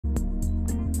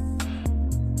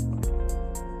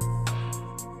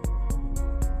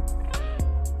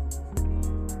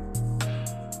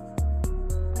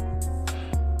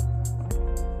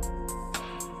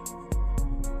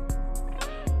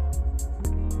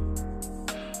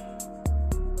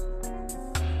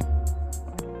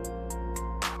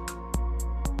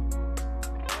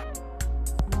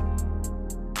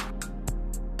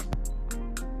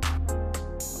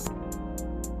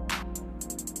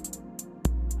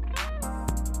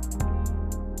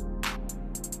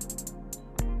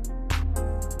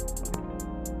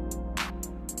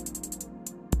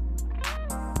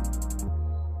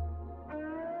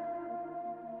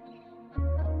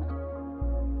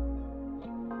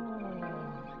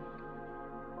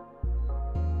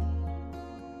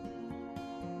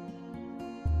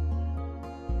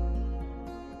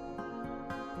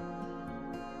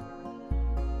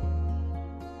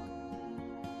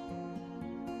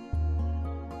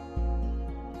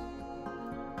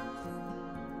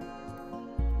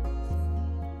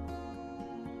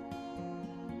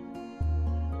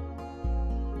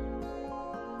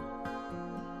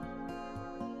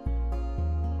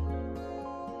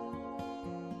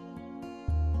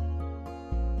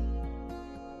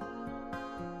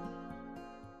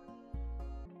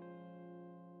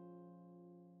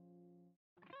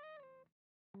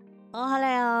Oh,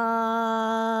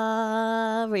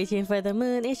 hello. Reaching for the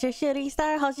moon. It's your shooting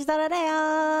star. Oh,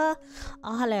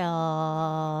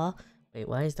 hello. Wait,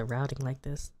 why is the routing like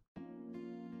this?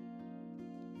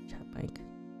 Chat mic.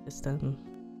 System.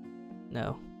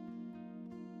 No.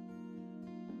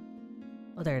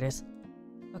 Oh, there it is.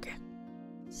 Okay.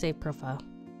 Save profile.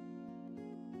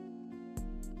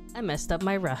 I messed up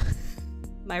my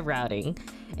my routing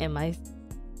and my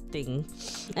thing.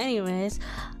 Anyways.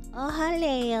 Oh,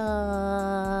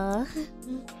 hello.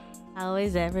 How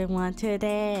is everyone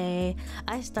today?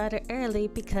 I started early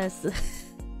because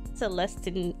Celeste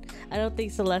didn't... I don't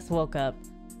think Celeste woke up.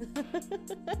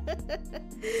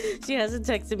 She hasn't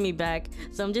texted me back,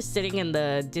 so I'm just sitting in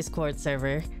the Discord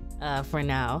server for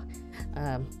now.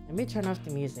 Let me turn off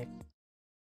the music.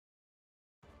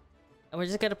 And we're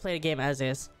just gonna play the game as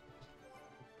is.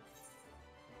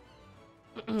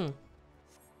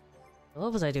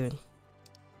 What was I doing?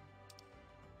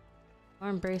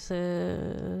 Arm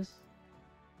braces.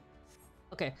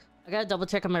 Okay, I gotta double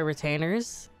check on my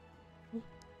retainers.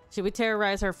 Should we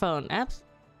terrorize her phone? Apps?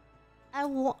 I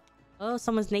want. Oh,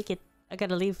 someone's naked. I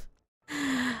gotta leave.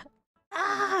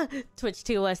 Ah! Twitch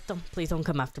TOS, please don't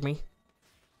come after me.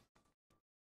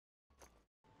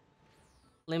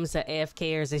 Limbs at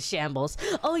AFKers in shambles.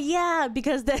 Oh yeah,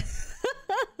 because the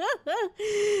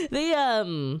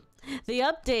the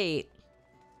update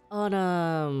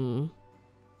on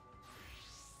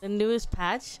the newest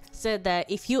patch said that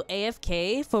if you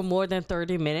AFK for more than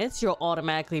 30 minutes, you'll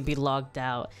automatically be logged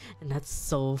out. And that's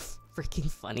so freaking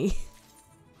funny.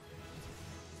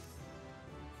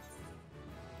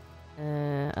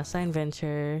 Assign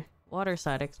venture.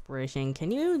 Waterside exploration. Can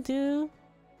you do...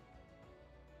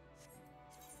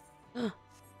 I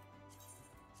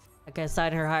can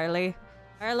assign her higher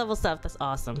level stuff. That's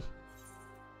awesome.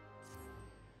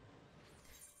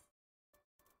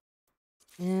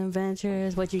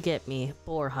 Adventures, what'd you get me?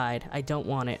 Boar hide. I don't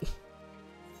want it.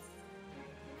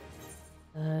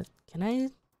 Can I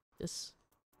just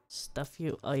stuff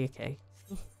you? Oh, okay.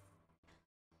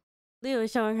 Leo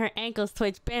is showing her ankles.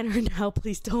 Twitch, ban her now.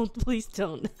 Please don't. Please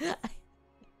don't.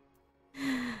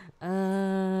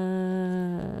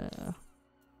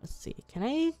 Let's see. Can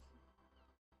I?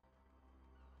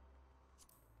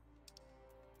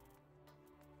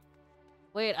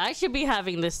 Wait, I should be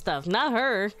having this stuff, not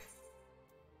her.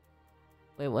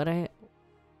 Wait, what did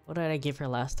I give her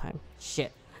last time?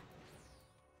 Shit.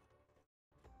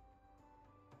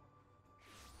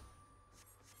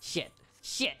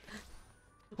 Shit.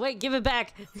 Wait, give it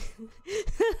back.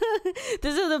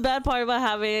 This is the bad part about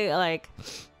having like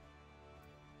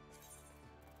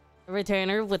a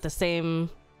retainer with the same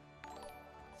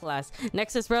class.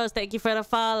 Nexus Rose, thank you for the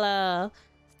follow.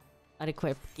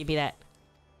 Unequip, give me that.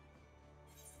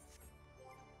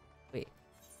 Wait.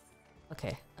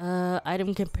 Okay.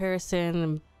 Item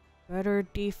comparison, better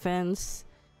defense,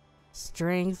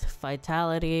 strength,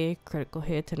 vitality, critical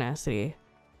hit, tenacity.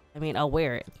 I mean, I'll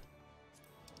wear it.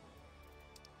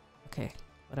 Okay,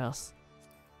 what else?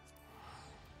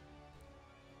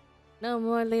 No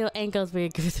more Leo ankles where you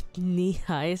give knee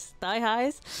highs, thigh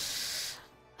highs.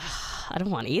 I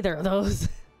don't want either of those.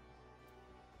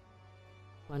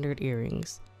 Plundered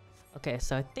earrings. Okay,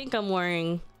 so I think I'm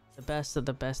wearing the best of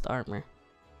the best armor.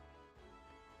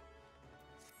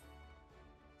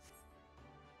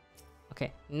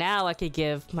 Okay, now I could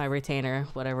give my retainer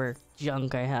whatever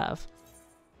junk I have.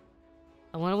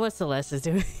 I wonder what Celeste is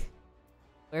doing.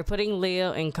 We're putting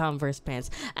Leo in Converse pants.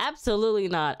 Absolutely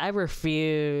not. I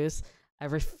refuse. I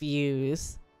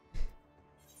refuse.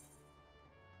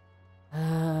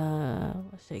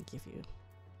 What should I give you?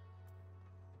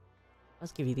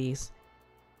 Let's give you these.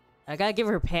 I gotta give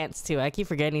her pants too. I keep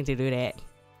forgetting to do that.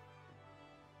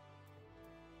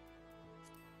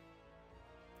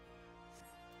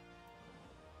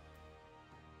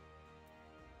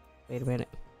 Wait a minute.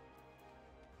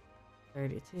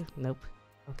 32? Nope.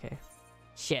 Okay.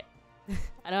 Shit.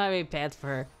 I don't have any pants for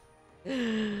her.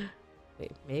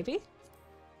 Wait, maybe?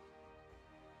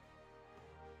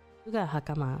 You got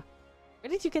Hakama. Where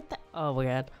did you get that? Oh my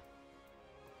god.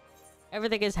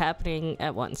 Everything is happening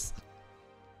at once.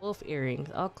 Wolf earrings.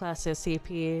 All classes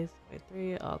CP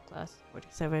 23. All class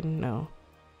 47. No.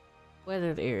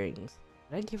 Weathered earrings.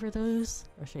 Should I give her those?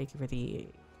 Or should I give her the...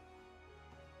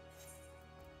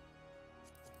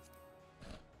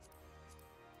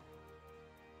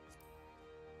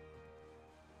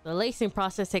 The lacing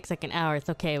process takes like an hour. It's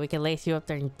okay. We can lace you up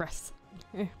during breakfast.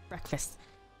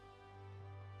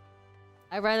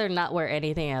 I'd rather not wear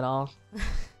anything at all.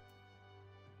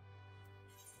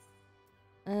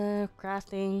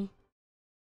 Crafting.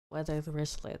 Weather the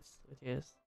wristlets, which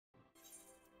is...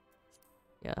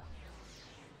 Yeah.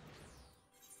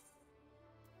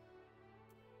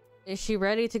 Is she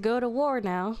ready to go to war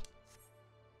now?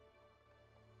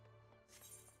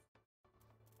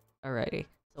 Alrighty.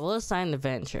 So we'll assign the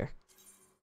venture.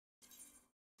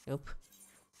 Nope.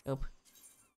 Nope.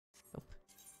 Nope.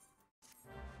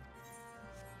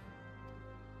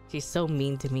 She's so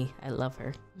mean to me. I love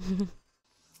her.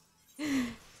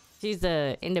 She's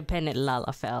a independent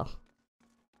Lalafell.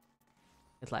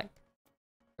 It's like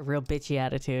a real bitchy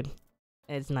attitude.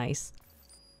 It's nice.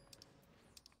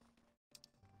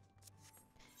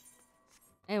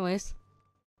 Anyways,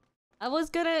 I was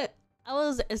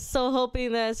so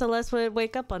hoping that Celeste would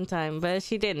wake up on time, but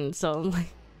she didn't. So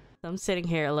I'm sitting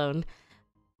here alone.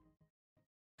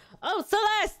 Oh,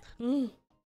 Celeste!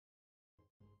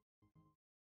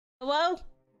 Hello?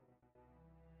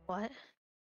 What?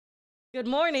 Good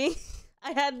morning.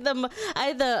 I had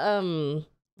the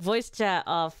voice chat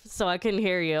off so I couldn't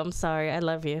hear you. I'm sorry. I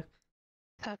love you.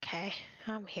 Okay,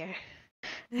 I'm here.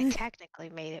 I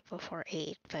technically made it before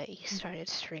 8, but you started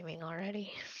streaming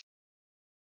already.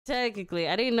 Technically,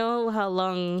 I didn't know how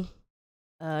long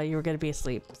you were gonna be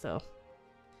asleep, so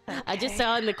okay. I just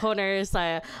saw in the corner, it's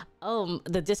like, oh,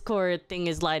 the Discord thing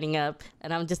is lighting up,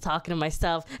 and I'm just talking to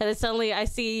myself, and then suddenly I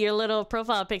see your little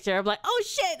profile picture. I'm like, oh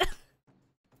shit!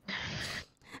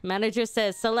 Manager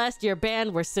says, Celeste, you're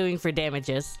banned. We're suing for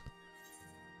damages.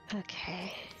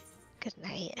 Okay. Good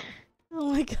night.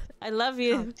 Oh my god, I love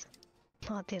you.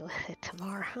 I'll deal with it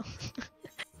tomorrow.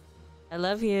 I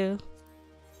love you.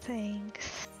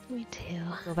 Thanks. Me too.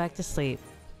 Go back to sleep.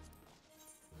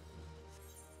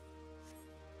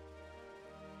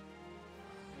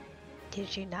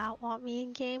 Did you not want me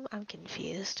in game? I'm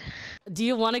confused. Do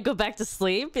you want to go back to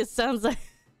sleep? It sounds like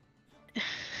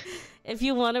if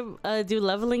you want to do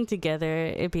leveling together,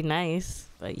 it'd be nice,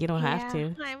 but you don't have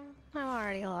to. I'm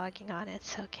already logging on.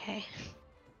 It's okay.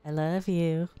 I love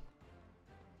you.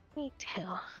 Me too.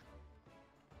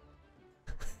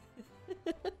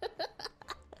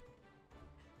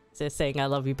 Sis saying I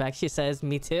love you back. She says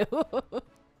me too.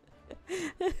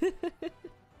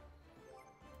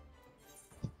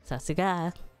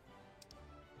 Sasuga.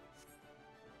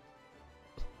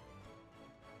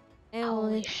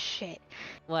 Holy shit.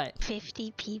 What?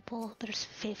 50 people? There's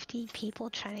 50 people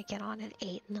trying to get on at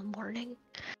 8 in the morning.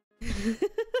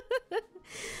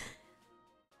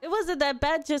 It wasn't that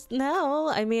bad just now.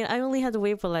 I mean, I only had to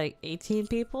wait for like 18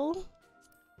 people.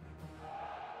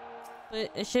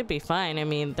 But it should be fine. I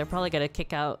mean, they're probably gonna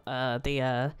kick out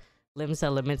the limits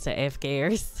of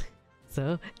AFKers.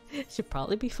 So, it should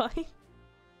probably be fine.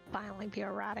 Finally be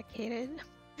eradicated.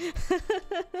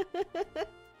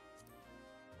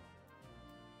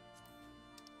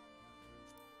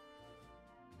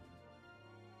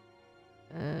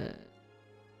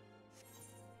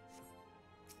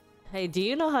 Hey, do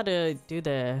you know how to do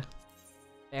the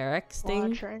barracks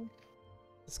thing?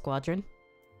 The squadron?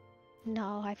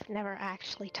 No, I've never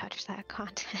actually touched that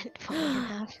content, funny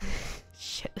enough.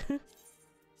 Shit.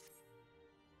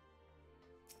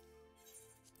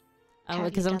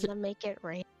 Have you done the Make It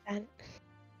Rain event?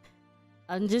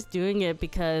 I'm just doing it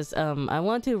because I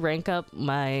want to rank up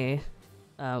my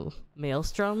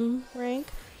Maelstrom rank.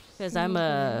 Because I'm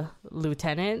a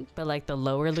lieutenant, but like the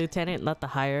lower lieutenant, not the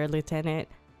higher lieutenant.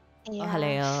 Yeah, oh,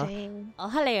 hello. Same. Oh,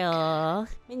 hello.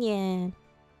 Minion.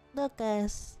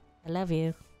 Lucas. I love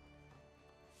you.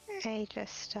 I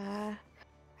just, I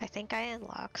think I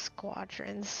unlocked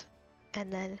squadrons,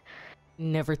 and then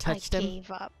never touched them. I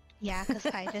gave up. Yeah, because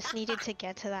I just needed to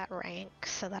get to that rank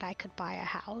so that I could buy a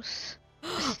house.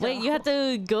 So... Wait, you have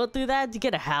to go through that to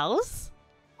get a house?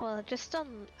 Well, just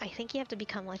I think you have to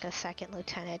become like a second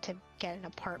lieutenant to get an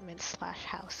apartment /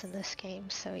 house in this game.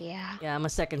 So yeah. Yeah, I'm a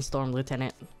second storm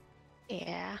lieutenant.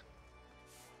 Yeah.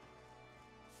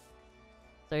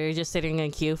 So you're just sitting in a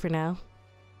queue for now?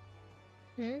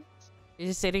 Hmm? You're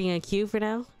just sitting in a queue for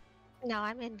now? No,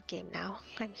 I'm in game now.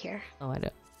 I'm here. Oh, I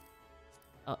don't.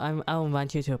 Oh, I'll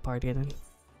invite you to a party then.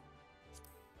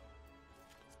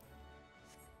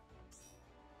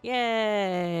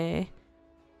 Yay!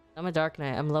 I'm a Dark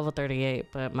Knight. I'm level 38,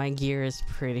 but my gear is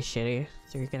pretty shitty.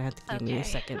 So you're gonna have to give me a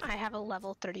second. I have a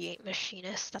level 38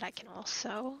 machinist that I can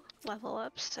also level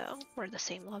up, so we're the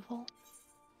same level.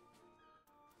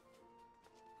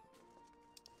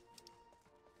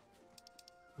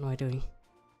 What am I doing?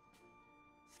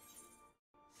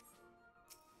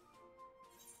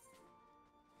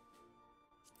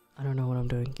 I don't know what I'm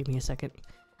doing. Give me a second.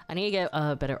 I need to get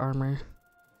better armor.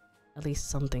 At least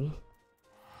something.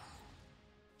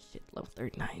 Shit, level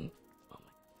 39. Oh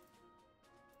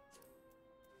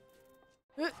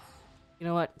my. You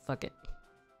know what? Fuck it.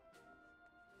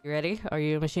 You ready? Are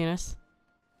you a machinist?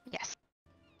 Yes.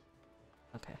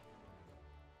 Okay.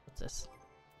 What's this?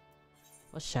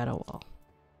 What's Shadow Wall?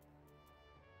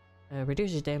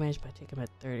 Reduces damage by taking about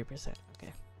 30%.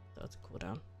 Okay, so it's a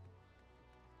cooldown.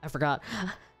 I forgot.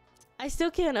 I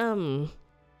still can't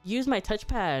use my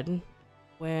touchpad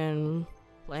when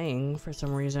playing for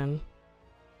some reason.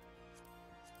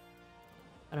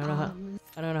 I don't know how.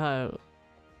 I don't know how.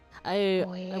 I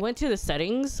went to the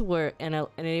settings where and I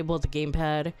enabled the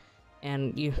gamepad,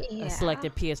 and you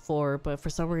selected PS4, but for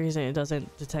some reason it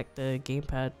doesn't detect the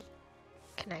gamepad.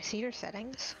 Can I see your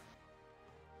settings?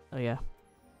 Oh yeah.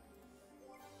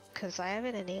 Because I have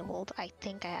it enabled. I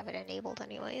think I have it enabled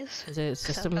anyways. Is it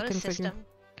system so go to configure? system.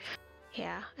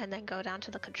 Yeah, and then go down to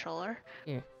the controller.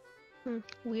 Yeah.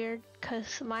 Weird,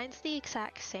 because mine's the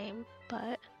exact same,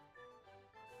 but...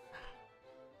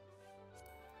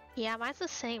 Yeah, mine's the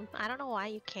same. I don't know why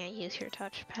you can't use your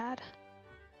touchpad.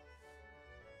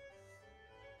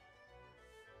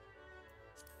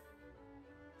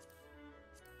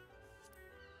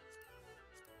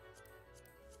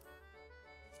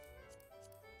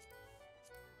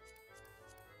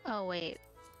 Oh wait,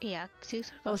 yeah, you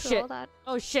supposed to roll that?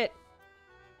 Oh shit!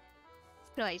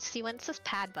 No, wait, see when it says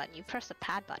pad button, you press the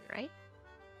pad button, right?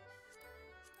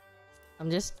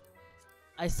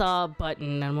 I saw a button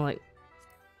and I'm like...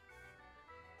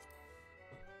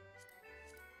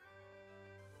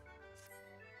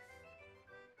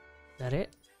 Is that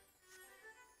it?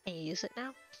 Can you use it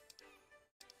now?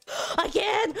 I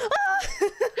can!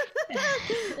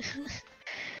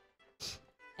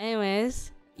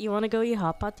 Anyways, you want to go eat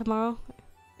hot pot tomorrow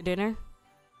for dinner?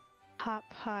 Hot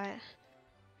pot.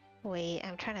 Wait,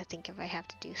 I'm trying to think if I have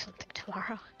to do something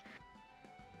tomorrow.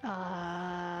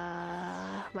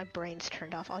 My brain's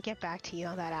turned off. I'll get back to you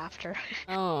on that after.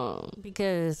 Oh,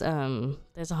 because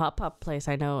there's a hot pot place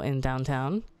I know in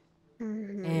downtown.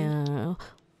 And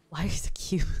why is it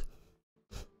cute?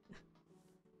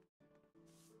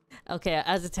 Okay,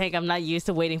 as a tank, I'm not used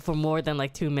to waiting for more than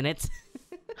like 2 minutes.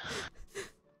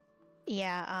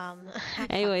 Yeah,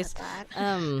 anyways,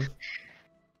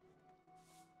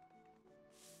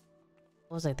 what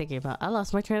was I thinking about? I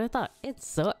lost my train of thought. It's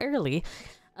so early.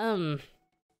 What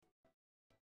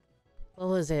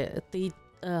was it? The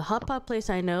hot pot place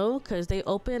I know, because they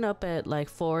open up at like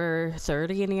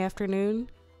 4:30 in the afternoon.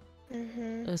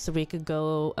 So we could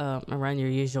go around your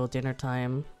usual dinner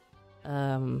time.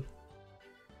 And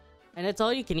it's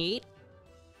all you can eat.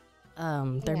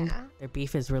 Their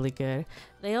beef is really good.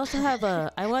 They also have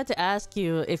a... I wanted to ask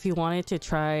you if you wanted to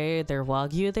try their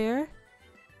Wagyu there.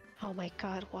 Oh my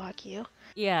god, Wagyu.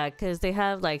 Yeah, because they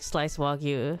have like sliced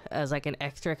Wagyu as like an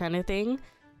extra kind of thing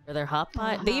for their hot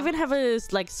pot. They even have a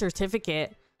like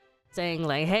certificate saying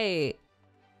like, hey,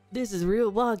 this is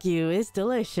real Wagyu. It's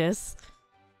delicious.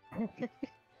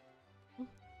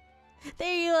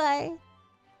 There you are.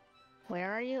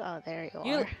 Where are you? Oh, there you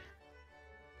are.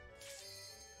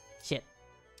 Shit.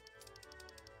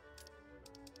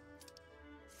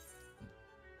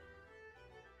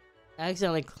 I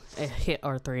accidentally hit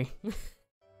R3.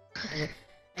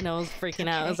 And I was freaking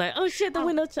out. I was like, oh shit, the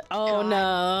window. Oh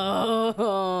no.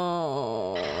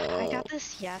 I got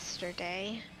this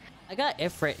yesterday. I got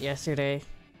Ifrit yesterday.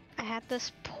 I had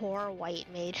this poor white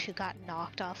mage who got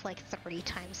knocked off like 3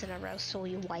 times in a row, so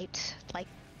we wiped like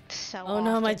so Oh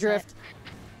no, my drift.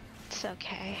 It's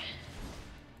okay.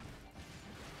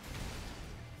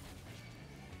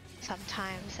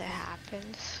 Sometimes it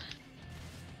happens.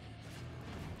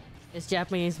 It's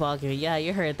Japanese Wagyu. Yeah,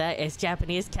 you heard that. It's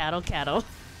Japanese cattle.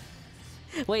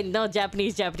 Wait, no,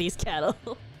 Japanese cattle.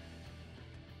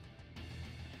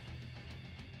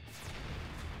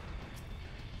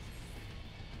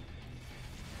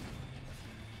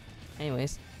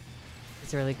 Anyways,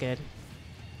 it's really good.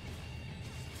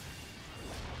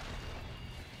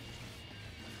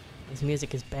 This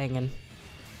music is banging.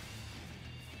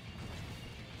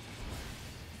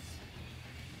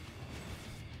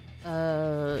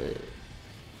 Let's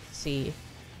see.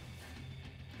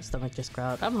 My stomach just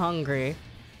growled. I'm hungry.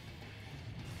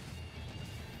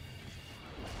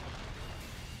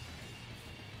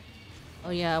 Oh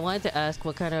yeah, I wanted to ask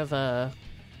what kind of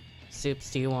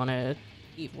soups do you want to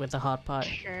eat with the hot pot?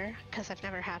 Sure, because I've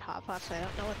never had hot pot, so I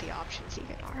don't know what the options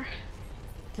even are.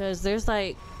 Because there's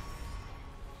like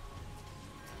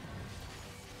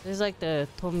the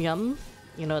tom yum,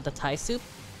 you know, the Thai soup.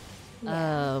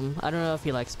 Yeah. I don't know if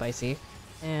you like spicy.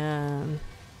 And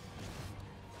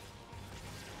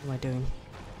what am I doing?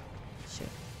 Shit.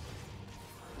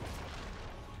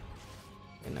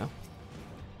 You know.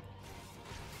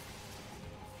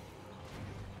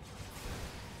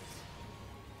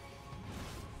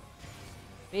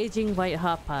 Beijing white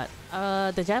hot pot.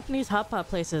 The Japanese hot pot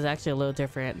place is actually a little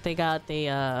different. They got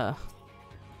the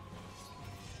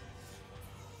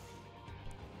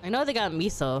I know they got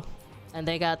miso, and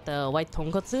they got the white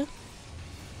tonkotsu.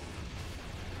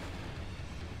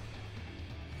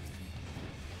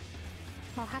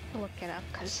 I'll have to look it up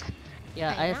because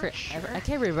Yeah, I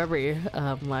can't remember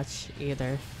much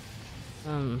either.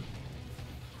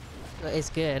 But it's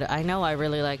good. I know I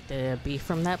really like the beef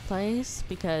from that place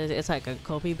because it's like a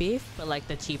Kobe beef, but like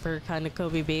the cheaper kind of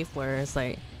Kobe beef where it's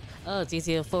like, oh, it's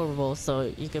easy affordable,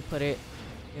 so you could put it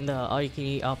in the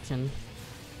all-you-can-eat option.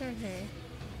 Mm-hmm.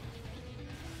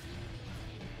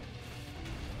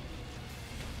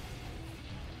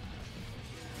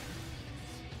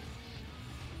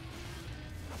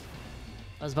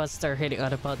 I was about to start hitting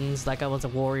other buttons like I was a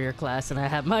warrior class and I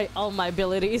had all my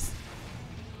abilities.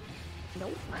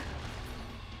 Nope.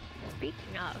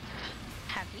 Speaking of,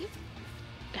 have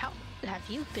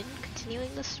you been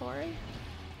continuing the story?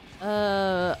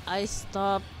 I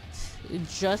stopped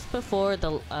just before the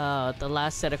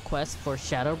last set of quests for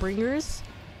Shadowbringers.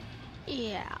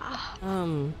 Yeah.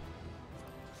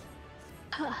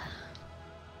 But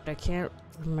I can't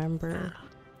remember.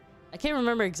 I can't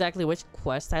remember exactly which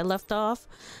quest I left off,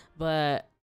 but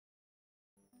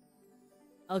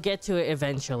I'll get to it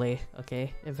eventually.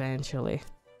 Okay, eventually.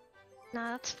 No,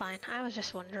 that's fine. I was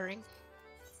just wondering.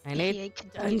 I need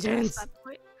dungeons.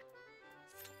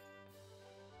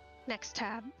 Next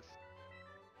tab.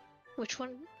 Which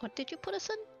one? What did you put us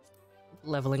in?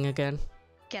 Leveling again.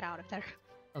 Get out of there.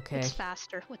 Okay. It's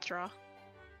faster. Withdraw.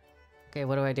 Okay,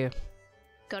 what do I do?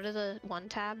 Go to the one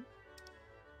tab.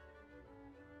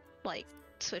 Like,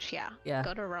 switch, yeah. Yeah.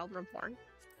 Go to Realm Reborn.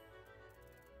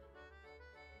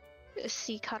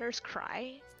 See Cutter's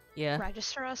Cry. Yeah.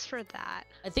 Register us for that.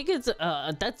 I think it's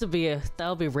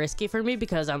that'll be risky for me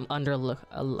because I'm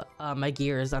my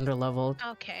gear is under leveled.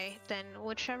 Okay, then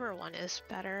whichever one is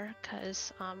better,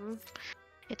 cause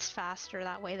it's faster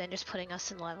that way than just putting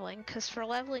us in leveling. Cause for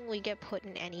leveling we get put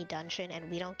in any dungeon and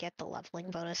we don't get the leveling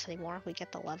bonus anymore. We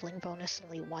get the leveling bonus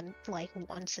only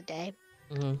once a day.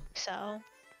 Mm-hmm. So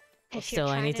if Still, you're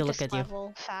I trying need to look just at you.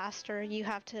 level faster,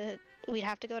 we'd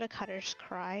have to go to Cutter's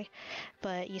Cry.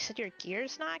 But you said your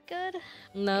gear's not good?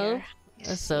 No.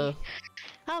 Here, So.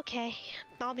 Okay,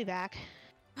 I'll be back.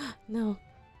 No.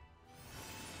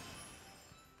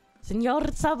 Señor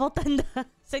Sabotanda.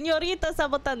 Señorita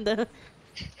Sabotanda.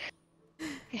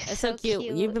 It's so cute.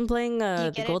 You've been playing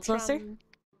the Gold Saucer?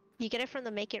 You get it from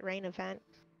the Make It Rain event.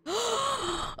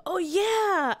 Oh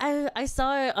yeah! I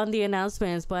saw it on the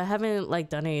announcements, but I haven't like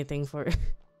done anything for it.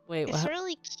 Wait, it's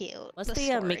really cute. What's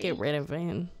the Make It Rain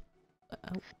event?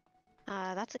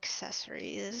 That's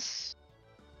accessories.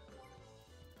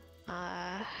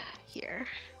 Here.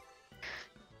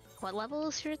 What level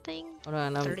is your thing? Hold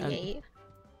on, 38.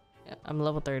 I'm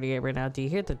level 38 right now. Do you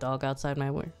hear the dog outside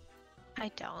my window? I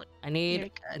don't. I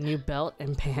need a new belt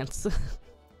and pants.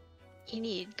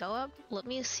 Go up. Let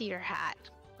me see your hat.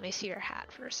 Let me see your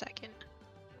hat for a second.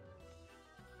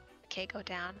 Okay, go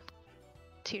down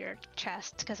to your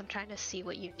chest because I'm trying to see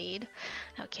what you need.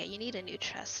 Okay, you need a new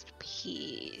chest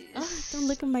piece. Oh, don't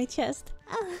look at my chest.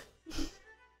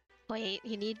 Wait,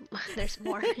 you need. There's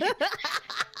more.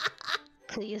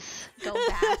 Please go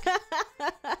back.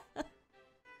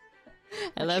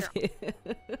 I love you.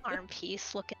 Arm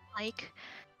piece looking like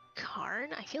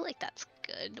Karn. I feel like that's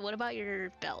good. What about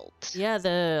your belt? Yeah,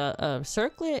 the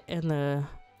circlet and the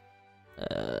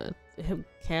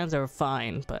cans are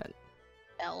fine, but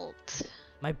belt.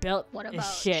 My belt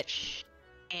is shit.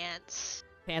 Pants.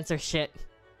 Pants are shit.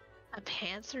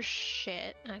 Pants are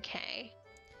shit. Okay.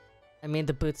 I mean,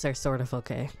 the boots are sort of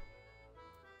okay.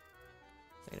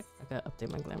 Wait, I gotta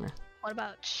update my glamour. What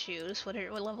about shoes? What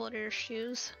level are your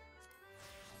shoes?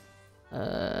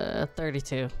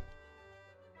 32.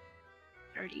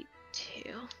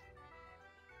 32.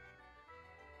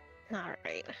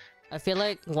 Alright. I feel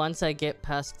like once I get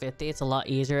past 50, it's a lot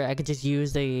easier. I could just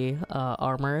use the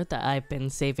armor that I've been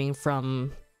saving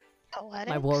from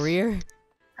my warrior.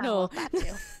 Oh, No. well, that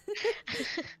too.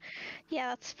 Yeah,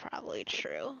 that's probably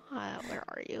true. Where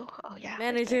are you? Oh, yeah.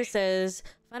 Manager right says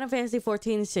Final Fantasy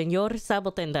 14 Senor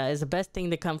Sabotenda is the best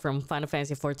thing to come from Final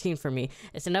Fantasy 14 for me.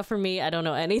 It's enough for me. I don't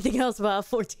know anything else about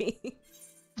 14.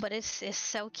 But it's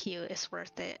so cute. It's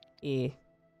worth it. Yeah.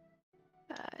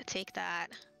 Take that.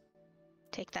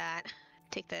 Take that.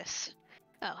 Take this.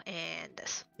 Oh, and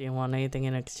this. Do you want anything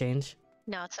in exchange?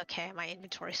 No, it's okay. My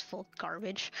inventory's full of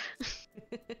garbage.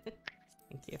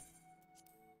 Thank you.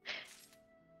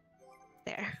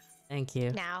 There. Thank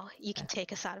you. Now you can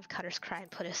take us out of Cutter's Cry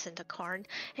and put us into Karn.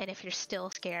 And if you're still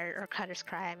scared, or Cutter's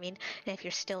Cry, I mean, and if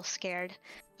you're still scared,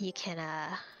 you can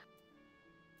now.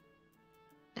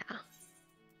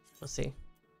 We'll see.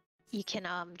 You can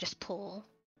just pull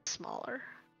smaller.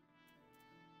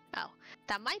 Oh,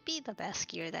 that might be the best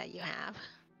gear that you have.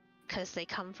 Because they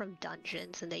come from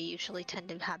dungeons and they usually tend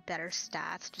to have better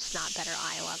stats, just not better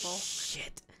eye level.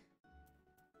 Shit.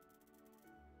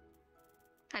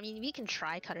 I mean, we can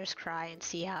try Cutter's Cry and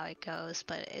see how it goes,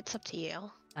 but it's up to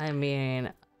you. I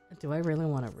mean, do I really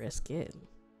want to risk it?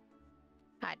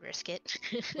 I'd risk it.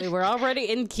 We were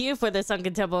already in queue for the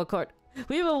Sunken Temple Accord.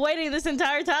 We've been waiting this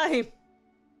entire time.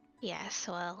 Yes,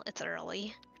 well, it's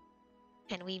early.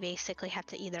 And we basically have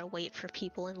to either wait for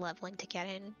people in leveling to get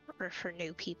in, or for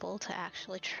new people to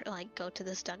actually go to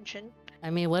this dungeon. I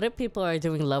mean, what if people are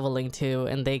doing leveling too,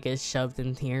 and they get shoved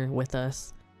in here with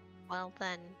us? Well,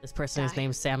 then... This person is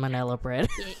named Salmonella Bread.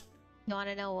 You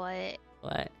wanna know what?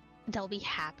 What? They'll be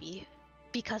happy.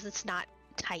 Because it's not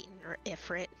Titan or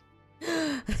Ifrit.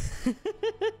 I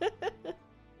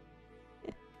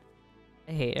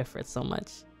hate Ifrit so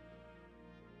much.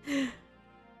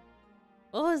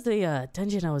 What was the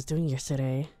dungeon I was doing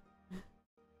yesterday?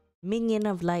 Minion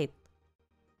of Light.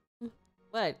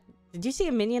 What? Did you see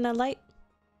a Minion of Light?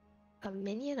 A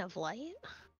Minion of Light?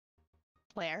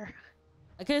 Where?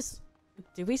 I guess...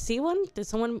 Did we see one? Did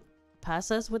someone pass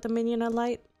us with a Minion of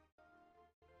Light?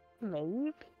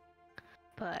 Maybe.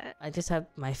 But... I just have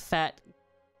my fat,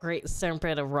 great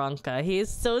Serpent of Ronka. He is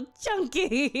so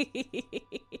chunky!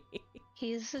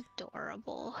 He's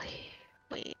adorable.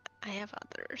 Wait, I have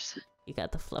others. You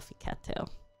got the fluffy cattail.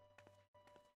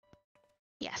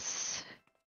 Yes.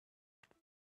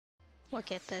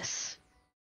 Look at this.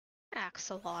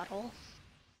 Axolotl.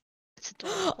 It's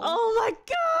adorable. Oh my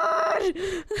god!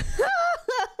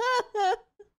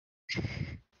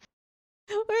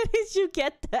 Where did you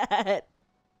get that?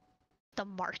 The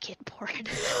market board.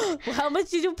 How much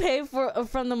did you pay for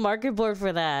from the market board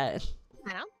for that?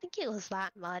 I don't think it was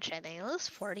that much. I think it was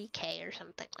 40k or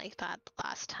something like that the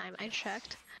last time I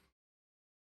checked.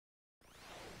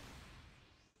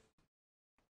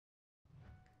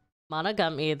 Mana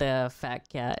got me the fat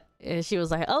cat. And she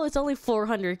was like, oh, it's only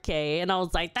 400k. And I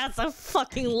was like, that's a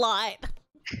fucking lot.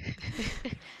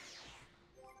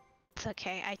 It's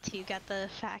okay. I too got the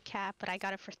fat cat, but I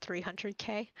got it for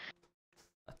 300k.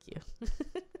 Fuck you.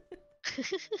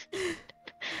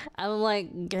 I'm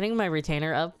like getting my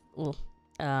retainer up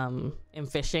in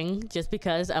fishing just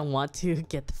because I want to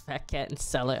get the fat cat and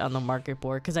sell it on the market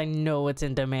board because I know it's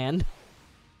in demand.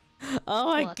 Oh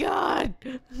my god!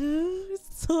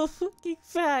 It's so fucking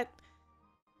fat.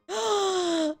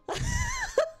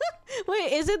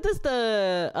 Wait, isn't this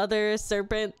the other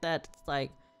serpent that's like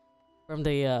from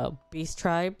the beast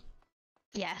tribe?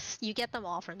 Yes, you get them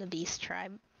all from the beast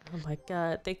tribe. Oh my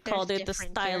god, they called it the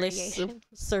stylish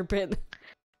serpent.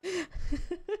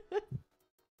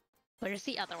 Where's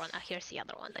the other one? Oh, here's the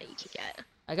other one that you can get.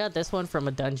 I got this one from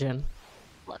a dungeon.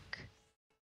 Look.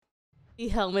 The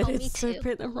helmeted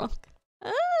serpent of rock.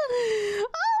 Oh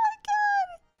my god!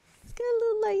 It's got a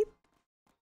little light.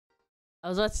 I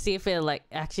was about to see if it like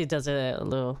actually does it a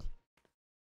little,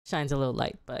 shines a little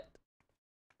light, but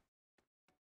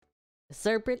the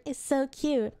serpent is so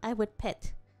cute. I would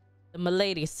pet the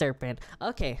milady serpent.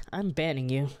 Okay, I'm banning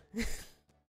you.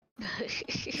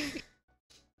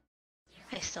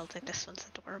 I still think this one's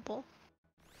adorable.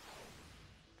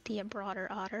 The Broader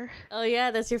Otter. Oh yeah,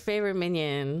 that's your favorite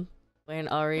minion. When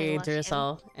Ari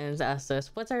Durasol and asked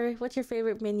us, what's your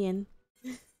favorite minion?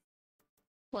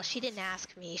 Well, she didn't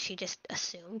ask me. She just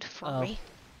assumed for me.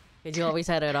 Did you always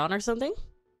have it on or something?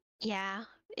 Yeah,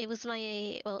 it was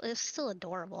my. Well, it's still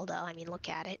adorable though. I mean, look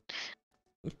at it.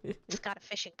 It's got a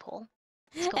fishing pole.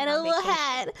 And a little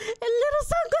hat, and little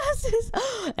sunglasses,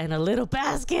 and a little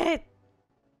basket.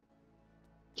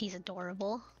 He's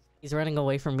adorable. He's running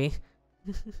away from me.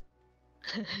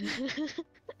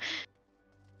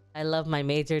 I love my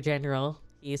Major General.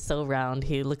 He's so round.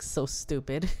 He looks so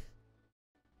stupid.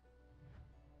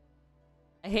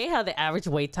 I hate how the average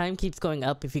wait time keeps going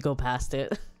up if you go past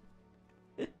it.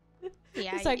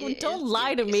 Yeah, it's like, don't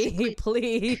lie to me,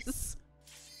 please.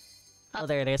 Oh,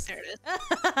 there it is. There it is.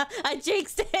 I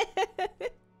jinxed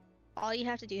it. All you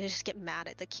have to do is just get mad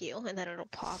at the queue, and then it'll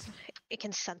pop. It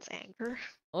can sense anger.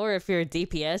 Or if you're a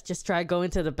DPS, just try going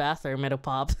to the bathroom. It'll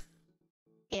pop.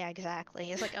 Yeah,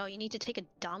 exactly. It's like, oh, you need to take a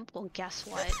dump? Well, guess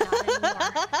what? Not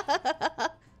anymore.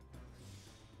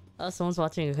 Oh, someone's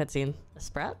watching a cutscene. A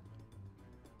Sprout?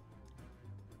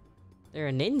 They're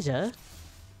a ninja?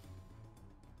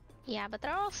 Yeah, but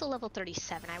they're also level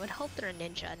 37. I would hope they're a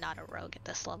ninja, not a rogue at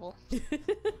this level.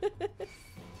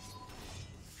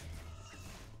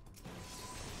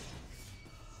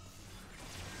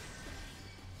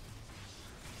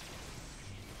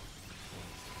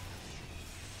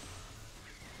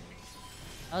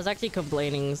 I was actually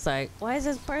complaining. It's like, why is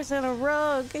this person a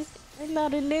rogue? I'm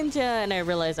not a ninja. And I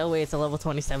realized, oh wait, it's a level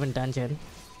 27 dungeon.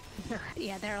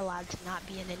 Yeah, they're allowed to not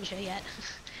be a ninja yet.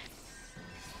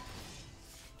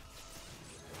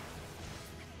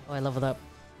 Oh, I leveled up.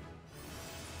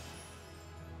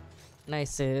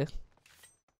 Nice.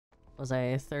 Was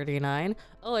I 39?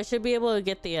 Oh, I should be able to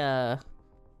get the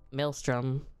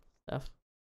maelstrom stuff.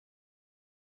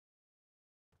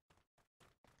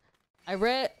 I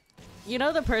read, you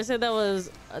know, the person that was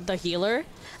the healer?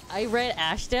 I read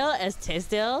Ashdale as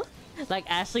Tisdale, like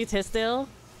Ashley Tisdale.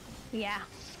 Yeah.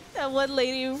 That one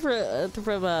lady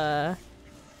from High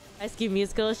School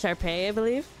Musical, Sharpay, I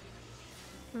believe.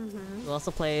 Mm-hmm. Who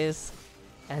also plays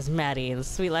as Maddie in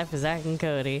Sweet Life of Zack and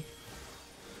Cody.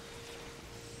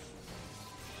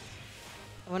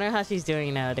 I wonder how she's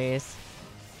doing nowadays.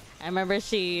 I remember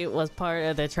she was part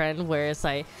of the trend where it's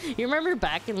like, you remember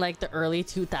back in like the early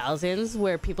 2000s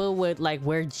where people would like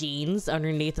wear jeans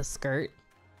underneath a skirt?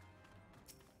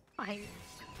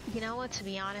 You know what, to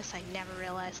be honest, I never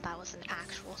realized that was an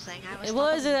actual thing. It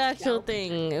was an actual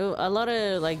thing. A lot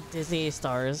of like Disney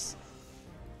stars.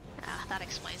 That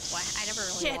explains why. I never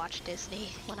really watched Disney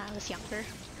when I was younger.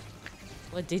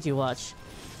 What did you watch?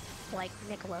 Like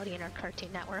Nickelodeon or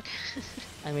Cartoon Network.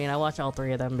 I mean, I watched all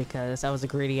three of them because I was a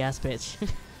greedy ass bitch.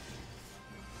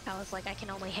 I was like, I can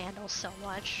only handle so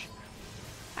much.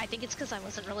 I think it's because I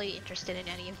wasn't really interested in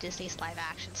any of Disney's live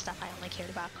action stuff. I only cared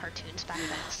about cartoons back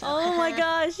then. So. Oh my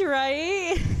gosh,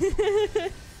 right?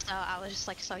 So I was just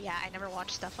like, so yeah, I never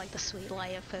watched stuff like The Sweet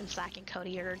Life of Zack and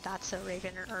Cody or That's So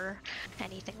Raven or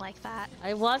anything like that.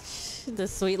 I watched The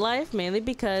Sweet Life mainly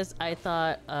because I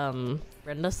thought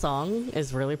Brenda's song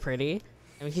is really pretty.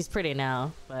 I mean, she's pretty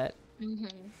now, but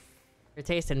her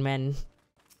taste in men.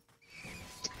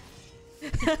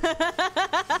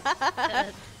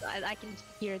 I can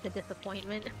hear the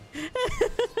disappointment.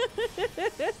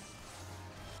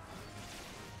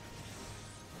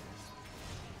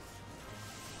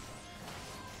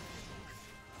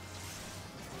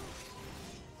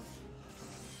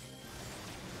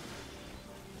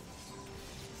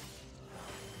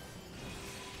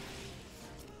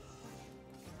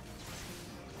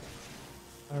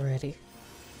 Already.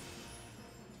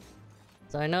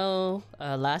 So I know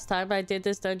last time I did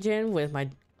this dungeon with my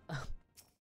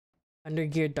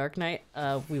Undergeared Dark Knight,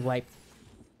 we wiped.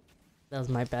 That was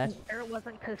my bad. It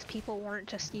wasn't because people weren't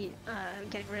just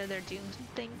getting rid of their Doom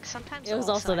thing. Sometimes it was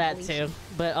also that too,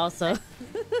 but also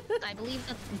I believe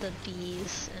that the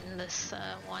bees in this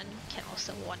one can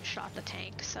also one-shot the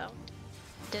tank, so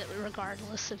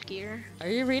regardless of gear. Are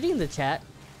you reading the chat?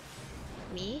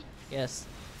 Me? Yes.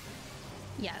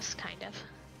 Yes, kind of.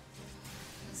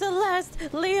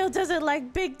 Celeste, Leo doesn't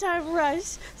like Big Time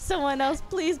Rush. Someone else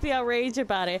please be outraged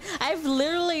about it. I've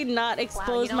literally not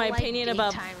exposed my opinion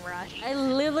about Big Time Rush. I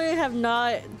literally have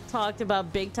not talked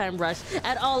about Big Time Rush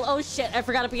at all. Oh shit, I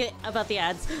forgot about the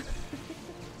ads.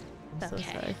 I'm so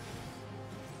sorry.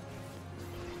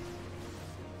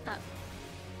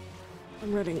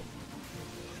 I'm running.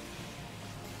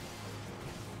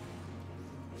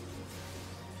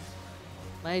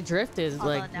 My drift is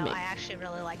like. No, I actually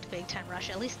really liked Big Time Rush,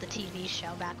 at least the TV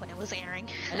show back when it was airing.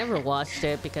 I never watched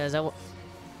it because I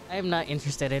am not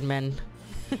interested in men.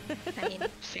 I mean,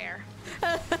 fair.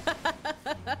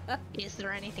 Is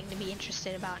there anything to be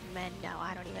interested about in men? No,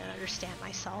 I don't even understand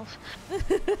myself.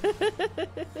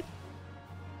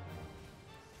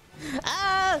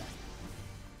 Ah!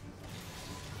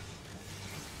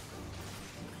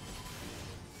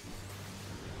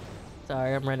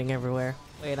 Sorry, I'm running everywhere.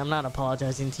 Wait, I'm not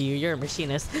apologizing to you. You're a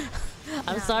machinist.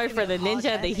 I'm sorry for the ninja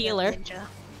and the healer.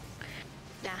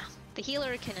 Nah, the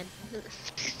healer can...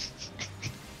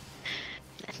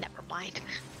 Never mind.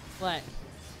 What?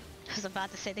 I was about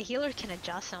to say the healer can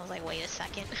adjust, and I was like, wait a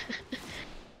second.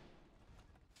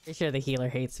 You're sure the healer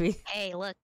hates me? Hey,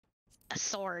 look. A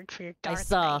sword for your dark I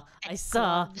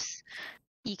saw. Gloves.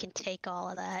 You can take all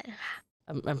of that.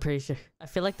 I'm pretty sure. I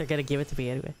feel like they're gonna give it to me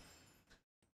anyway.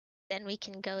 Then we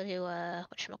can go to,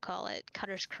 whatchamacallit,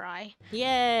 Cutter's Cry.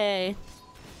 Yay!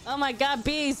 Oh my god,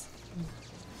 bees!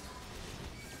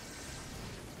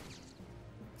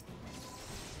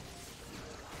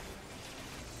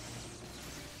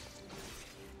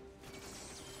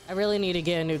 I really need to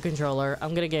get a new controller.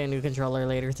 I'm gonna get a new controller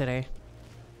later today.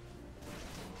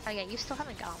 Oh yeah, you still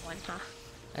haven't got one, huh?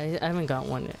 I haven't got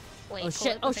one yet. Wait, oh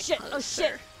shit, oh shit, oh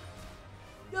shit!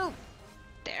 No!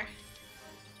 There.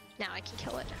 Now I can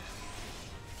kill it.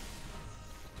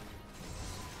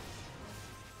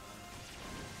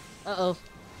 Uh-oh.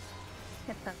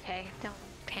 It's okay. Don't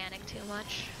panic too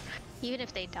much. Even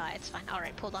if they die, it's fine.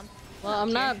 Alright, pull them. Well,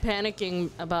 I'm not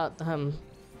panicking about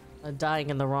I'm dying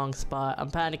in the wrong spot.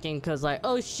 I'm panicking because like,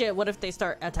 oh shit, what if they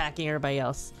start attacking everybody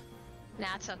else?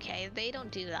 That's okay. They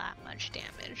don't do that much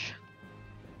damage.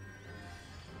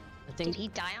 I think... Did he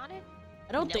die on it?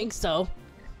 I don't think so.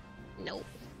 Nope.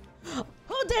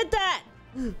 Who did that?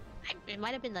 It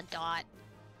might have been the dot.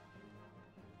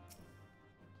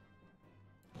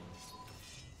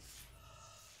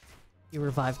 You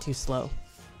revived too slow.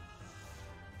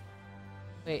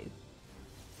 Wait.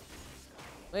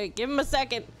 Wait, give him a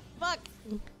second. Fuck.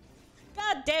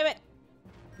 God damn it.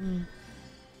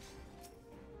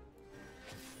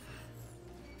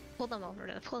 Pull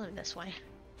them this way.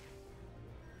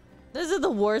 This is the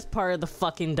worst part of the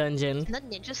fucking dungeon. The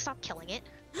ninja, stop killing it.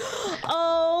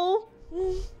 Oh.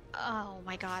 Oh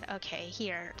my god, okay,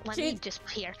 here. Let me just,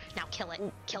 here. Now kill it.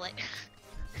 Kill it.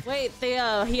 Wait,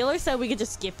 the healer said we could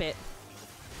just skip it.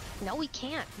 No, we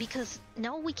can't, because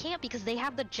they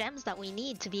have the gems that we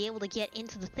need to be able to get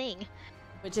into the thing.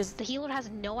 Which is... The healer has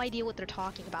no idea what they're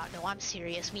talking about. No, I'm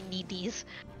serious. We need these.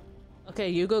 Okay,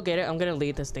 you go get it. I'm gonna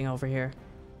lead this thing over here.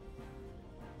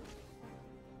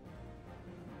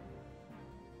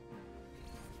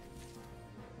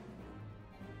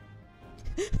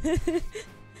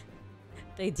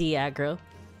 They de-aggro.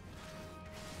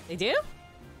 They do?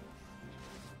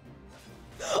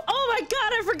 Oh my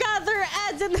god, I forgot there are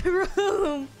ads in the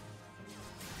room!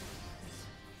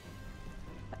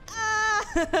 Ah!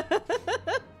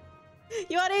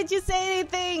 Why didn't you say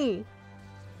anything?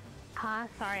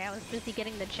 Sorry, I was busy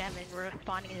getting the gem and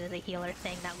responding to the healer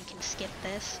saying that we can skip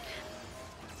this.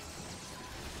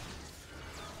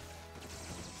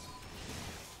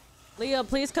 Leo,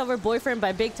 please cover Boyfriend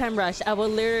by Big Time Rush. I will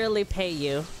literally pay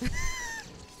you.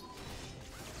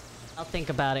 I'll think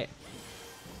about it.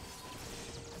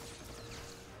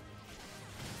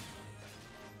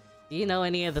 Do you know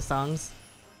any of the songs?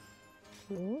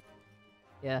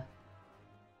 Yeah.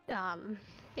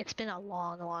 It's been a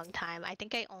long, long time. I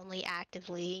think I only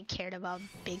actively cared about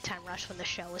Big Time Rush when the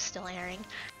show was still airing.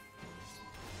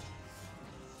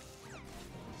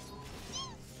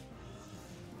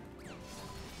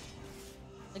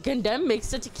 The Gundam makes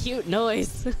such a cute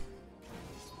noise.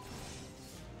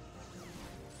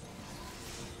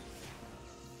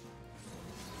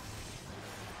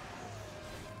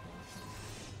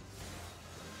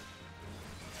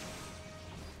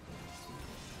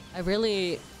 I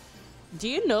really... Do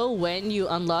you know when you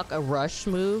unlock a rush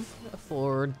move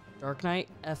for Dark Knight,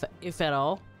 if at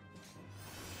all?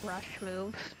 Rush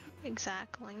move?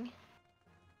 Exactly.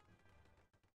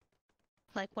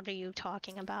 Like, what are you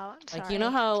talking about? Sorry. Like, you know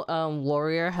how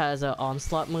Warrior has an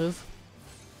onslaught move?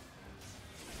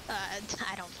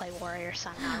 I don't play Warrior, so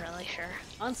I'm not really sure.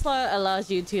 Onslaught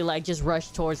allows you to, like, just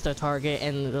rush towards the target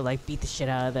and, like, beat the shit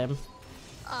out of them.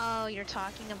 Oh, you're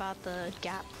talking about the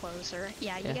gap closer.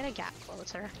 Yeah, you get a gap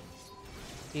closer.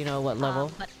 Do you know what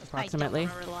level, but approximately? I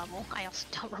don't remember the level. I also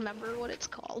don't remember what it's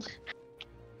called.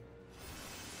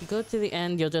 You go to the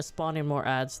end, you'll just spawn in more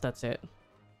ads, that's it.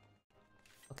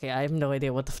 Okay, I have no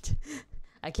idea what the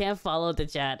I can't follow the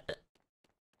chat.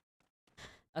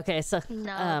 Okay, so...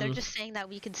 No, they're just saying that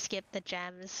we could skip the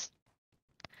gems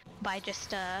by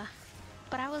just,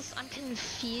 But I'm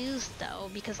confused though,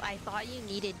 because I thought you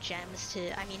needed gems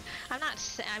to, I mean,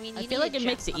 I feel like it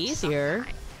makes it easier.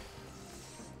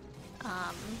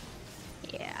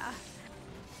 Yeah.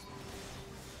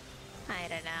 I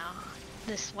don't know.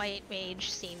 This white mage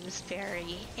seems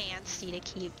very antsy to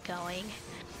keep going.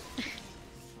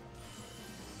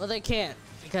 Well, they can't,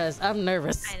 because I'm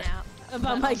nervous. I know.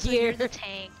 About my gear. You're the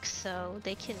tank, so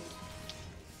they can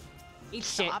eat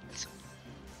shit.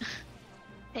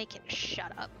 They can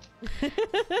shut up.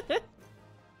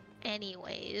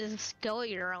 Anyways, go at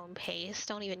your own pace.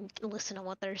 Don't even listen to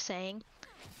what they're saying.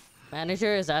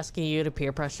 Manager is asking you to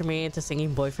peer pressure me into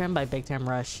singing Boyfriend by Big Time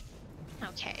Rush.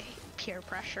 Okay, peer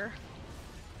pressure.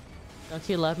 Don't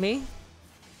you love me?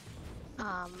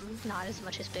 Not as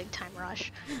much as Big Time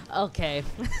Rush. Okay.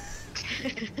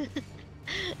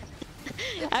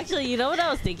 Actually, you know what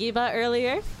I was thinking about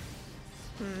earlier?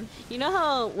 You know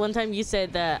how one time you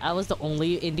said that I was the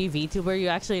only indie VTuber you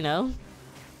actually know?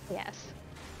 Yes.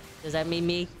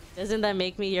 Doesn't that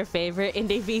make me your favorite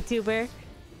indie VTuber?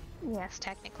 Yes,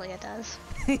 technically it does.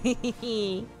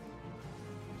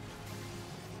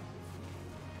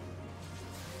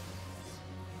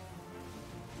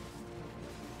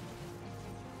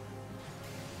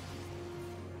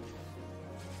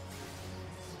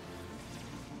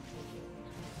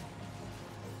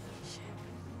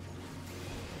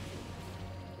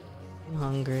 I'm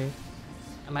hungry.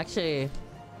 I'm actually...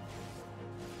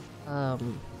 We'll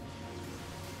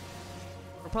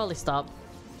probably stop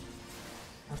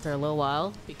after a little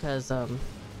while because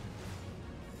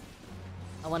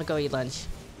I want to go eat lunch.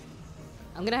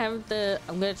 I'm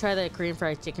gonna try the Korean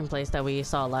fried chicken place that we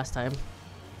saw last time.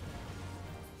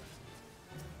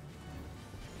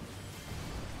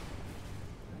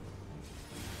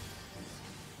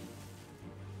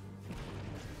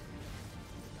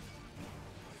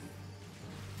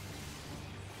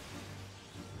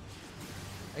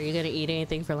 Are you gonna eat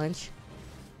anything for lunch?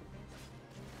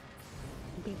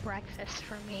 It'll be breakfast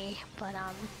for me, but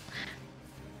I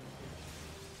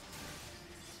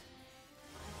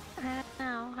don't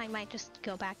know. I might just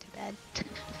go back to bed.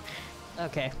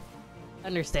 Okay,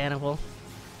 understandable.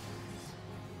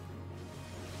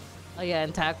 Oh yeah,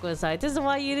 and Tack was like, "This is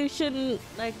why you shouldn't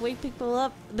like wake people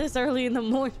up this early in the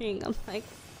morning." I'm like,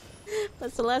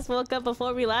 "But Celeste woke up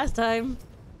before me last time."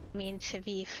 I mean, to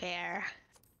be fair,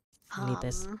 I need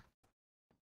this.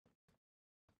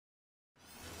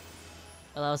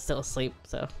 Well, I was still asleep,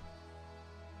 so.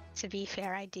 To be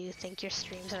fair, I do think your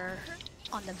streams are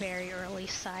on the very early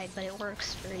side, but it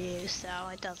works for you, so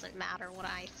it doesn't matter what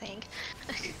I think.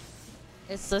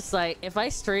 It's just like, if I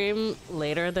stream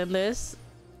later than this,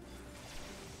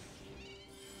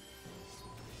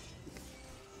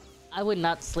 I would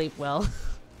not sleep well.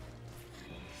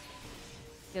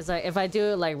 Because if I do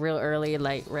it like real early,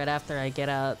 like right after I get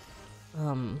out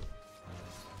of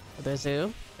the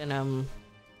zoo, then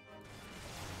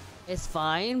it's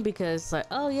fine, because like,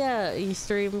 oh yeah, you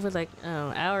stream for like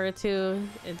an hour or two,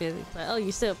 and then it's like, oh,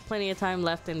 you still have plenty of time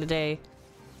left in the day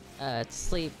to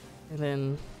sleep, and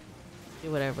then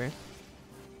do whatever.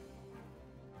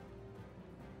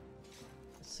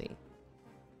 Let's see.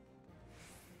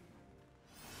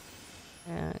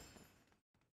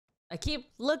 I keep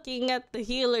looking at the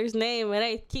healer's name and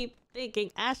I keep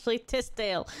thinking Ashley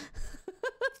Tisdale.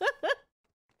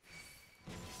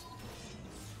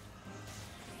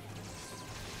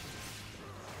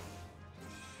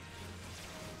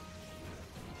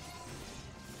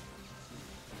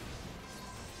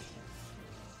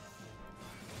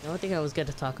 The only thing I was going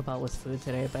to talk about was food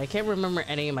today, but I can't remember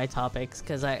any of my topics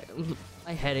because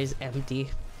my head is empty.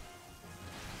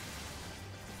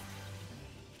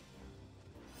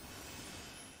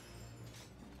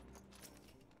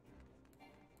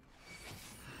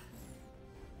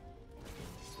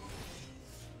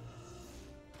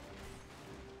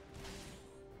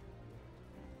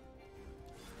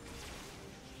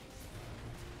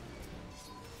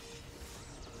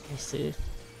 I see.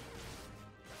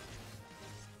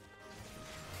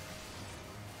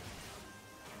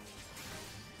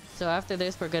 So after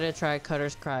this, we're gonna try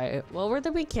Cutter's Cry. What were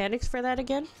the mechanics for that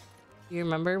again? You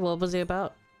remember? What was it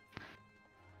about?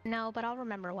 No, but I'll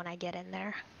remember when I get in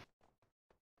there.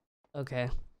 Okay.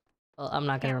 Well, I'm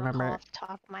not gonna remember it. Off the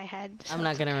top of my head. So I'm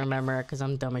not gonna remember it because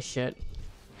I'm dumb as shit.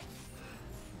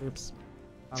 Oops.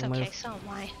 It's okay, so am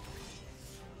I.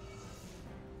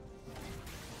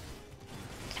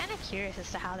 Kind of curious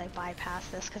as to how they bypass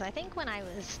this, because I think when I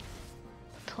was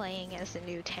playing as the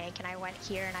new tank and I went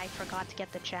here and I forgot to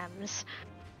get the gems,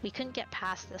 we couldn't get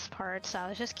past this part, so I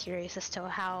was just curious as to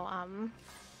how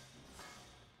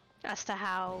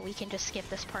we can just skip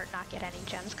this part and not get any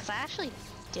gems, because I actually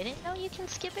didn't know you can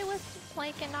skip it with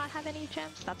like and not have any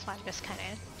gems. That's why I'm just kind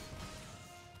of...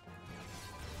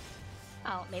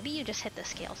 Oh, maybe you just hit the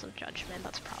scales of judgment,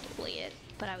 that's probably it.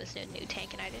 But I was a new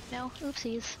tank and I didn't know.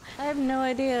 Oopsies. I have no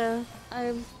idea.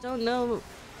 I don't know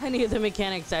any of the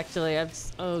mechanics actually.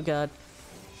 Oh god.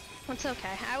 It's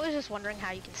okay. I was just wondering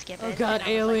how you can skip it. Oh god,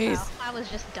 AoEs. Like, oh, I was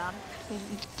just dumb.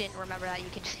 Didn't remember that you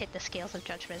could just hit the scales of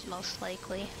judgment most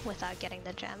likely without getting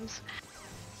the gems.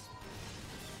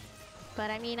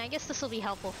 But I mean, I guess this will be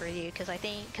helpful for you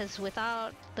because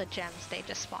without the gems, they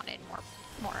just spawn in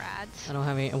more ads. I don't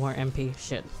have any more MP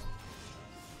shit.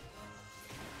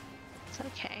 It's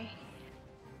okay.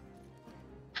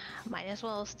 Might as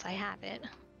well since I have it.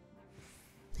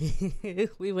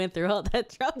 We went through all that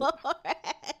trouble.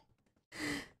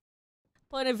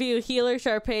 Point of view, healer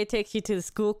Sharpay takes you to the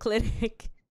school clinic.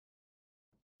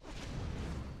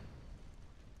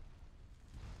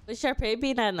 Would Sharpay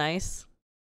be that nice?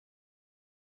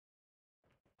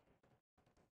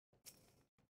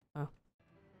 Oh.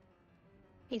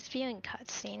 He's viewing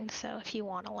cutscenes, so if you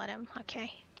want to let him,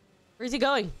 okay. Where's he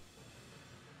going?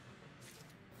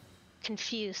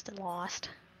 Confused and lost.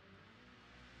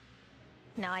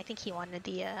 No, I think he wanted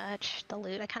the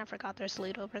loot. I kind of forgot there's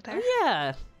loot over there. Oh,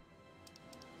 yeah.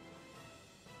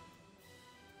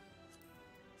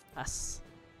 Us.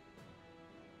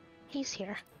 He's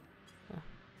here. Oh.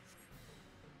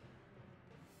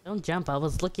 Don't jump, I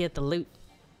was looking at the loot.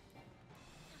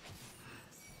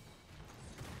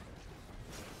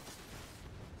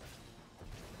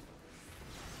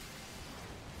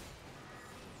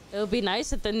 It would be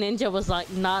nice if the ninja was like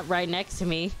not right next to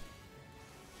me.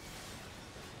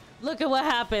 Look at what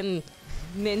happened,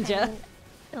 ninja.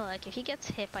 And, look, if he gets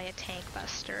hit by a tank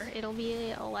buster, it'll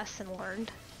be a lesson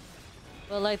learned.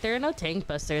 Well, like, there are no tank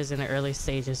busters in the early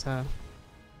stages, huh?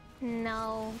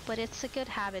 No, but it's a good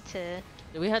habit to...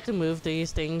 Do we have to move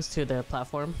these things to the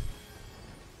platform?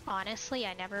 Honestly,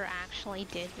 I never actually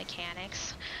did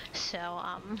mechanics, so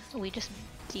we just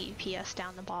DPS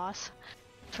down the boss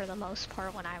for the most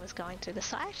part when I was going through this.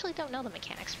 So I actually don't know the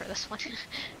mechanics for this one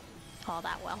all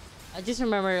that well. I just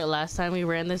remember last time we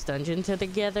ran this dungeon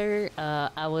together,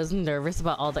 I was nervous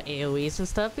about all the AoEs and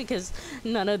stuff because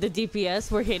none of the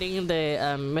DPS were hitting the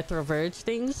Mithril Verge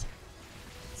things.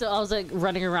 So I was like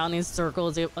running around in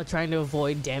circles trying to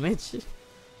avoid damage.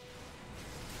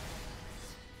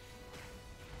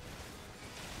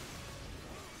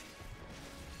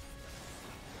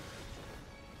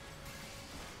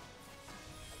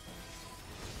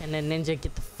 And then ninja,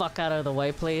 get the fuck out of the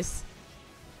way, please.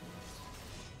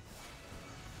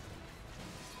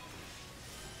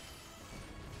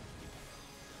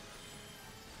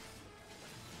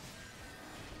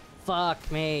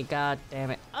 Fuck me, god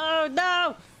damn it. Oh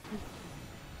no!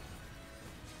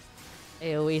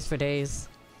 AoEs for days.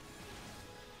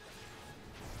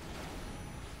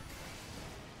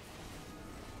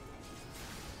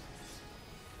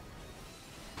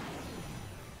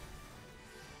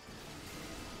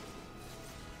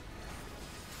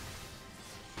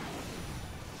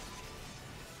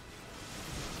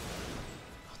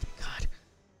 Oh, thank god.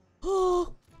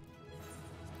 Oh!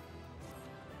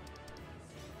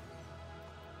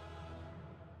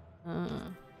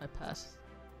 I passed.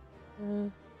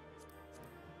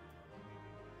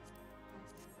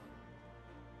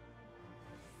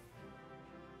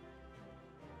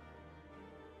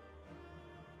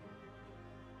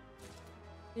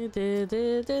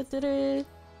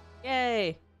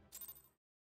 Yay!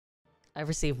 I've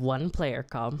received one player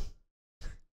comm.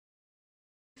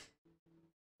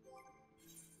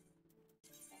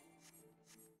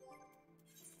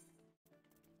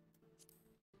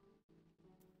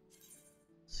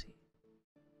 Let's see.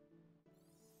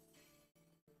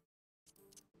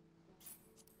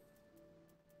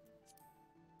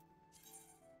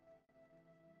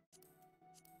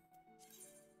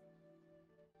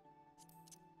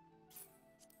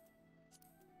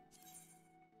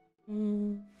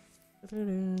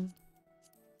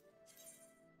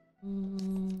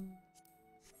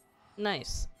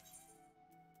 Nice.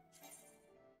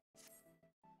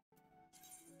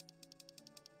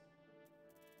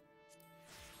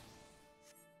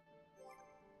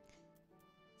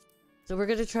 So we're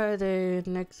gonna try the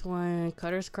next one,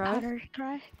 Cutter's Cry. Cutter's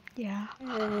Cry? Yeah.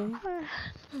 Hey.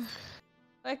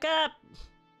 Wake up!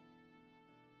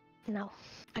 No,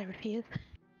 I refuse.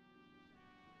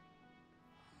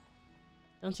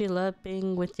 Don't you love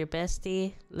being with your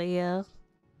bestie, Leo?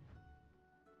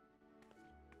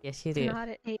 Yes, you do. Not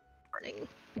at 8 in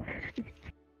the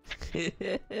morning.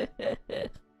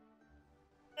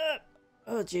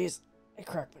 Oh, jeez. I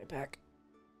cracked my back.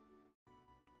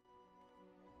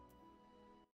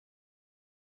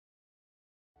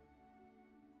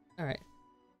 Alright.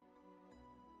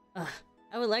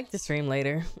 I would like to stream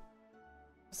later.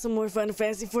 Some more Final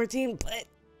Fantasy 14, but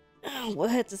we'll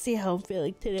have to see how I'm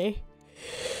feeling today.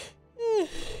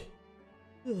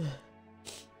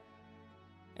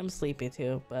 I'm sleepy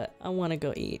too, but I want to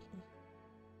go eat.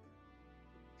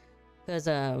 Cause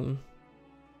you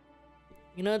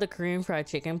know the Korean fried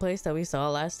chicken place that we saw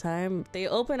last time? They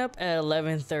open up at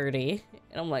 11:30,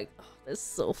 and I'm like, oh, that's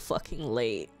so fucking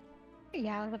late.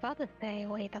 Yeah, I was about to say,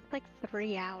 wait, that's like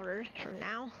 3 hours from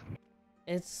now.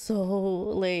 It's so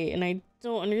late, and I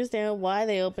don't understand why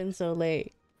they open so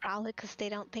late. Probably because they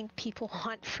don't think people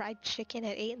want fried chicken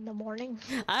at 8 in the morning.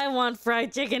 I want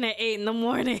fried chicken at 8 in the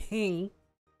morning.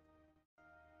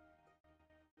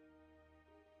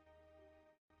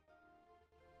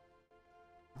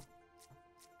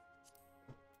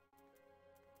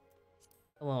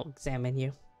 I won't examine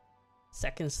you.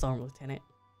 Second Storm Lieutenant.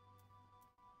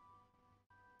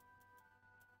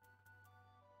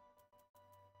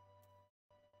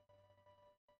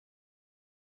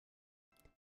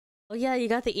 Oh yeah, you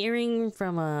got the earring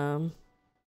from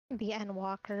The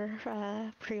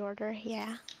Endwalker pre-order,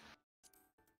 yeah.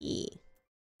 Yeah.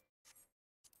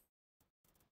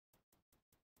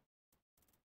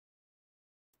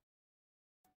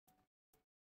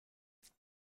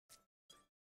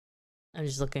 I'm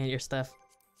just looking at your stuff.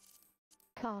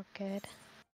 It's all good.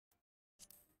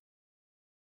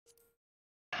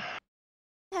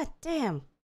 God damn.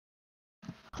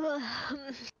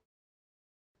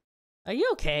 Are you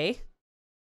okay?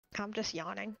 I'm just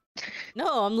yawning.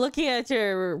 No, I'm looking at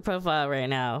your profile right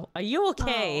now. Are you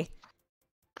okay?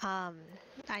 Oh.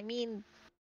 I mean,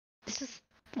 this is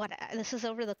this is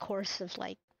over the course of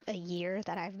like a year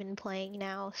that I've been playing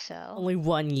now, so Only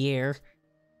 1 year.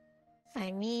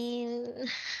 I mean,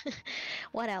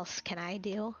 what else can I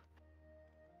do?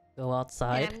 Go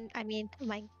outside. And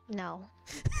no.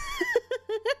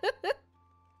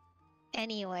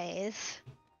 Anyways,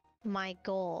 my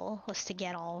goal was to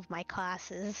get all of my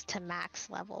classes to max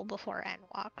level before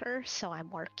Endwalker, so I'm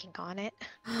working on it.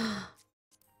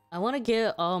 I want to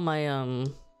get all my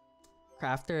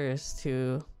crafters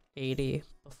to 80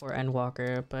 before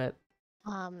Endwalker, but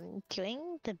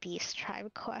Doing the Beast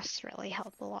Tribe quests really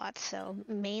helped a lot, so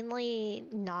mainly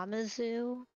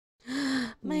Namazu,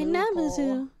 my Moogle.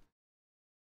 Namazu.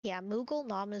 Yeah, Moogle,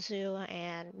 Namazu,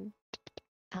 and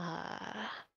I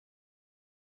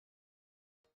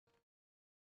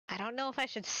don't know if I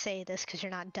should say this because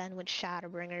you're not done with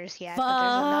Shadowbringers yet, but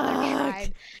there's another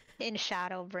tribe in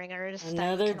Shadowbringers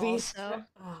Another beast.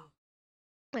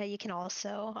 that you can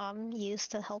also use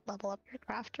to help level up your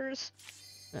crafters.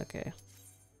 Okay,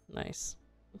 nice.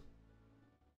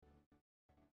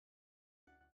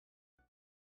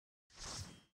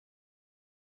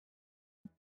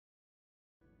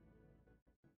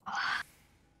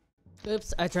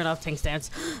 Oops, I turned off tank stance.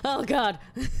 Oh god.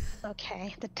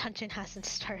 Okay, the dungeon hasn't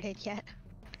started yet.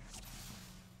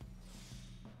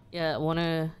 Yeah,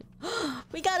 wanna...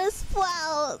 We got a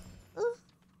Sprout!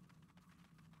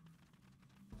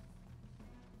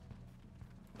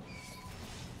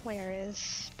 Where is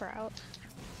Sprout?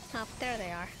 Oh, there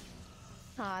they are.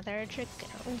 Ah, they're a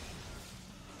Dragoon.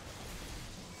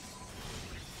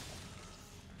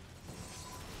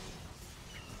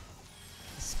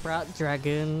 Sprout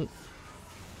Dragoon.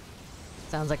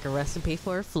 Sounds like a recipe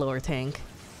for a floor tank.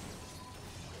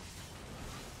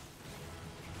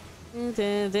 Dun,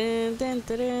 dun, dun, dun,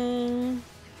 dun.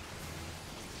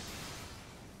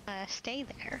 Stay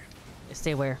there.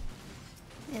 Stay where?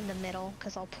 In the middle,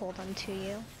 because I'll pull them to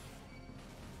you.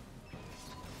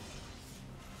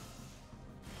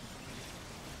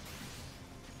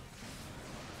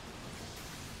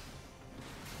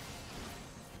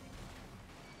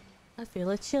 I feel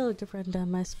a chill to run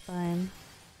down my spine.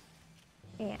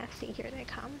 Yeah, see, here they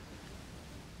come.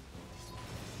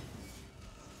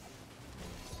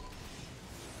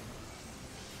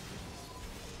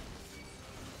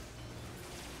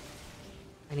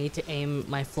 I need to aim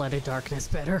my flooded darkness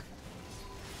better.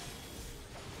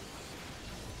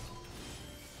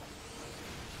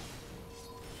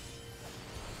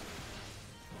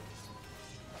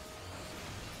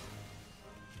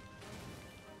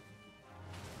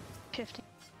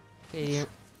 Okay,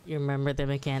 you remember the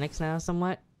mechanics now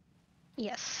somewhat?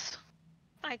 Yes.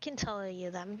 I can tell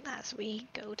you them as we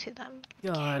go to them.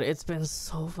 God, it's been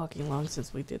so fucking long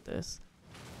since we did this.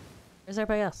 Where's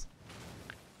everybody else?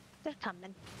 They're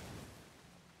coming.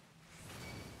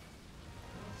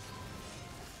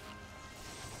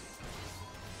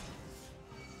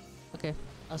 Okay,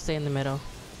 I'll stay in the middle.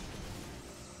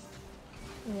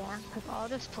 Yeah, because I'll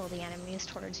just pull the enemies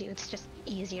towards you. It's just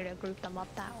easier to group them up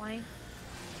that way.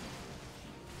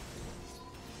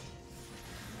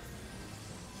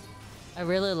 I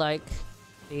really like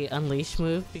the Unleash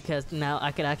move because now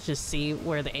I could actually see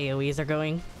where the AoEs are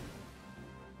going.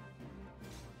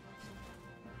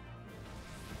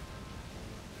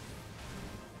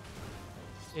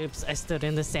 Oops, I stood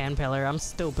in the sand pillar. I'm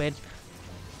stupid.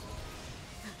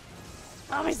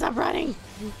 Mommy, stop running!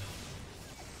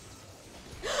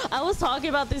 I was talking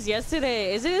about this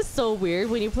yesterday. Isn't it so weird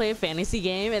when you play a fantasy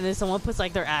game and then someone puts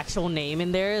like their actual name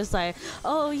in there? It's like,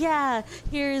 oh yeah,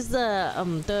 here's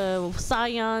the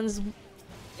Scions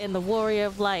and the Warrior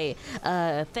of Light,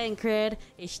 Thancred,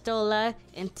 Ishtola,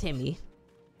 and Timmy.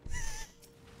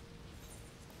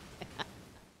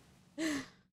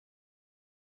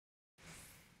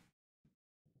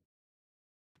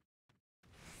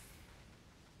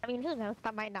 I mean, who knows?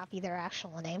 That might not be their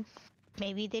actual name.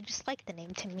 Maybe they just like the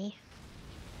name Timmy.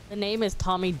 The name is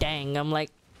Tommy Dang. I'm like,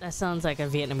 that sounds like a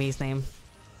Vietnamese name.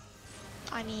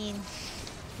 I mean,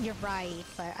 you're right,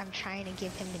 but I'm trying to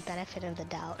give him the benefit of the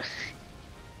doubt.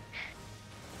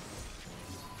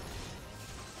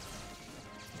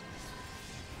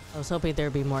 I was hoping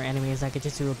there'd be more enemies. I could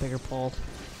just do a bigger pull.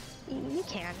 You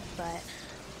can, but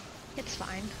it's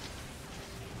fine.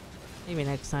 Maybe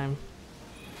next time.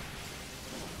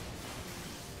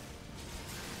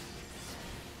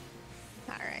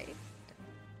 Alright.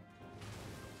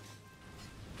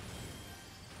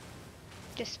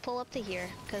 Just pull up to here,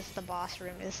 because the boss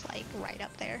room is like right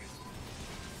up there.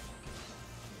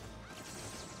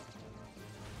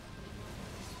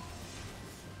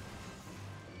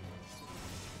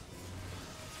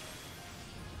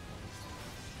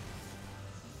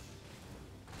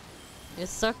 It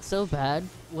sucks so bad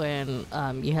when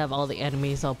you have all the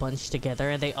enemies all bunched together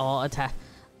and they all attack.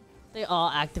 They all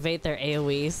activate their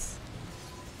AoEs.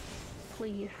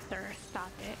 Please, sir, stop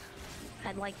it.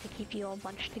 I'd like to keep you all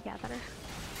bunched together.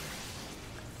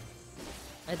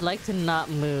 I'd like to not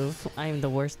move. I'm the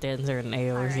worst dancer in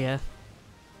AoEs, yeah.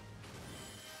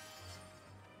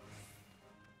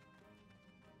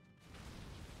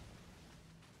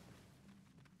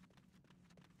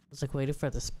 I was like waiting for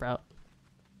the sprout.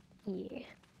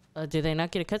 Yeah. Did they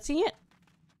not get a cutscene yet?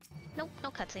 Nope,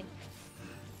 no cutscene.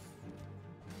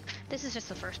 This is just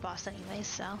the first boss anyways,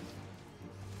 so...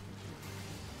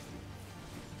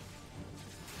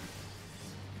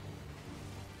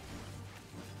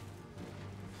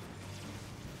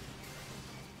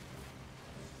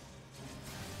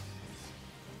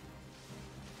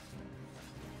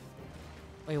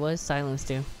 Wait, what does silence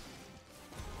do?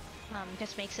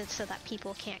 Just makes it so that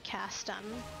people can't cast,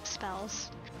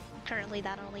 spells. Currently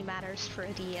that only matters for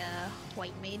the,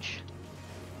 white mage.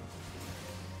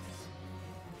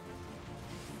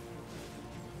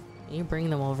 Can you bring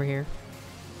them over here?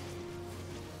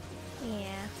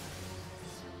 Yeah.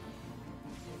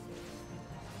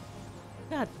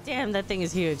 God damn, that thing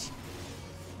is huge.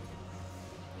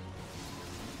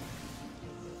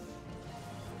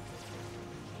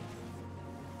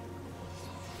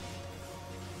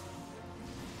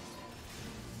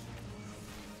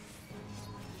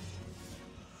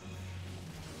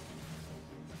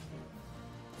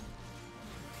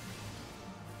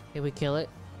 Did we kill it?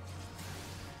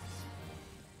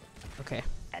 Okay.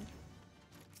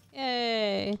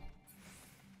 Yay!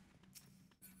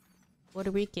 What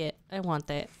do we get? I want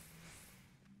that.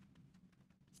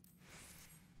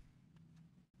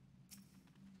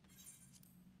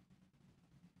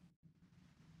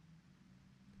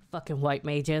 Fucking white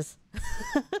mages.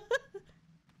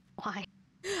 Why?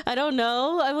 I don't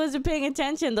know. I wasn't paying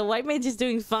attention. The white mage is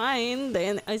doing fine.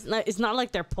 And it's not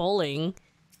like they're pulling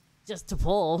just to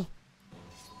pull.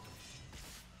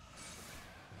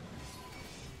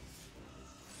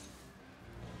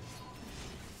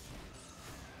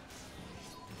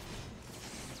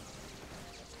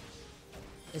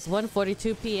 It's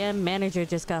 1:42 p.m. Manager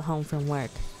just got home from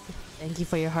work. Thank you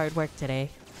for your hard work today.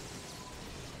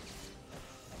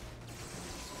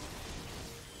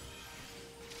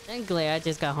 Thankfully, I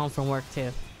just got home from work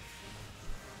too.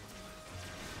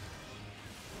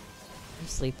 I'm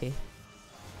sleepy.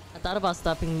 I thought about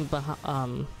stopping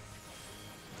for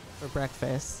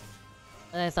breakfast.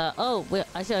 And I thought, oh, well,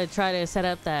 I should try to set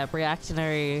up that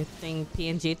reactionary thing,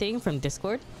 PNG thing from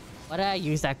Discord. Why did I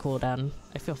use that cooldown?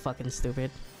 I feel fucking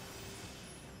stupid.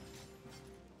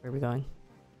 Where are we going?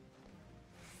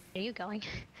 Where are you going?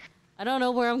 I don't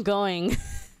know where I'm going.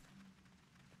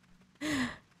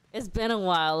 It's been a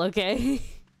while, okay?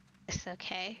 It's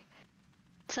okay.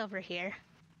 It's over here.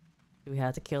 Do we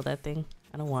have to kill that thing?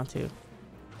 I don't want to.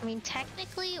 I mean,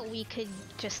 technically, we could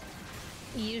just...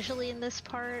 Usually in this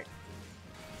part,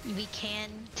 we can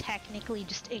technically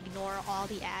just ignore all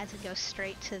the ads and go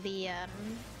straight to the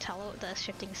the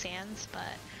shifting sands, but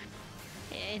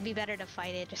it'd be better to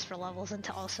fight it just for levels and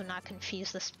to also not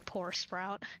confuse this poor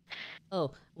sprout.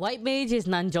 Oh, white mage is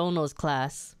Nanjono's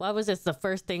class. Why was this the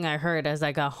first thing I heard as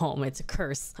I got home? It's a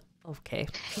curse. Okay.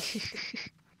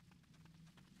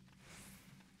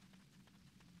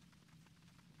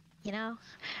 You know,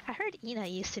 I heard Ina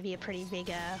used to be a pretty big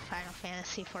Final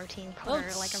Fantasy 14 player,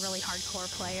 like a really hardcore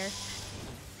player.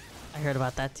 I heard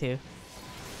about that too.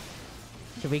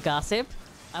 Should we gossip?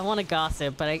 I want to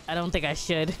gossip, but I don't think I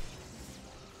should.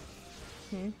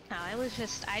 No, I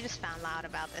just found out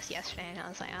about this yesterday and I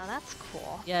was like, oh, that's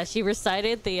cool. Yeah, she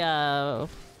recited the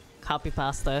copy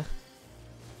pasta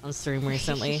on stream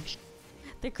recently.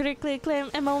 The critically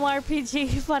acclaimed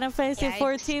MMORPG Final Fantasy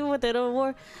 14 with an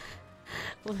award.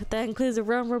 That includes a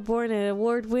Realm Reborn and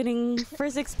award-winning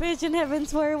first expansion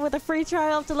Heavensward with a free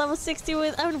trial up to level 60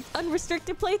 with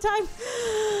unrestricted playtime.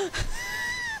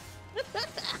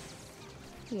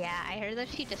 Yeah, I heard that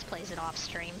she just plays it off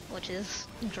stream, which is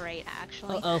great,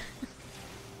 actually. Uh-oh.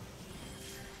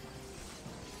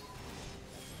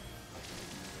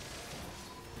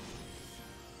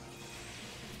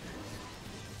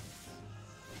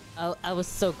 I was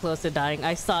so close to dying.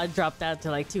 I saw it drop down to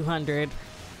like 200.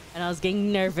 And I was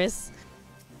getting nervous.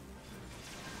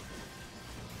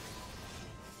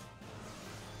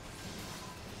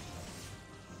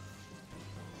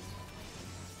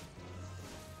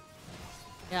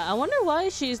 Yeah, I wonder why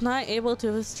she's not able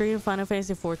to stream Final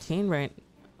Fantasy 14 right.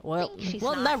 Well,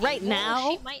 not right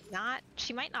now.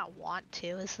 She might not want to,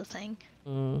 is the thing.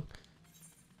 Mm.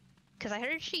 Cause I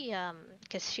heard she,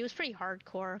 cause she was pretty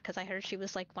hardcore. Cause I heard she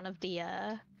was like one of the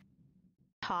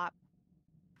top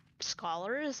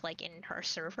scholars like in her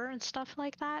server and stuff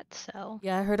like that. So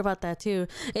Yeah, I heard about that too.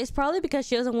 It's probably because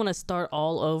she doesn't want to start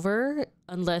all over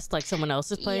unless like someone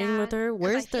else is playing with her. 'cause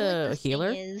Where's I feel like the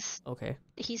healer? thing is, Okay.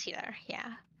 he's here.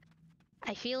 Yeah.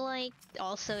 I feel like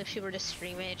also if she were to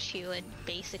stream it, she would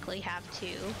basically have to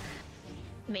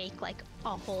make like a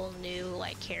whole new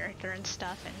like character and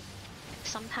stuff, and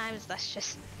sometimes that's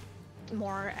just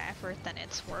more effort than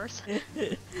it's worth.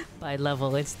 By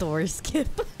level, it's story skip.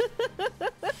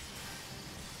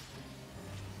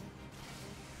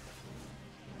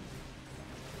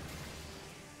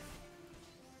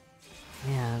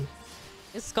 Man,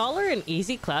 is Scholar an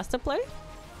easy class to play?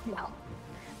 No.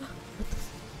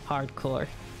 Hardcore.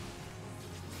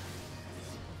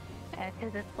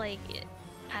 Because it's like,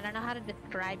 I don't know how to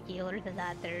describe healers in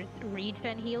that there's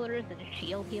regen healers and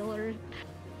shield healers.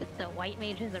 So white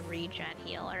mage is a regen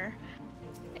healer.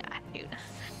 Yeah, dude.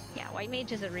 Yeah, white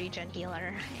mage is a regen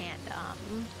healer,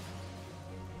 and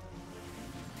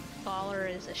Scholar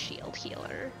is a shield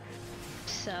healer.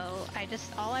 So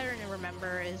all I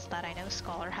remember is that I know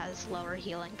Scholar has lower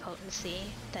healing potency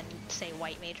than say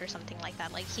white mage or something like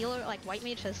that. Like white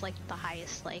mage has like the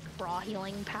highest like raw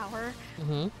healing power.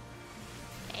 Mm-hmm.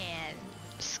 And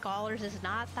Scholars is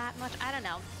not that much. I don't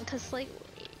know, because like,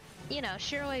 you know,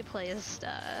 Shiroi plays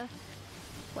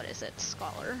what is it,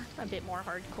 Scholar a bit more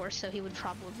hardcore, so he would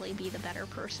probably be the better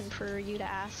person for you to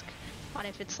ask on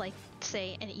if it's like,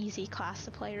 say, an easy class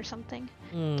to play or something.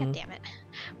 God damn it.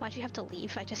 Why'd you have to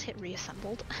leave? I just hit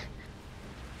reassembled.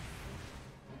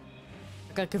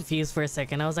 I got confused for a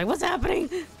second. I was like, what's happening?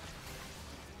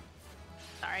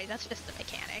 Sorry, that's just the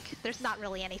mechanic. There's not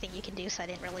really anything you can do, so I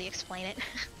didn't really explain it.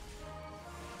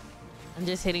 I'm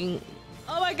just hitting...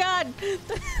 Oh my god!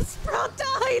 The Sprout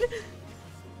died!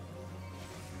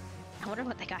 I wonder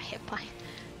what they got hit by.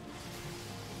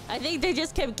 I think they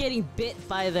just kept getting bit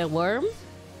by the worm.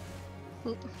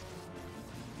 Oop.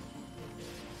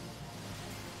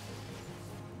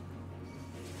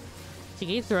 She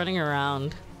keeps running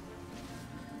around.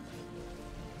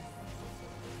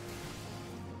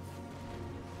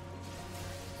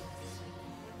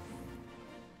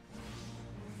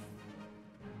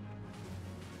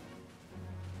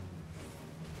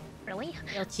 Really?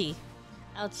 Ouchie.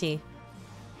 Ouchie.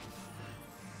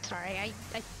 Sorry,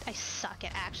 I suck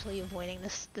at actually avoiding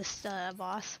this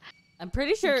boss. I'm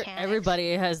pretty sure Mechanics.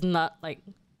 everybody has not like...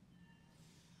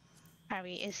 Are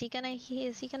we? Is he gonna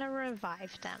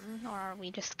revive them, or are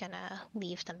we just gonna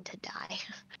leave them to die?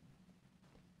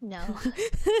 No.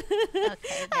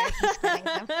 Okay, there he's killing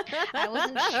them. I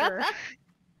wasn't sure.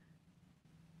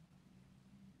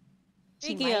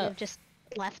 He might have just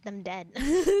left them dead.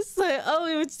 It's like, oh,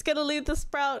 we were just gonna leave the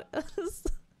Sprout.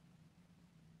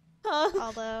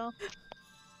 Although,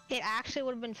 it actually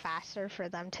would have been faster for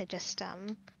them to just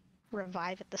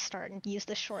revive at the start and use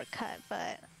the shortcut,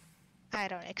 but I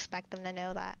don't expect them to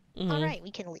know that. Alright, we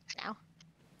can leave now.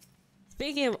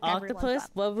 Speaking of octopus,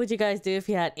 what would you guys do if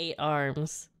you had 8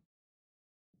 arms?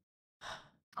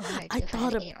 I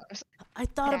thought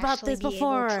about this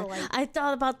before. I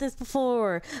thought about this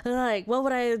before. Like, what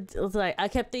would I like? I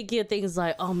kept thinking of things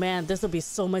like, oh man, this would be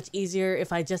so much easier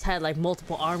if I just had like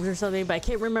multiple arms or something, but I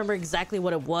can't remember exactly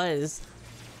what it was.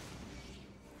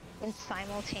 And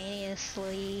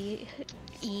simultaneously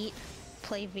eat,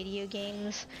 play video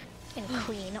games, and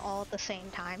clean all at the same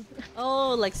time.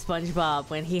 Oh, like SpongeBob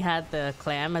when he had the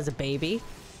clam as a baby.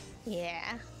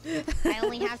 Yeah. I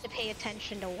only have to pay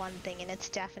attention to one thing, and it's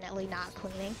definitely not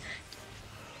cleaning.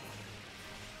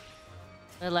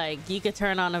 But like, you could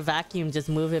turn on a vacuum, just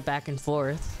move it back and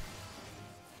forth.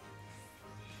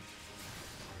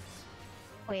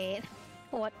 Wait,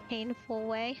 what painful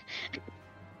way?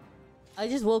 I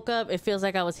just woke up. It feels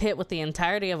like I was hit with the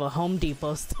entirety of a Home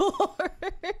Depot store.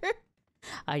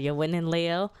 Are you winning,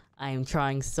 Leo? I am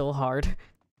trying so hard.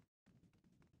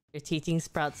 You're teaching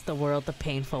Sprouts the world the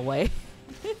painful way.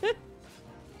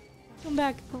 Come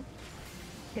back.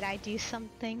 Did I do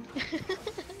something?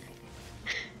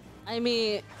 I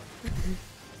mean,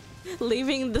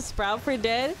 leaving the Sprout for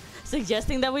dead?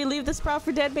 Suggesting that we leave the Sprout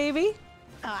for dead, baby?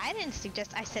 Oh, I didn't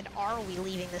suggest. I said, are we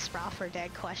leaving the Sprout for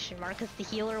dead? Question mark. Because the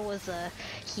healer was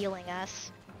healing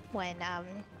us when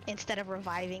instead of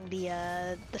reviving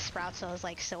the Sprout. So I was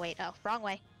like, so wait, oh, wrong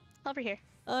way. Over here.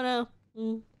 Oh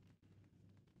no.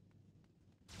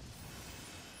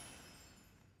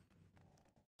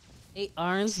 8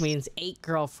 arms means 8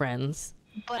 girlfriends.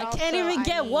 But I can't even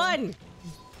get one!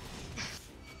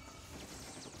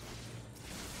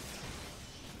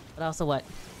 But also what?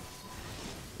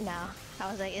 No, I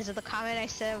was like, is it the comment I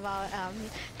said about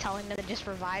telling them to just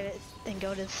revive it and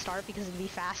go to the start because it'd be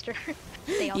faster?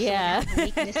 They also Yeah. have the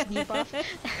weakness debuff.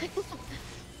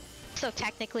 So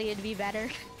technically it'd be better.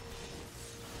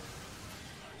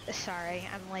 Sorry,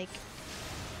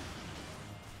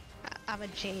 I'm a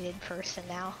jaded person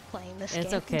now playing this game.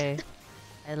 It's okay.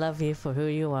 I love you for who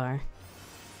you are.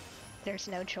 There's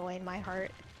no joy in my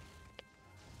heart.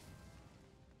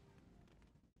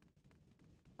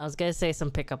 I was gonna say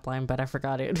some pickup line, but I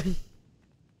forgot it.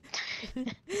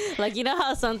 Like, you know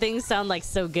how some things sound like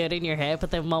so good in your head,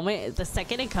 but the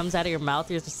second it comes out of your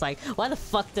mouth, you're just like, why the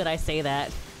fuck did I say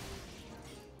that?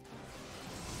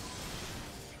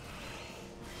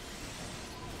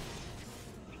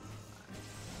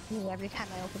 Me every time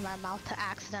I open my mouth to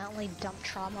accidentally dump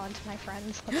trauma onto my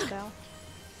friends. Let's go.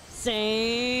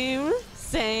 Same.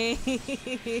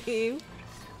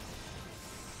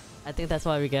 I think that's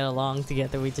why we get along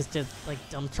together. We just like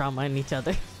dump trauma in each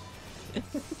other.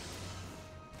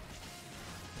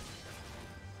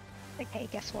 Like, hey,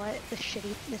 guess what? This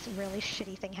really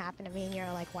shitty thing happened to me, and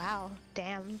you're like, wow,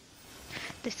 damn.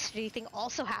 This shitty thing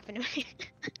also happened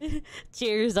to me.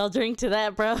 Cheers, I'll drink to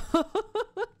that, bro.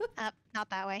 Not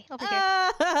that way. Over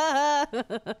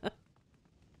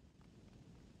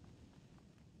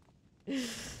here.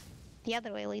 The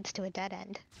other way leads to a dead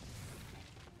end.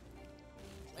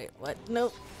 Wait, what? No.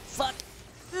 Fuck.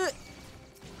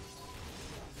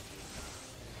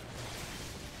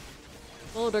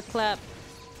 Boulder clap.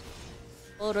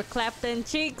 Boulder clap them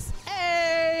cheeks.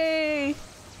 Hey!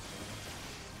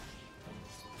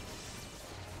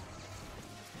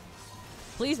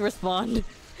 Please respond.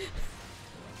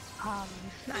 I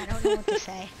don't know what to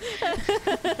say.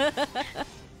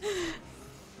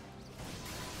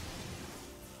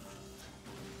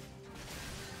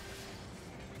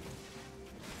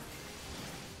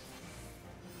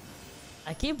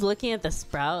 I keep looking at the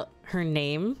sprout, her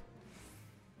name.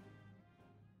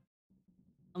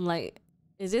 I'm like,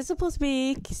 is it supposed to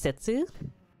be Kisetsu?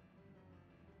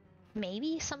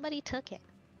 Maybe somebody took it.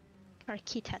 Or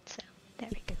Kitetsu. There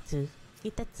we go. Kitetsu.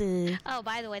 Kitetsu. Oh,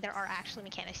 by the way, there are actually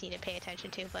mechanics you need to pay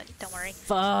attention to, but don't worry.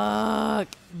 Fuck.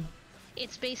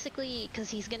 It's basically because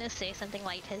he's gonna say something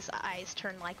like his eyes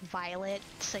turn like violet,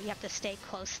 so you have to stay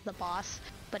close to the boss.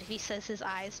 But if he says his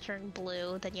eyes turn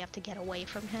blue, then you have to get away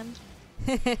from him.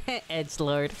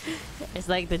 Edgelord. It's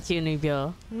like the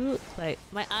Junibyo. Like,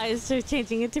 my eyes are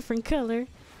changing a different color.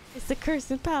 It's the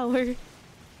curse and power.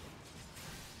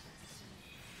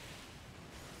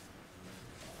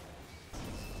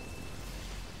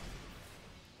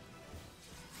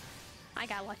 I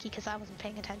got lucky because I wasn't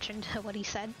paying attention to what he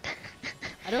said.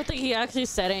 I don't think he actually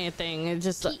said anything. It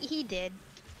just he did.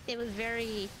 It was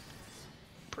very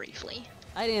briefly.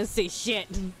 I didn't see shit.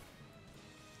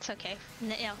 It's okay.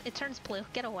 No, it turns blue.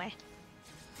 Get away.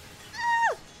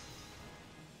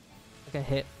 I got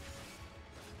hit.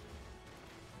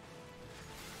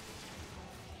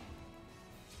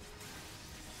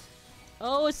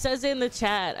 Oh, it says it in the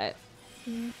chat.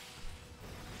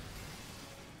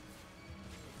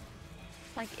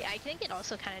 Like, I think it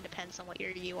also kind of depends on what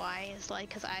your UI is like,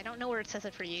 because I don't know where it says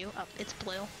it for you. Oh, it's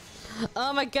blue.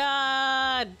 Oh my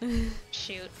god!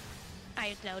 Shoot.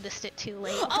 I noticed it too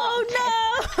late. Oh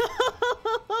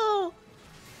no!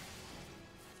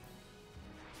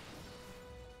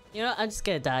 You know, I'm just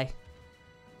gonna die.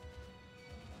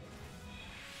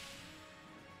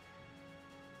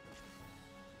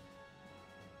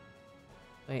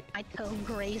 Wait. I toe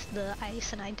grazed the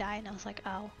ice and I died, and I was like,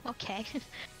 oh, okay.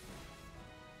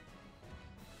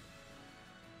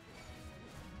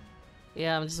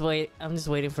 Yeah, I'm just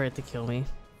waiting for it to kill me.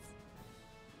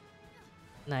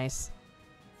 Nice.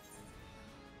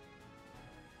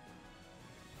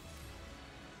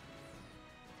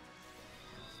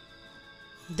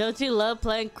 Don't you love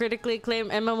playing critically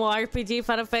acclaimed MMORPG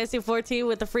Final Fantasy XIV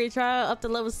with the free trial up to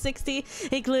level 60,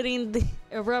 including the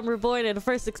Realm Reborn and the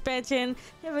first expansion,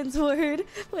 Heaven's Word,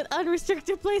 with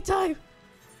unrestricted playtime?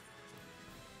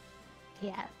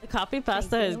 Yeah. The copy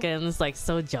pasta is getting like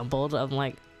so jumbled. I'm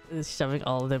like shoving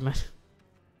all of them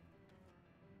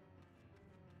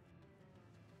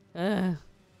in.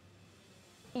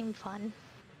 Game fun.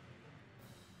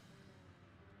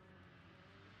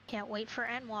 Can't wait for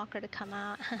Endwalker to come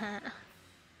out.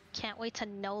 Can't wait to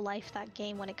no-life that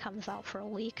game when it comes out for a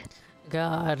week.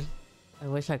 God, I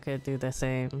wish I could do the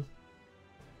same.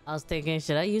 I was thinking,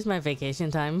 should I use my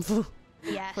vacation time for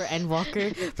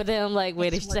Endwalker? But then I'm like,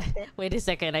 wait a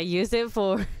second, I used it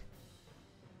for...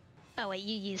 Oh wait,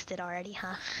 you used it already,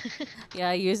 huh?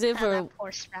 Yeah, I used it for... That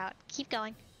poor Sprout. Keep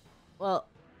going. Well...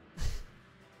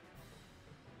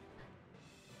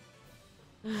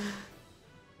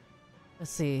 Let's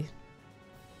see.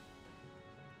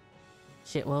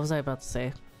 Shit, what was I about to say?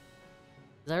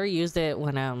 'Cause I already used it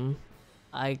when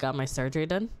I got my surgery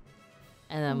done.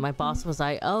 And then my boss was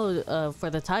like, oh,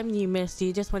 for the time you missed, do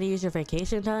you just want to use your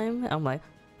vacation time? I'm like,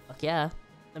 fuck yeah.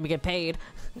 Let me get paid.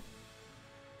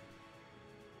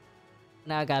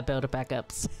 Now I gotta build it back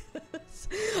up.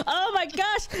 Oh my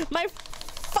gosh! My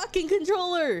fucking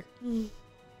controller!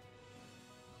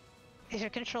 Is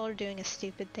your controller doing a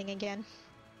stupid thing again?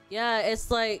 Yeah, it's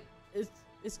like,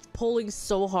 it's pulling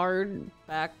so hard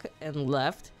back and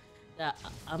left that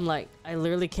I'm like, I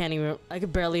literally can't even, I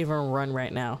could barely even run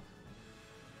right now.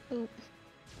 Oop.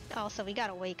 Also, we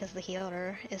gotta wait because the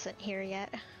healer isn't here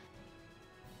yet.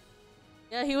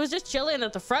 Yeah, he was just chilling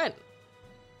at the front.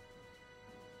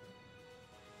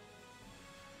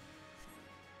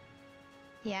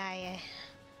 Yeah, I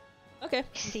Okay.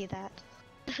 see that.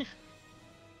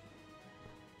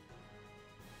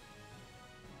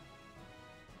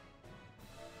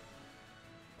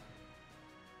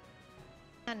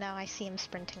 Oh no, I see him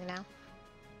sprinting now.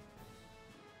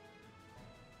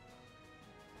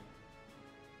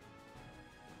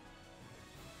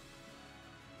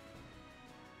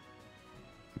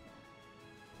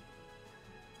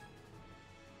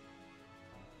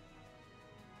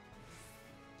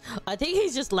 I think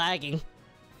he's just lagging.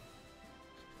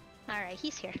 Alright,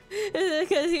 he's here.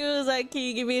 Because he was like, can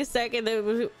you give me a second? It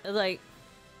was like,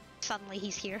 Suddenly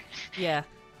he's here. yeah.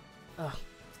 Ugh.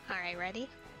 Alright, ready?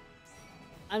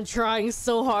 I'm trying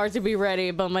so hard to be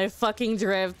ready, but my fucking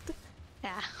drift.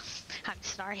 Yeah, I'm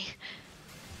sorry.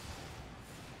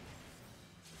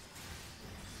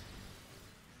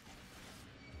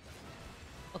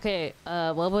 Okay,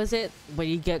 what was it? When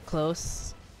you get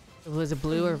close? Was it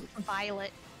blue or?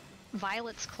 Violet.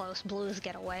 Violet's close, blue is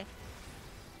get away.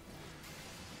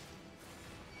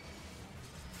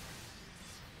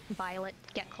 Violet,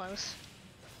 get close.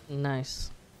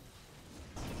 Nice.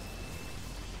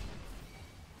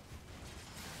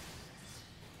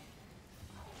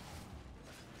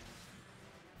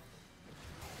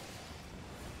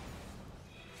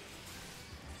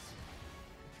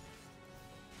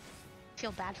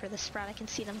 Feel bad for this sprout. I can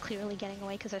see them clearly getting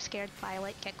away because they're scared.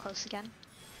 Violet, get close again.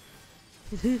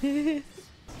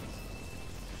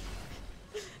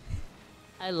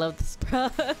 I love the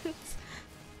sprouts.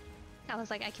 I was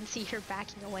like, I can see her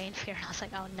backing away in fear. I was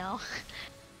like, oh no.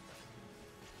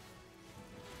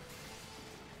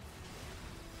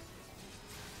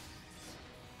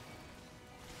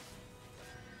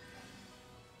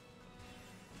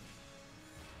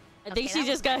 I think she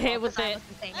just got hit with it.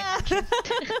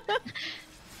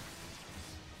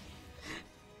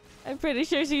 I'm pretty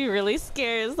sure she's really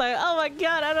scared. It's like, oh my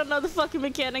god, I don't know the fucking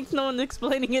mechanics. No one's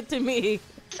explaining it to me.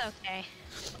 It's okay.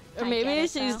 Or maybe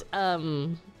she's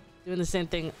doing the same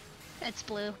thing. It's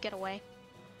blue. Get away.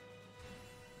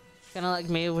 Kind of like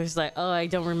me, where it's like, oh, I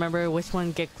don't remember which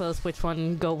one get close, which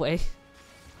one go away.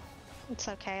 It's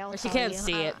okay. I'll Or she tell can't you.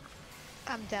 see it.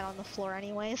 I'm dead on the floor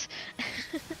anyways.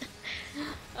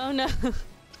 Oh no.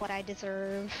 What I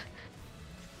deserve.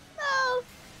 No.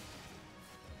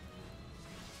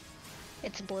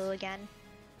 It's blue again.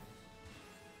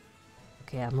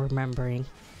 Okay, I'm remembering.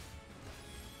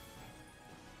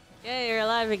 Yay, you're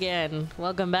alive again.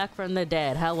 Welcome back from the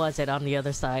dead. How was it on the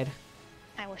other side?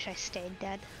 I wish I stayed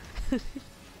dead.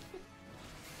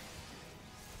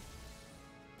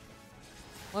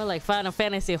 More like Final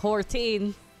Fantasy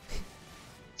 14.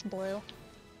 It's blue.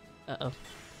 Uh-oh.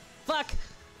 Fuck!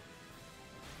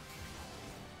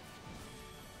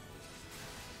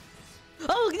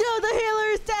 Oh no, the healer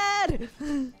is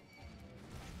dead!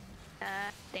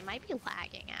 They might be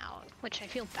lagging out, which I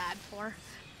feel bad for.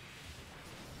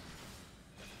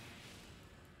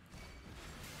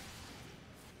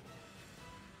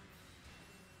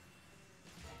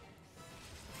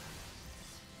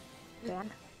 Yeah.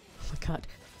 Oh my god.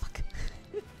 Fuck.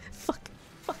 Fuck.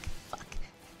 Fuck. Fuck.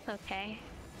 Okay.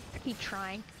 Keep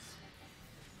trying.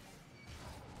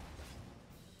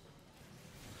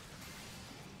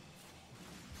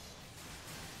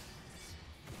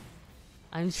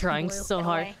 I'm trying Blue, so get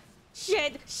hard. away.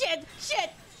 Shit! Shit!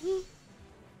 Shit!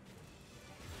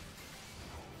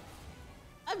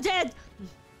 I'm dead!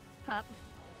 Up.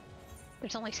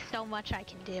 There's only so much I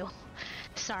can do.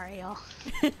 Sorry, y'all.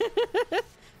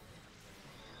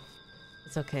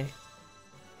 It's okay.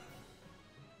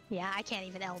 Yeah, I can't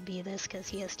even LB this because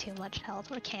he has too much health.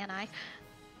 Or can I?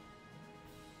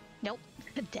 Nope.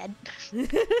 Dead.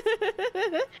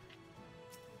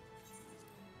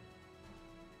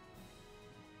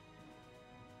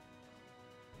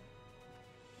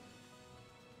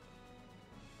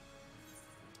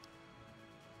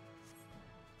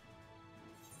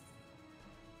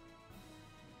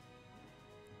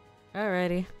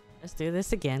 Alrighty, let's do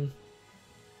this again.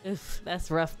 Oof, that's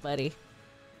rough, buddy.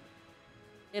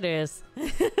 It is.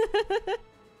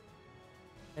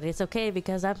 But it's okay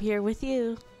because I'm here with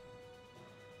you.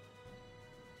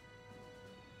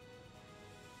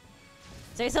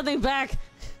 Say something back!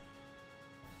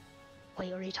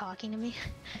 Wait, were you talking to me?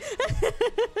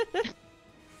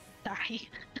 Sorry.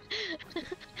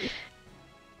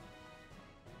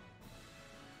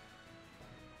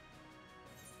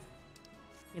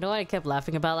 You know what I kept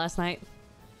laughing about last night?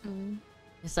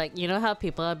 It's like, you know how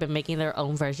people have been making their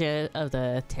own version of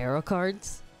the tarot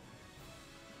cards?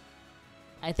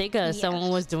 I think someone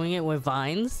was doing it with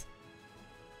vines.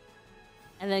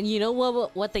 And then you know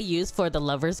what they use for the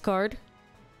lover's card?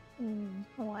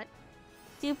 What?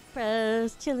 Two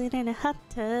pros chilling in a hot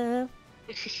tub.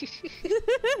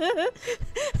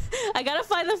 I gotta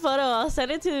find the photo. I'll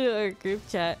send it to our group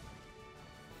chat.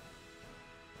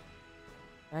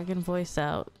 Dragon voice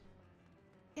out.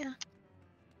 Yeah.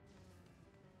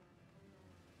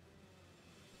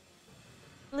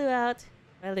 Blue out.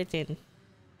 Religion.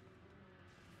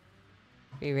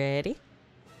 You ready?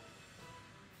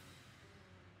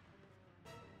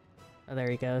 Oh, there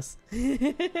he goes.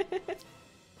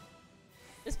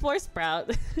 This poor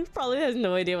Sprout probably has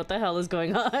no idea what the hell is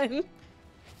going on.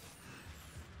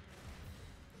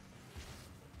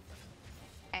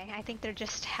 I think they're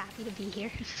just happy to be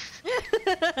here.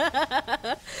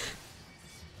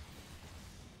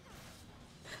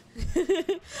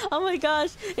 Oh my gosh,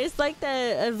 it's like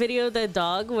the video of the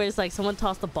dog where it's like someone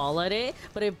tossed the ball at it,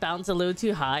 but it bounced a little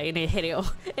too high and it hit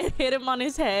him on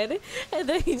his head, and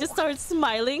then he just started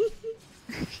smiling.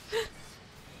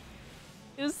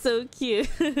 It was so cute.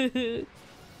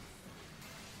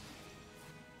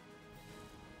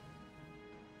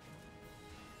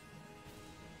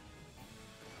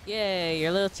 Yay,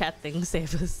 your little chat thing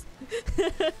saved us.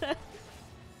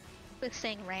 With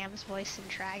saying Ram's voice and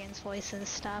Dragon's voice and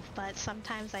stuff, but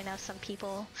sometimes I know some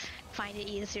people find it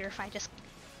easier if I just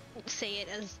say it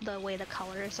as the way the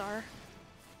colors are.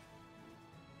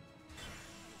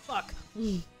 Fuck.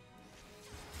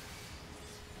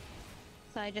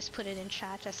 So I just put it in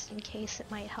chat just in case it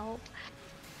might help.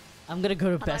 I'm gonna go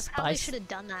to Although Best I Buy. probably should have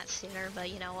done that sooner, but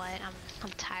you know what?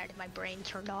 I'm tired of my brain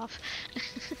turned off.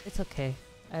 It's okay.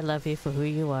 I love you for who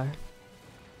you are.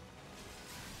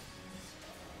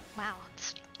 Wow,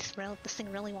 this thing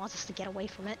really wants us to get away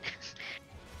from it.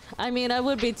 I mean, I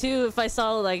would be too if I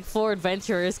saw like 4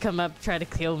 adventurers come up try to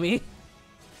kill me.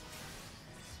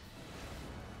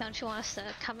 Don't you want us to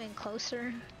come in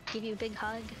closer? Give you a big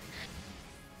hug?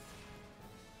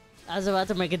 I was about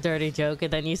to make a dirty joke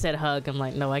and then you said hug. I'm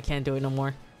like, no, I can't do it no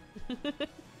more.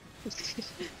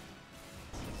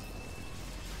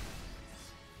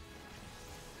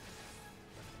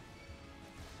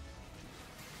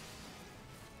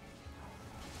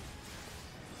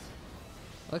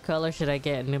 What color should I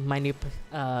get in my new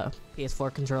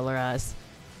PS4 controller as?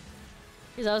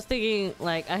 Because I was thinking,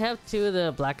 like, I have 2 of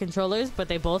the black controllers, but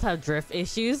they both have drift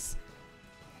issues.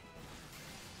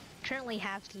 Currently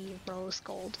have the rose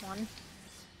gold one.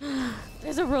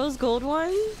 There's a rose gold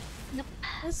one? Yep.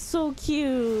 That's so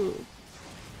cute.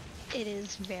 It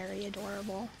is very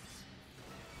adorable.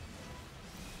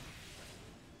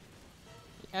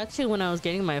 Actually, when I was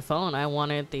getting my phone, I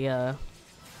wanted the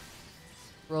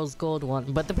rose gold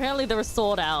one, but apparently they were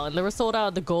sold out, and they were sold out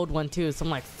of the gold one too. So I'm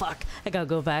like, fuck, I gotta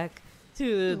go back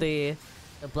to the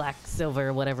black,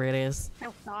 silver, whatever it is.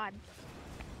 Oh God.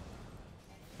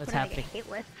 What's What happening? did I get hit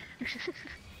with?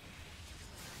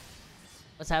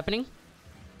 What's happening?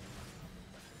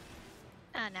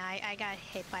 No, I got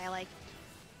hit by like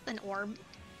an orb,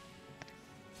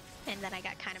 and then I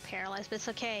got kind of paralyzed. But it's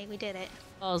okay, we did it.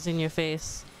 Balls in your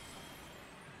face.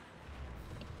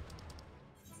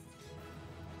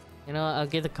 You know what? I'll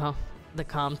give the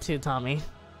calm to Tommy.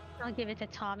 I'll give it to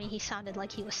Tommy. He sounded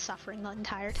like he was suffering the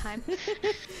entire time.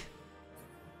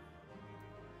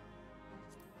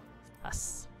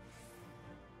 Us.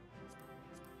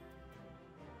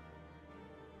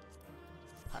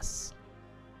 Us.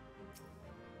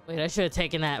 Wait, I should have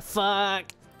taken that. Fuck.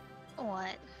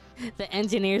 What? The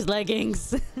engineer's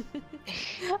leggings.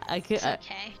 I could. It's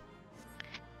okay.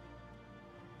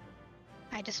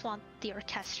 I just want the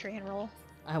orchestrion roll.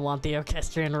 I want the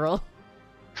orchestrion roll.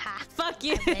 Ha! Fuck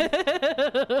you.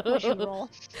 What'd you roll?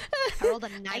 I rolled a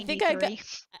 93. I think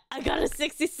I got a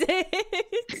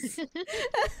 66.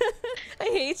 I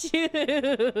hate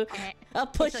you. I'll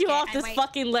push you okay, off this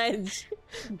fucking ledge.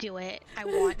 Do it. I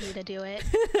want you to do it.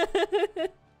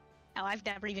 Oh, I've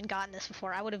never even gotten this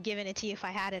before. I would have given it to you if I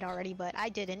had it already, but I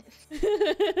didn't.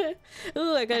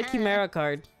 Ooh, I got a Chimera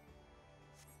card.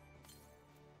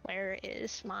 Where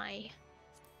is my...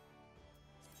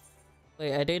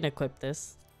 Wait, I didn't equip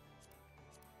this.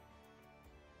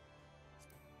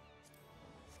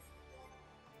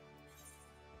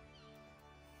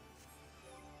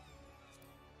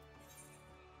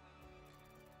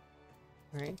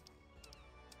 Right.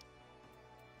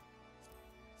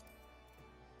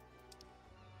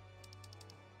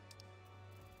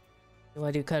 Do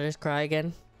I do Cutter's Cry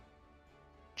again?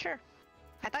 Sure.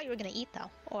 I thought you were gonna eat though,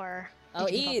 or I'll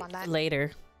did you give eat up on that?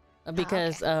 later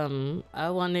because okay.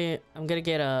 I'm gonna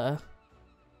get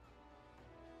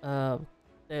the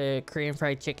Korean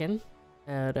fried chicken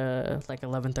at like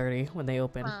 11:30 when they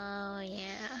open. Oh yeah.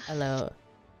 Hello.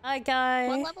 Hi guys.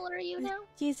 What level are you now?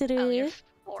 Jesus. Oh, you're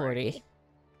 40.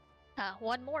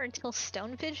 One more until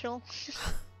Stone Vigil.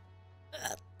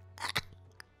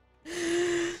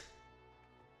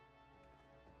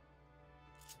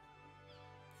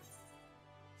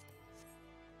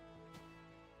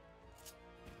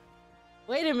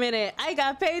 Wait a minute, I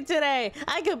got paid today.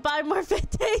 I could buy more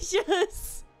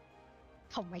Fantasias.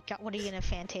 Oh my god, what are you gonna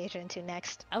Fantasia into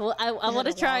next? I want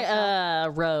to try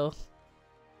Row.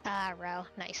 Row.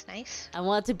 Nice, nice. I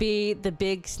want to be the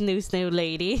big snoo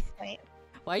lady. Wait.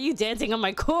 Why are you dancing on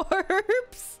my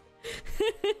corpse?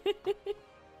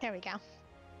 There we go.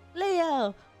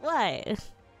 Leo, what? I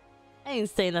ain't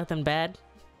say nothing bad.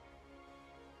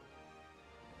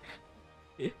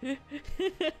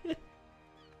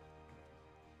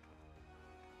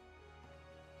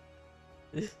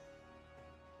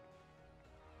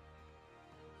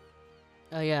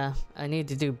 Oh yeah, I need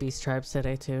to do Beast Tribes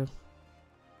today too.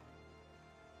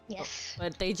 Yes.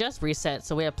 But they just reset,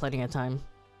 so we have plenty of time.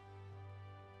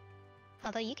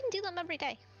 Although you can do them every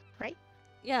day, right?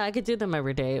 Yeah, I could do them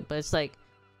every day, but it's like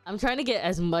I'm trying to get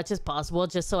as much as possible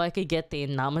just so I could get the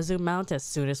Namazu mount as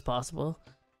soon as possible.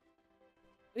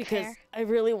 Because Fair. I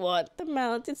really want the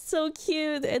mount. It's so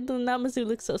cute, and the Namazu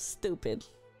looks so stupid.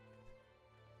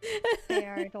 They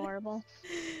are adorable.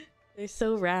 They're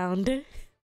so round.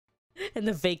 And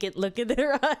the vacant look in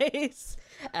their eyes.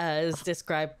 As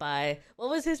described by,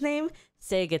 what was his name?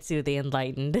 Seigetsu the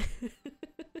Enlightened.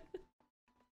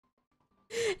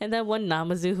 And that one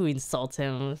Namazu who insults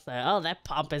him was like, oh, that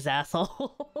pompous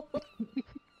asshole.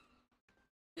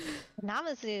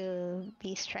 Namazu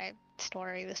Beast Tribe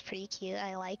story was pretty cute.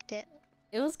 I liked it.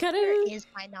 It was kind Where of... is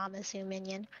my Namazu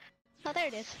minion? Oh, there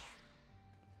it is.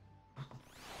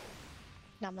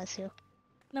 Namazu.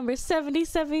 Number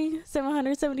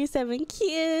 777.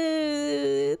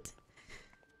 Cute.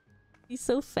 He's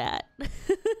so fat.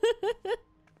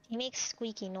 He makes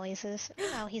squeaky noises.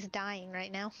 Oh, he's dying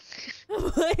right now.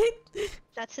 What?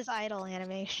 That's his idle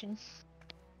animation.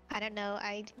 I don't know.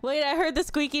 Wait, I heard the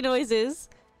squeaky noises.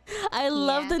 I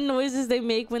love the noises they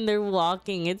make when they're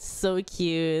walking. It's so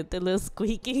cute. The little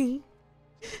squeaking.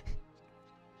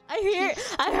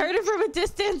 I heard it from a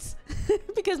distance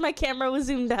because my camera was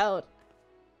zoomed out.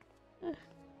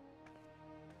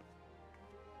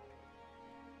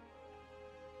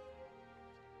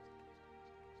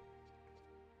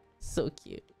 So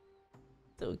cute.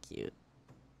 So cute.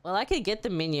 Well, I could get the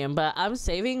minion, but I'm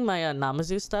saving my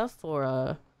Namazu stuff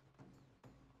for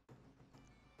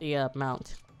the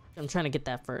mount. I'm trying to get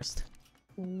that first.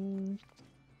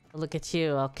 Look at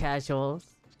you, all casual.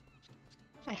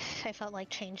 I felt like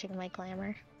changing my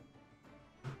glamour.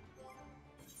 I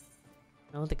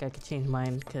don't think I could change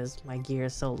mine because my gear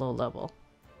is so low level.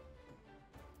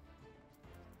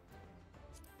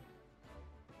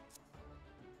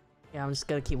 Yeah, I'm just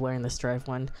gonna keep wearing the Strife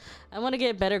one. I want to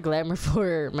get better glamour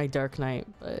for my Dark Knight,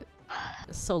 but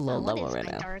it's so low level right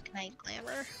now. Dark Knight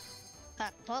glamour?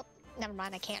 Well, never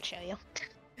mind. I can't show you.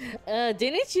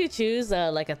 Didn't you choose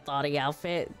like a thoughty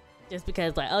outfit just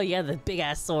because, like, oh yeah, the big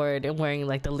ass sword and wearing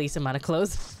like the least amount of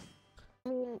clothes? I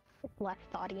mean, it's less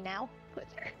thoughty now.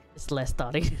 It's less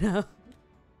thoughty now.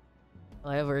 Oh,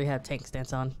 I already have tank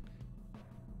stance on.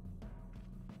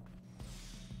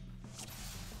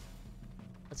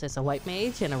 What's this? A white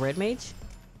mage and a red mage?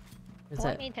 A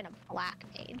white mage and a black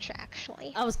mage,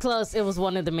 actually. I was close. It was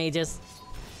one of the mages.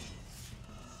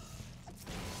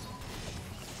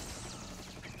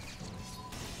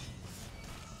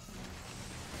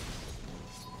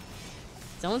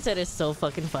 Someone said it's so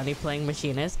fucking funny playing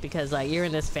machinist because like you're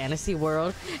in this fantasy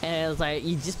world and it's like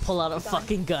you just pull out a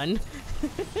fucking gun.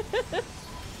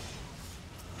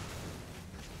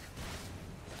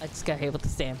 I just got hit with the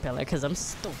sand pillar because I'm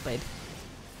stupid.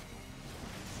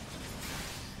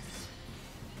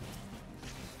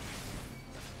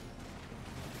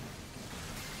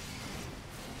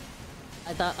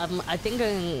 I think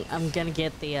I'm gonna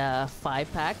get the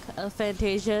 5-pack of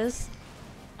Fantasias.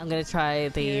 I'm gonna try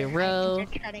the I row.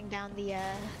 think you're treading down the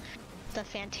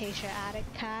Fantasia attic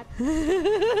path. I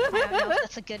don't know if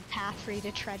that's a good path for you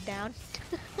to tread down.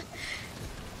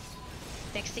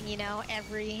 Next thing you know,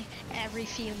 every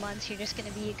few months you're just gonna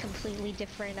be a completely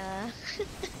different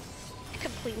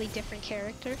completely different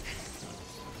character.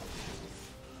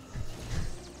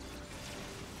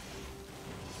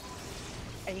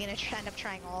 Are you gonna end up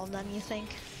trying all of them, you think?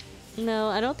 No,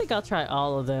 I don't think I'll try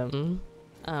all of them.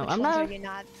 Which I'm ones not are you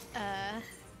not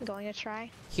going to try?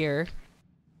 here.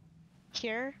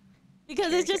 Here?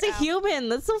 Because it's just a human.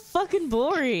 That's so fucking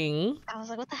boring. I was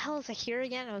like, what the hell is a here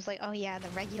again? I was like, oh yeah, the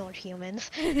regular humans.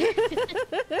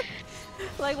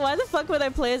 Like, why the fuck would I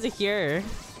play as a here?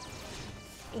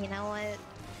 You know what?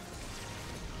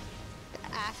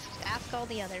 Ask all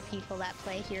the other people that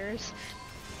play here's.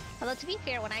 Although to be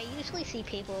fair, when I usually see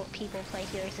people play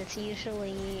here's, it's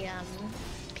usually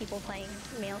people playing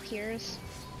male here's.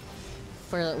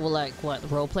 For well, like what,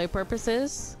 roleplay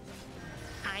purposes?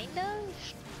 Kind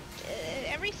of.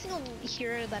 Every single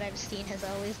hero that I've seen has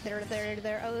always their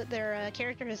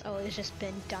character has always just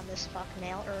been dumb as fuck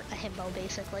male, or a himbo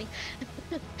basically.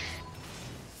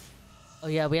 Oh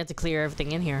yeah, we have to clear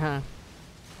everything in here, huh?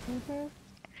 Mhm.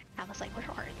 I was like, where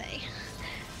are they?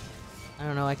 I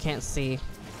don't know, I can't see.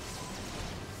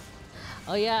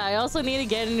 Oh yeah, I also need to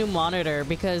get a new monitor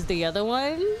because the other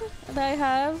one that I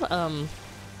have, I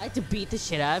had to beat the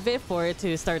shit out of it for it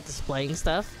to start displaying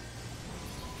stuff.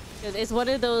 It's one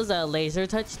of those laser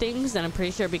touch things, and I'm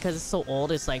pretty sure because it's so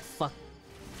old, it's like fuck.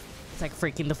 It's like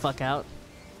freaking the fuck out.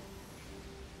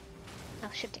 Oh,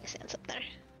 shifting sands up there.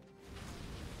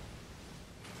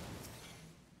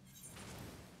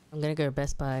 I'm gonna go to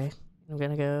Best Buy. I'm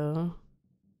gonna go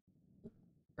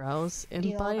browse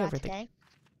and buy everything. Today?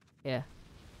 Yeah.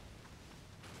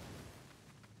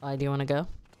 Why do you want to go?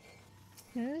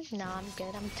 No, I'm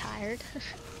good. I'm tired.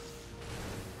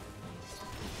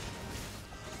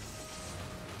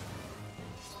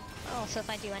 Oh, so if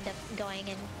I do end up going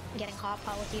and getting hot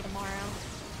pot with you tomorrow,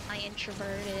 my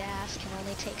introverted ass can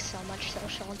only take so much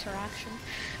social interaction.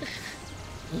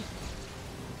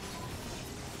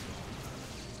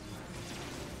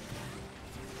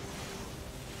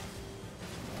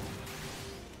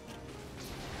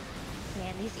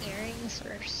 Man, these earrings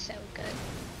are so good.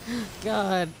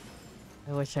 God.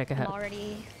 I wish I could I'm have.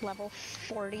 already level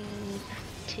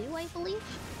 42, I believe.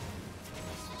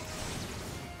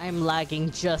 I'm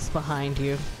lagging just behind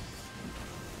you.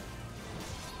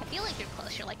 I feel like you're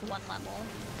close. You're like one level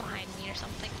behind me or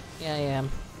something. Yeah, I am.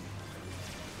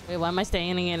 Wait, why am I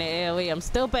standing in AoE? I'm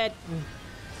stupid!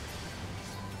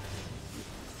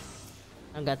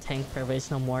 I don't got tank privilege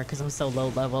no more because I'm so low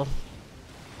level.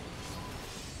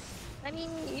 I mean,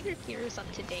 your gear is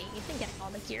up to date. You've been getting all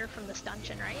the gear from this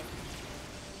dungeon, right?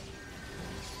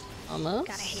 Almost.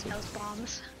 God, I hate those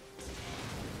bombs.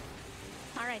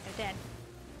 Alright, they're dead.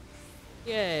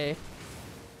 Yay.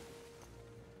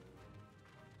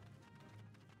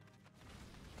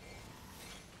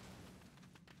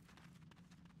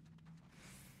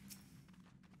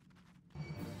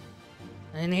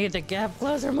 I need the gap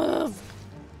closer move.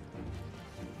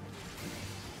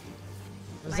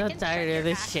 I'm so tired of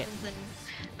this shit.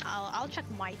 I'll check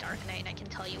my Dark Knight and I can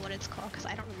tell you what it's called because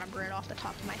I don't remember it off the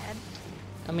top of my head.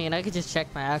 I mean, I could just check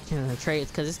my action and the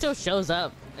traits because it still shows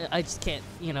up. I just can't,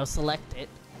 you know, select it.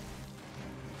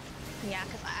 Yeah,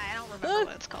 because I don't remember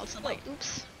what it's called, so I'm like,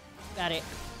 oops. Got it.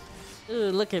 Ooh,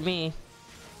 look at me.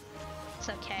 It's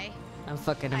okay. I'm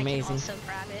fucking amazing. I can also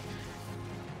grab it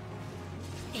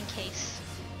in case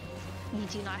you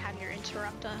do not have your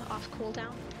interrupt off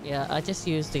cooldown. Yeah, I just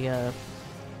use the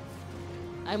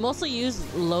I mostly use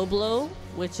low blow,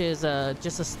 which is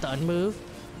just a stun move.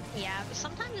 Yeah, but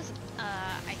sometimes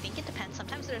I think it depends.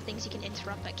 Sometimes there are things you can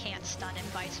interrupt but can't stun and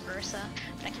vice versa.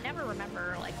 But I can never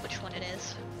remember like which one it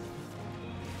is.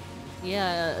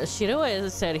 Yeah, Shiroe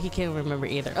said he can't remember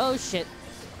either. Oh shit.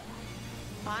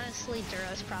 Honestly,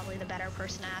 Duro's probably the better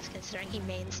person to ask considering he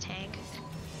mains tank.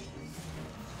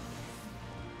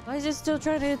 Why is it still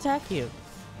trying to attack you?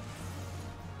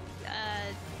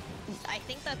 I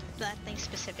think that thing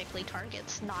specifically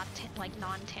targets not like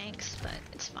non-tanks, but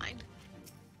it's fine.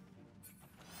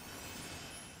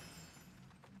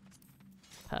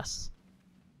 Pass.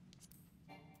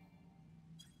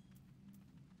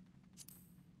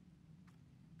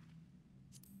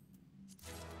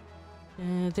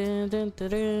 Dun, dun, dun, dun,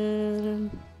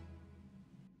 dun.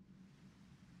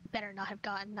 Better not have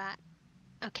gotten that.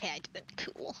 Okay, I did it.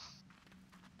 Cool.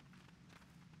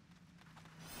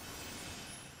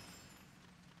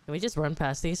 Can we just run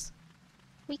past these?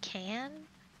 We can.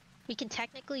 We can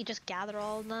technically just gather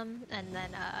all of them and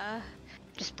then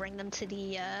just bring them to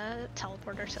the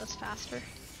teleporter so it's faster.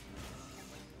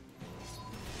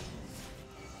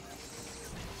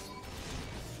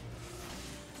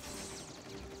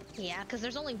 Yeah, because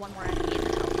there's only one more enemy in the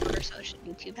teleporter, so it shouldn't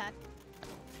be too bad.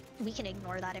 We can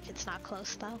ignore that if it's not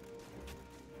close, though.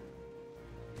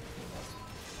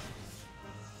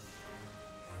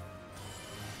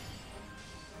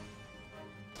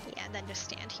 Yeah, and then just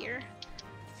stand here.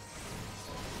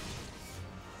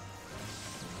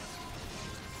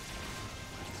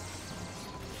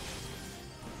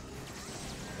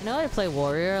 I know I play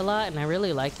warrior a lot and I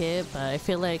really like it, but I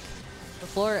feel like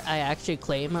before I actually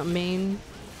claim a main,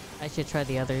 I should try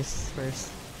the others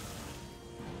first.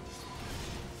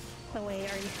 So wait,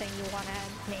 are you saying you want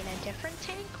to main a different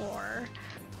tank, or?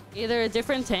 Either a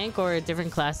different tank or a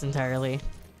different class entirely.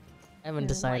 I haven't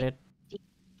decided. Like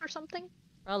or something?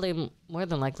 Probably more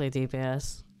than likely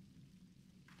DPS.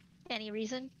 Any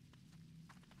reason?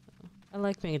 I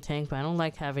like being a tank, but I don't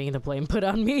like having the blame put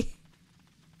on me.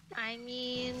 I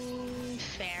mean,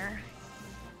 fair.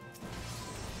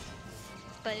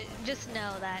 But just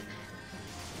know that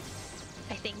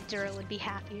I think Dura would be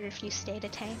happier if you stayed a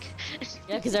tank.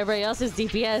 Yeah, because everybody else is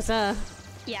DPS, huh?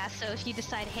 Yeah, so if you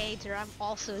decide, hey, Dura, I'm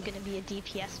also going to be a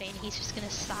DPS main, he's just going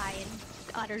to sigh in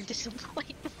utter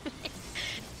disappointment.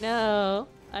 No,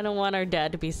 I don't want our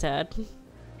dad to be sad.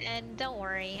 And don't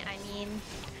worry, I mean,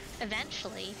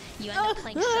 eventually you end up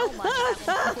playing so much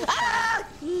that when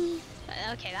people try...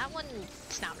 Okay, that one,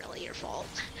 it's not really your fault,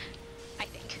 I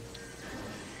think.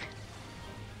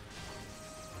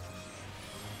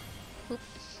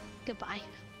 Oops, goodbye.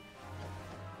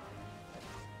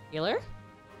 Healer?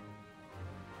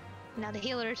 Now the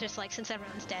healer is just like, since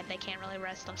everyone's dead, they can't really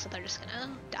rest them, so they're just gonna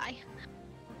die.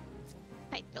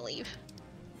 I believe.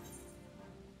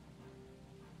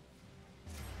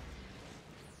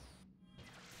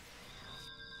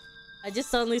 I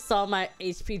just suddenly saw my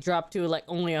HP drop to like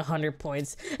only 100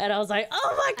 points, and I was like,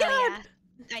 "Oh my god!" Oh,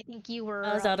 yeah. I think you were.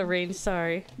 I was out of range.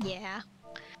 Sorry. Yeah,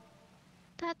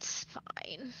 that's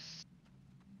fine.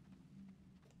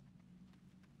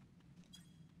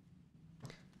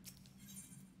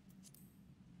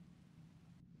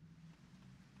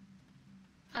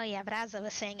 Oh yeah, but as I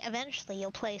was saying, eventually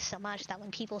you'll play so much that when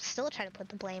people still try to put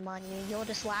the blame on you, you'll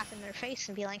just laugh in their face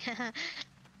and be like, haha,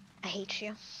 I hate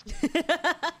you.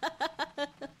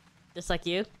 Just like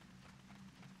you?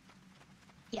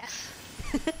 Yes.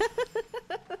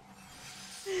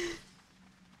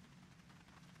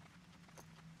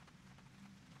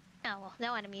 Oh well,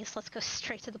 no enemies. Let's go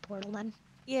straight to the portal then.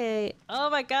 Yay. Oh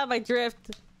my god, my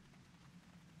drift.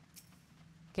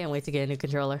 Can't wait to get a new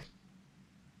controller.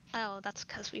 Oh, that's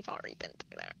because we've already been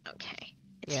through there. Okay.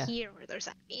 It's Yeah. here where there's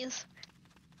enemies.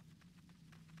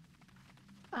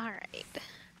 Alright.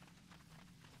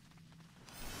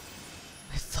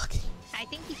 My fucking... I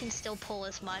think you can still pull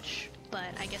as much, but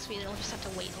I guess we'll just have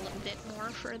to wait a little bit more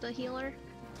for the healer.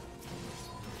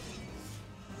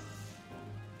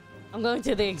 I'm going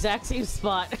to the exact same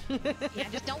spot. Yeah,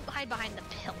 just don't hide behind the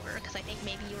pillar, because I think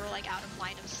maybe you were like out of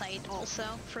line of sight also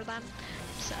for them.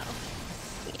 So,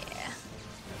 yeah.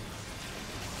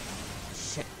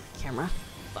 Shit, camera.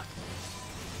 Fuck.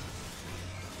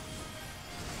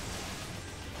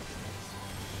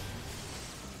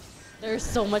 There's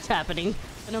so much happening,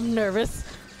 and I'm nervous.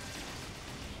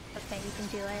 Okay, you can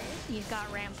do it. You've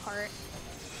got Rampart.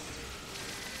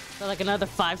 For like another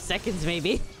 5 seconds,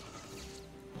 maybe.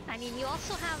 I mean, you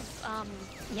also have,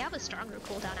 you have a stronger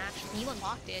cooldown, actually. You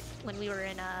unlocked it when we were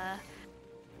in,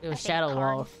 It was Shadow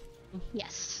Wall.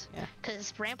 Yes. Yeah.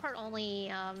 Because Rampart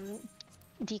only,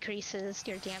 decreases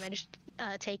your damage,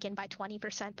 taken by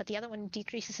 20%, but the other one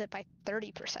decreases it by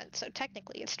 30%, so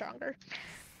technically it's stronger.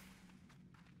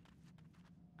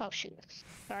 Oh, shoot.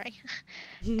 Sorry.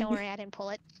 Don't worry, I didn't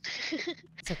pull it.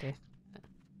 It's okay.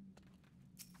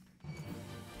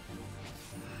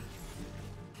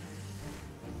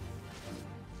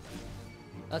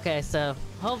 Okay, so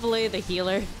hopefully the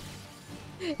healer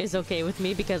is okay with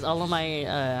me because all of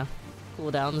my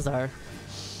cooldowns are...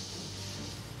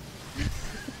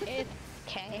 It's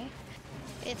okay.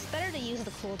 It's better to use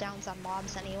the cooldowns on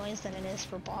mobs anyways than it is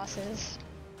for bosses.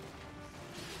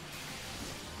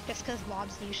 Just because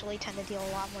mobs usually tend to deal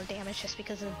a lot more damage just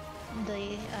because of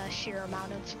the sheer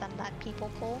amount of them that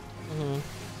people pull. Mm-hmm.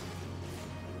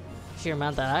 Sheer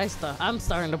amount that I'm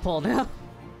starting to pull now.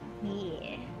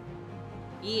 Yeah.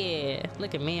 Yeah,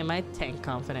 look at me and my tank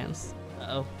confidence.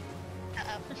 Uh-oh.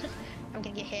 Uh-oh. I'm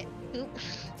gonna get hit. Oop.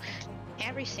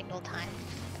 Every single time.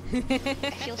 I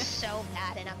feel so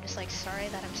bad and I'm just like sorry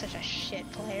that I'm such a shit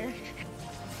player.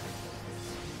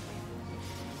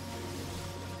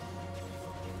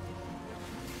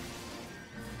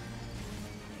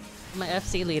 My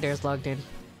FC leader is logged in.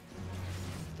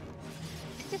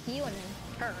 It's just you and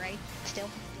her, right? Still.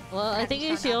 Well, I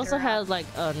think she also has like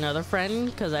another friend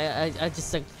because I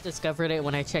just like, discovered it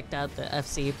when I checked out the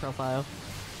FC profile.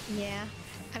 Yeah,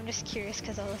 I'm just curious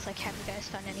because I was like, have you guys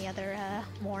found any other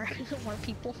more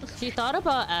people? She thought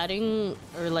about adding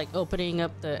or like opening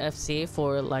up the FC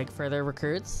for like further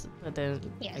recruits, but then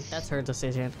like, that's her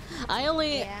decision. I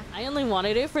only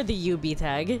wanted it for the UB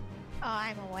tag. Oh,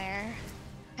 I'm aware.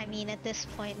 I mean, at this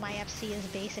point, my FC is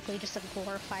basically just a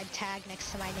glorified tag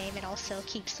next to my name. It also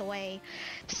keeps away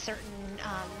certain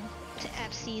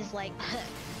FCs like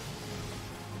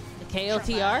the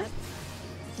KOTR.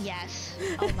 Yes.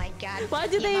 Oh my god. Why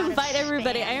did they invite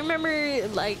everybody? I remember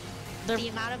like the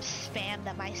amount of spam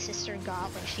that my sister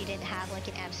got when she didn't have like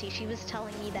an FC. She was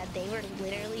telling me that they were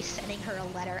literally sending her a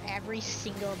letter every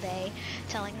single day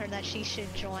telling her that she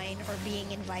should join or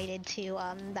being invited to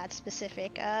that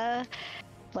specific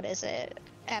what is it?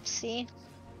 FC.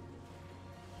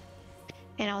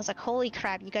 And I was like, holy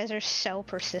crap, you guys are so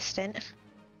persistent.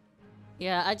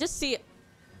 Yeah, I just see...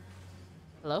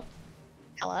 Hello?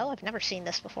 Hello? I've never seen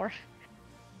this before.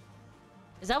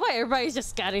 Is that why everybody's just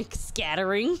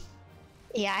scattering?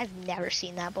 Yeah, I've never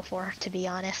seen that before, to be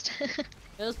honest. It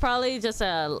was probably just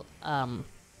a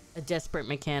desperate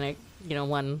mechanic, you know,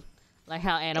 one... Like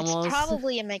how animals... It's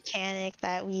probably a mechanic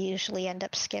that we usually end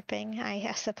up skipping,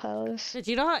 I suppose. Did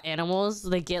you know how animals,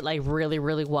 they get like really,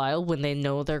 really wild when they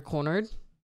know they're cornered?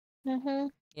 Mm-hmm.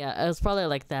 Yeah, it was probably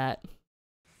like that.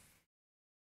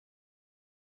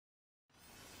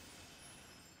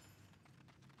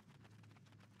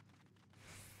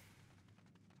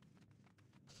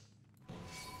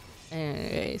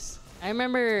 Anyways, I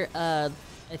remember,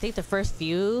 I think the first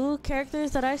few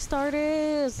characters that I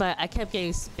started, it's like I kept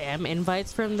getting spam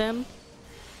invites from them.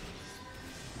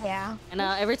 Yeah. And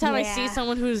every time I see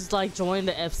someone who's like joined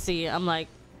the FC, I'm like,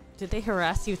 did they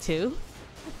harass you too?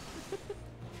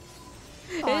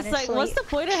 It's like, what's the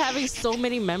point of having so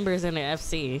many members in an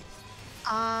FC?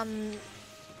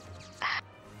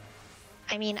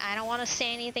 I mean, I don't want to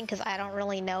say anything because I don't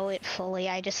really know it fully.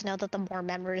 I just know that the more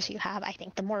members you have, I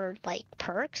think the more, like,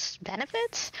 perks,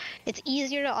 benefits. It's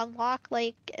easier to unlock,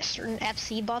 like, certain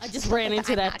FC buffs. I just ran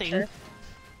into that thing. Sure.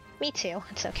 Me too.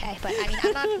 It's okay. But, I mean,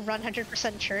 I'm not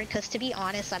 100% sure because, to be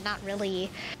honest, I don't really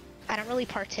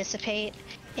participate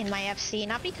in my FC.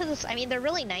 Not because, I mean, they're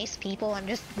really nice people. I'm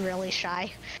just really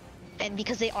shy. And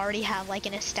because they already have like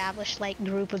an established like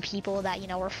group of people that, you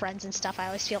know, are friends and stuff, I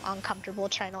always feel uncomfortable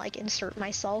trying to like insert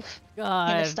myself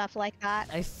into stuff like that.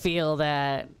 I feel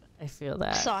that. I feel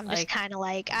that. So I'm just kind of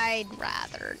like, I'd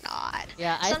rather not.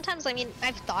 Yeah. Sometimes, I mean,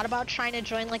 I've thought about trying to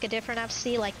join like a different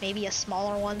FC, like maybe a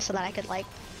smaller one, so that I could like,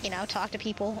 you know, talk to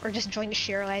people, or just join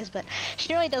Shirai's. But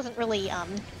Shirai doesn't really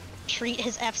treat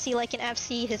his FC like an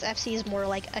FC. His FC is more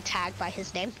like a tag by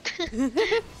his name.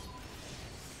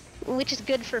 Which is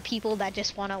good for people that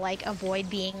just want to like avoid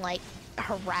being like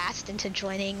harassed into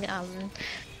joining the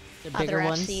other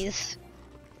ones. FCs.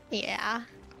 Yeah.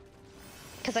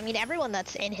 Because I mean, everyone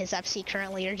that's in his FC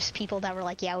currently are just people that were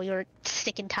like, yeah, we were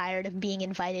sick and tired of being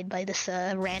invited by this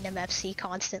random FC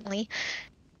constantly.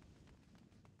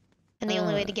 And the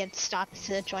only way to get stopped is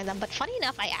to join them. But funny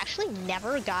enough, I actually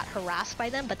never got harassed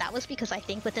by them, but that was because I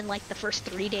think within like the first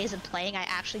 3 days of playing, I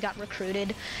actually got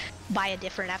recruited by a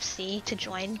different FC to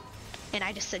join, and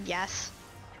I just said yes.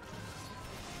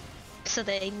 So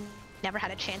they never had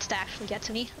a chance to actually get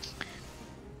to me.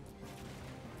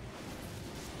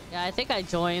 Yeah, I think I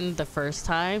joined the first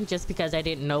time just because I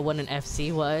didn't know what an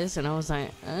FC was, and I was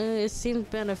like, it seemed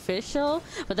beneficial,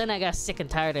 but then I got sick and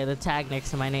tired of the tag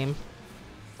next to my name.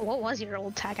 What was your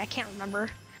old tag? I can't remember.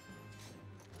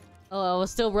 Oh, I was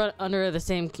still under the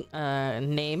same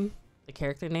name, the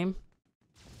character name.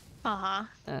 Uh-huh.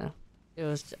 It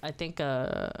was, I think,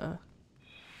 was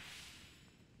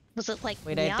it like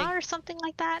Mia or something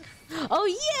like that? Oh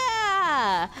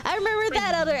yeah! I remember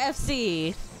that other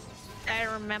FC. I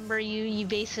remember you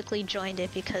basically joined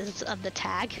it because of the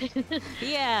tag.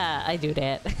 Yeah, I do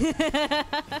that.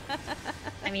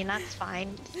 I mean, that's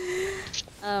fine.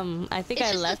 I think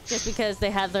I left just because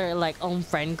they had their like own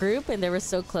friend group and they were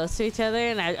so close to each other,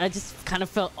 and I just kind of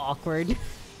felt awkward.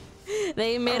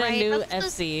 They made a new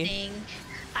FC.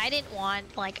 I didn't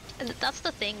want, like, that's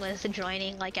the thing with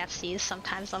joining like FCs.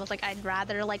 Sometimes I was like, I'd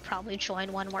rather like probably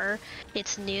join one where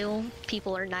it's new,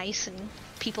 people are nice, and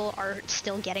people are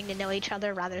still getting to know each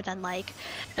other, rather than like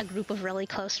a group of really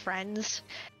close friends,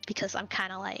 because I'm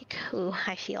kind of like, ooh,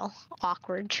 I feel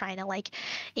awkward trying to like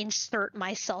insert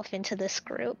myself into this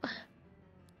group.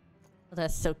 Oh,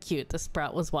 that's so cute. The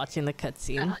Sprout was watching the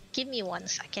cutscene. Give me 1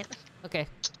 second. Okay.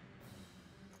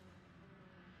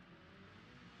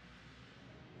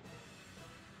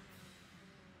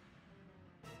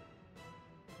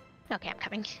 Okay, I'm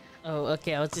coming. Oh,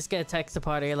 okay. I was just gonna text the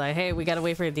party like, hey, we gotta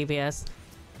wait for a DPS.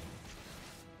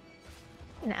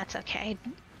 That's okay.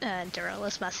 Duro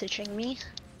was messaging me.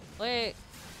 Wait.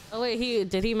 Oh wait,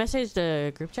 did he message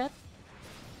the group chat?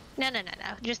 No.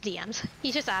 Just DMs.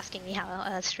 He's just asking me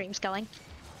how stream's going.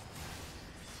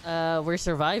 We're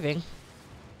surviving.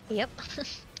 Yep.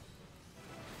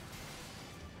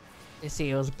 Let's see,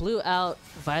 it was blue out,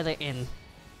 violet in.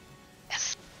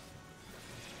 Yes.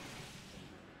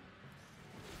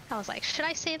 I was like, should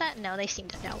I say that? No, they seem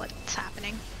to know what's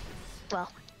happening.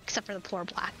 Well, except for the poor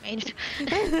black mage.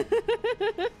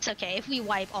 It's okay. If we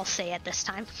wipe, I'll say it this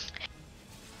time.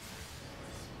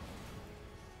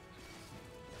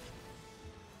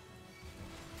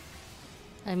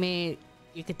 I mean,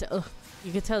 you could tell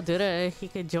Duda he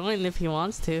could join if he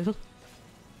wants to.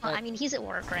 Well, I mean, he's at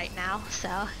work right now,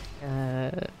 so.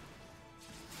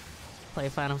 Play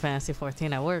Final Fantasy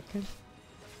 14 at work.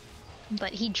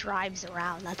 But he drives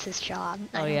around. That's his job.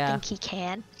 Oh, I don't yeah. think he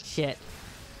can. Shit.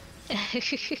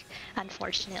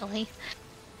 Unfortunately.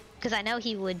 Because I know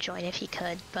he would join if he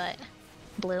could, but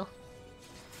blue.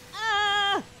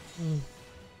 Ah!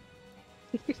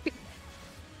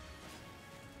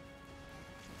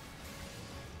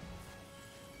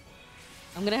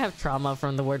 I'm gonna have trauma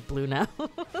from the word blue now.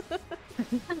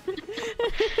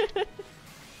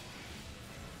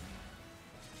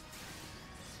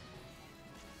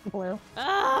 Blue.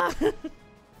 Ah!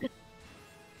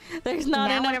 There's not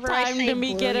now, enough time to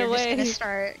me get away. You're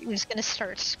just gonna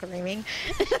start screaming.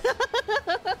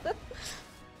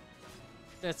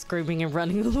 Start screaming and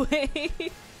running away.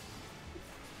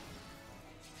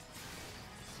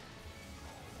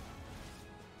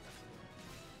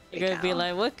 You're gonna be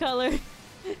like, what color?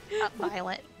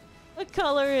 Violet. What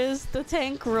color is the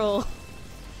tank roll?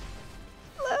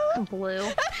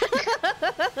 Blue.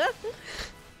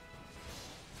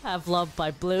 Have love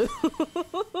by blue.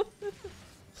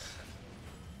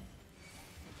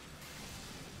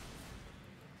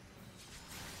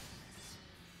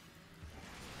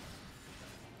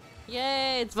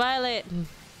 Yay, it's violet.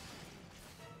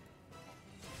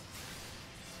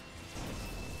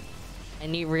 I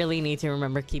really need to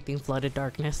remember keeping Flooded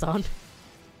Darkness on.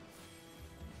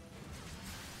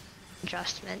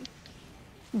 Adjustment.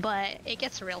 But it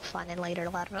gets real fun in later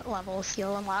levels.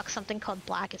 You'll unlock something called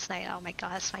Blackest Night. Oh my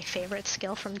god, it's my favorite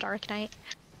skill from Dark Knight.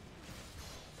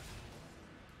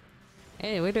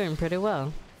 Hey, we're doing pretty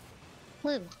well.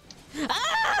 Blue.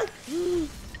 Ah!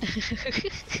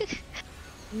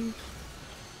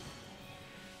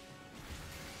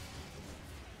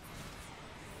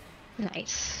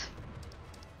 Nice.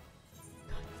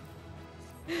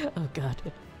 Oh god.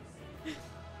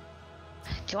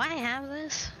 Do I have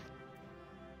this?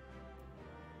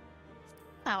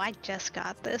 Oh, I just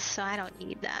got this, so I don't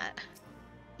need that.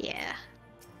 Yeah.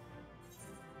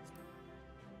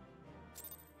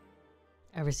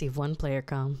 I received 1 player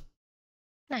comm.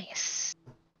 Nice.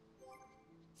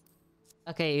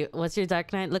 Okay, what's your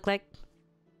Dark Knight look like?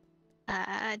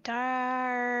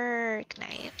 Dark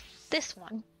Knight. This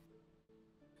one.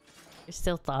 You're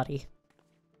still thoughty.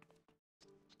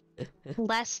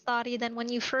 Less thoughty than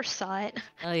when you first saw it.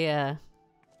 Oh yeah.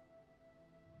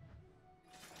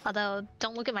 Although,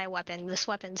 don't look at my weapon. This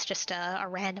weapon's just a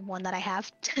random one that I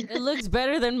have. It looks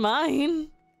better than mine.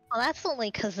 Well, that's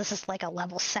only because this is like a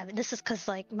level 7. This is because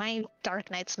like my Dark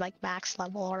Knight's like max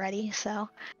level already, so.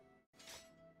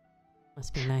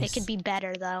 Must be nice. It could be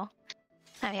better though.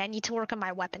 I mean, I need to work on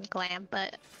my weapon glam,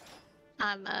 but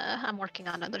I'm working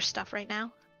on other stuff right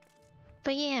now.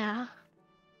 But yeah,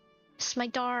 it's my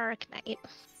Dark Knight.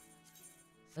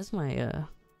 That's my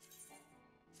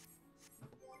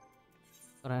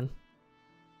Hold on.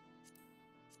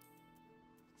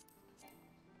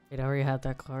 Wait, I already have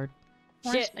that card.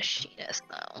 Where's Shit. Machinist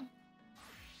though?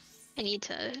 I need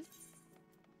to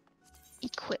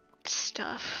equip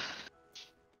stuff.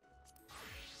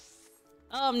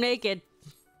 Oh, I'm naked.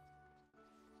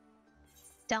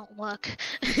 Don't look.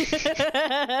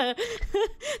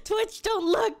 Twitch, don't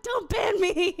look! Don't ban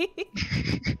me!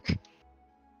 This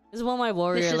is what my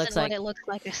warrior This looks isn't like. what it looks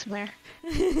like, I swear.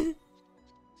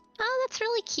 Oh, that's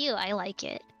really cute. I like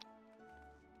it.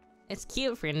 It's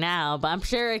cute for now, but I'm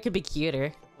sure it could be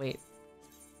cuter. Wait.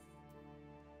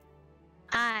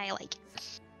 I like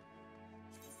it.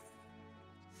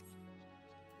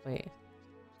 Wait.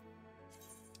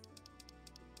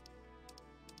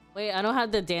 Wait, I don't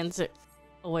have the dancer.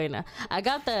 Oh, wait, no. I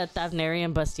got the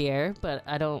Thavnarian Bustier, but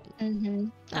I don't...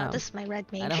 Oh, this is my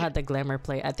red mage. I don't have the glamour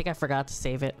plate. I think I forgot to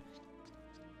save it.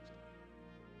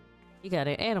 You got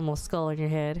an animal skull on your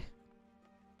head.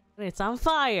 It's on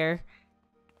fire.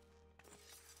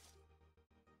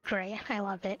 Great, I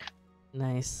love it.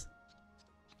 Nice.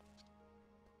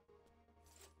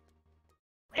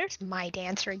 Where's my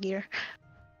dancer gear?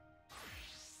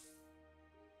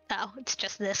 Oh, it's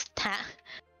just this.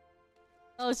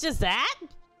 Oh, it's just that?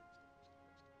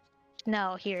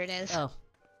 No, here it is. Oh.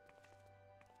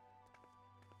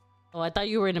 Oh, I thought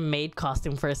you were in a maid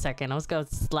costume for a second. I was gonna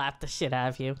slap the shit out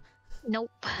of you.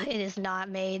 Nope, it is not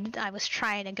made. I was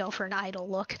trying to go for an idol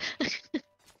look.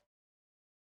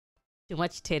 Too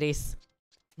much titties.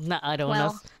 Not idle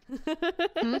Well,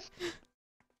 enough.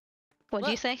 What'd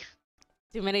you say?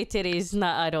 Too many titties,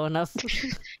 not idle enough.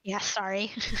 Yeah,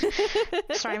 sorry.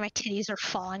 Sorry, my titties are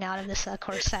falling out of this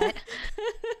corset.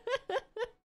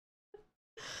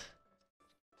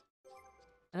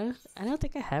 I don't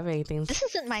think I have anything. This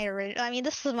isn't my original. I mean,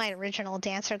 this is my original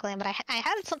dancer glam, but I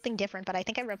had something different, but I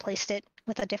think I replaced it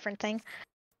with a different thing.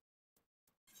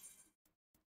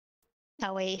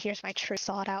 Oh wait, here's my true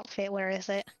thought outfit. Where is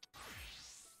it?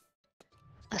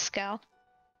 Let's go.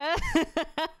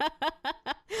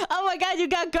 Oh my god, you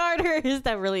got garters!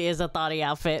 That really is a thoughty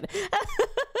outfit.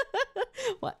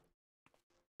 What?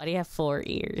 Why do you have 4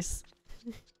 ears?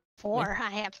 4. I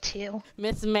have 2.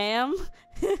 Miss Ma'am?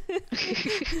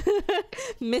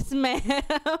 Miss Ma'am?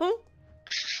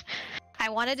 I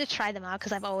wanted to try them out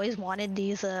because I've always wanted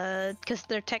these, because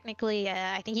they're technically,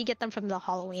 I think you get them from the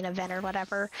Halloween event or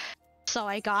whatever. So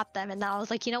I got them, and then I was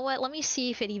like, you know what, let me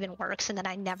see if it even works, and then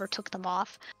I never took them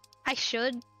off. I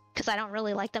should, because I don't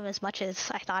really like them as much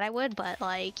as I thought I would, but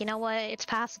like, you know what, it's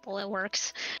passable, it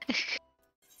works.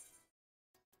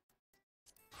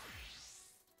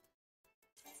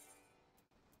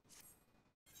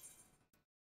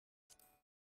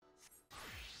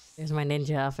 There's my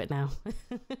ninja outfit now.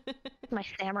 My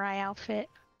samurai outfit.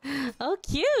 Oh,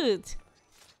 cute!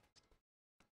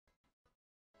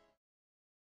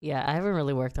 Yeah, I haven't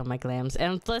really worked on my glams.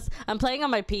 And plus, I'm playing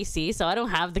on my PC, so I don't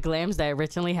have the glams that I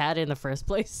originally had in the first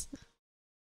place.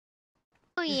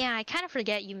 Oh yeah, I kind of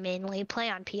forget you mainly play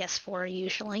on PS4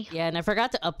 usually. Yeah, and I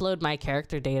forgot to upload my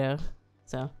character data,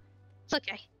 so... It's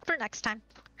okay, for next time.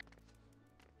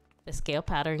 The scale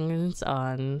patterns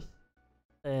on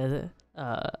the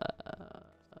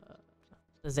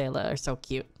Zayla are so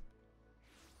cute.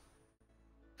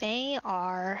 They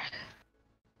are...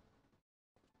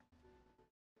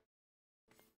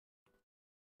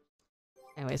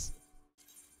 Anyways.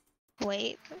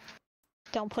 Wait.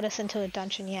 Don't put us into a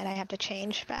dungeon yet, I have to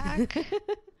change back.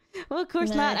 Well, of course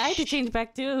not. I had to change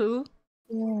back too.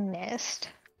 Missed.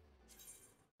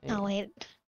 Oh, wait.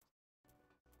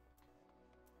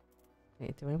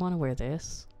 Wait, do I want to wear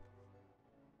this?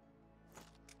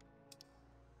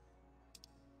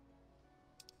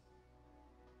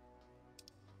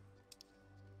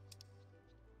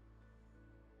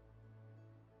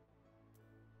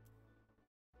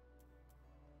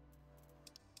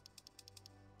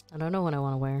 I don't know what I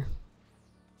want to wear.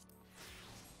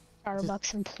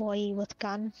 Starbucks employee with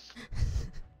gun.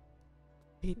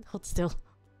 Wait, hold still.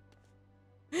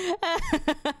 A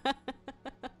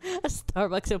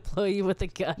Starbucks employee with a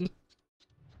gun.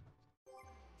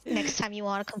 Next time you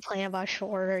want to complain about your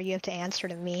order, you have to answer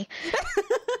to me.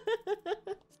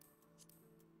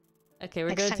 Okay, we're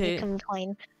Next going time to you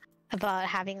complain about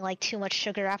having like too much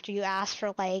sugar after you ask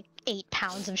for like 8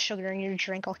 pounds of sugar in your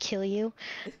drink, I'll kill you.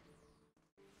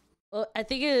 Well, I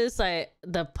think it is like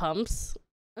the pumps.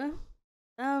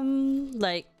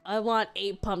 Like I want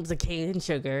 8 pumps of cane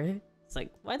sugar. It's like,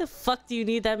 why the fuck do you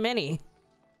need that many?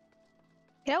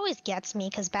 It always gets me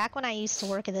because back when I used to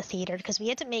work at the theater, because we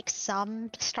had to make some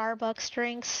Starbucks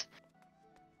drinks,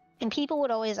 and people would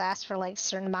always ask for like a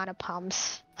certain amount of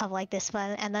pumps of like this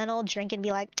one, and then I'll drink and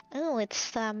be like, oh,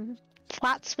 it's a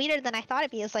lot sweeter than I thought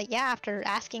it'd be. It's like, yeah, after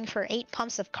asking for 8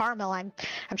 pumps of caramel, I'm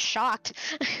shocked.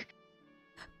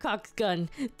 Cox gun,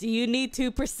 do you need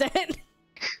 2%?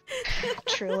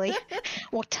 Truly.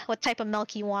 What type of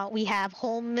milk you want? We have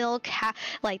whole milk,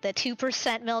 like the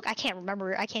 2% milk. I can't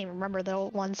remember the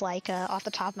ones like off the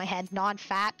top of my head.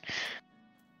 Non-fat.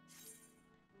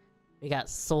 We got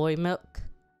soy milk.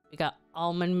 We got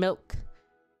almond milk.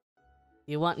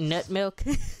 You want nut milk?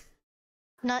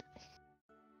 Nut.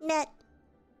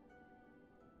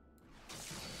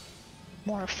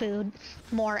 More food.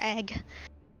 More egg.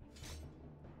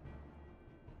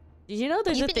 Did you know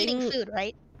there's You've a been thing? eating food,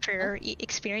 right? For your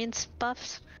experience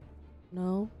buffs?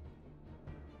 No.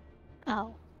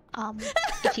 Oh.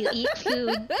 If you eat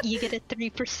food, you get a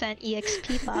 3%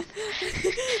 EXP buff.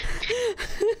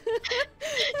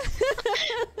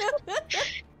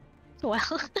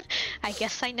 Well, I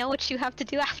guess I know what you have to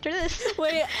do after this.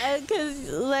 Wait, cause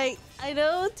like I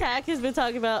know Tack has been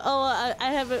talking about. Oh,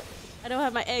 I don't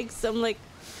have my eggs. So I'm like,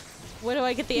 where do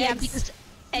I get the eggs? Because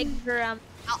Eggs are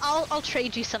I'll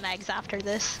trade you some eggs after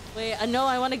this. Wait, I know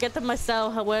I want to get them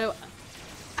myself. However,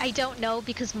 I don't know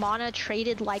because Mana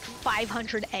traded like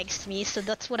 500 eggs to me, so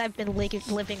that's what I've been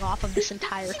living off of this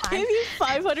entire time. gave you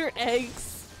 500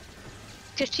 eggs.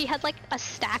 Because she had like a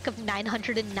stack of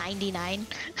 999.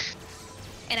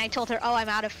 And I told her, oh, I'm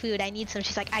out of food, I need some.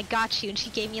 She's like, I got you. And she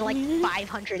gave me like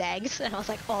 500 eggs. And I was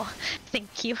like, oh,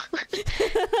 thank you.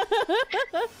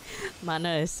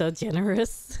 Mana is so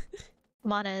generous.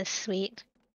 Mana is sweet.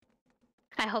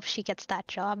 I hope she gets that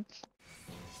job.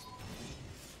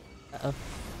 Uh-oh.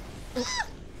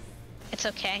 It's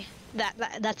okay.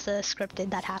 That's scripted.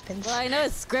 That happens. Well, I know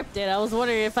it's scripted. I was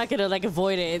wondering if I could like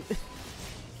avoid it.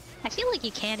 I feel like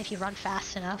you can if you run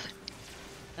fast enough.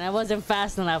 And I wasn't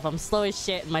fast enough. I'm slow as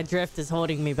shit and my drift is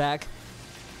holding me back.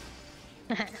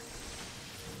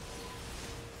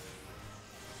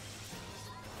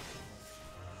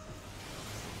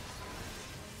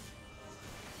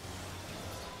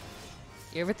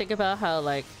 You ever think about how,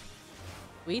 like,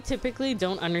 we typically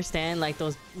don't understand, like,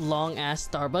 those long-ass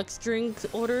Starbucks drink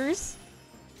orders?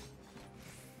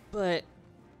 But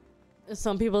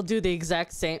some people do the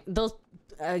exact same. Those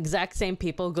exact same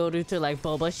people go to like,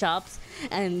 boba shops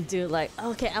and do, like,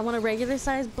 okay, I want a regular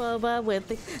size boba with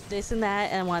this and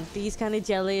that, and I want these kind of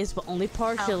jellies, but only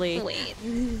partially. Oh, wait.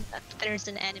 There's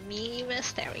an enemy you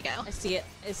missed. There we go. I see it.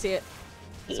 I see it.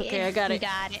 It's yeah, okay, I got it. You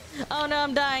got it. Oh no,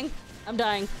 I'm dying. I'm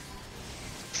dying.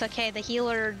 It's okay, the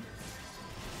healer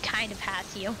kind of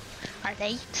has you. Are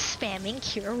they spamming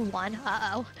cure 1?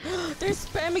 Uh-oh. They're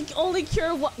spamming only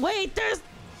cure 1. Wait, there's...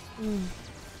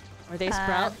 Are they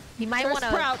sprout? You might want to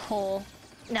sprout. pull...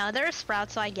 No, they're a sprout,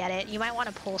 so I get it. You might want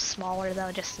to pull smaller,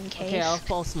 though, just in case. Okay, I'll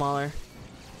pull smaller.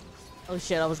 Oh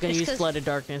shit, I was gonna use Flooded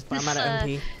Darkness, but I'm out of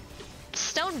MP.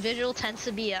 Stone Vigil tends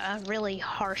to be a really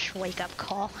harsh wake-up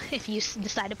call if you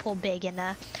decide to pull big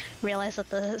and realize that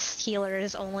the healer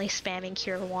is only spamming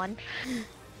cure 1.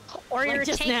 Or like you're a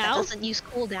just tank now? that doesn't use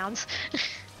cooldowns.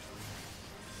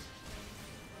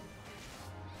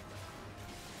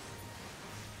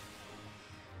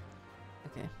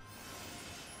 Okay.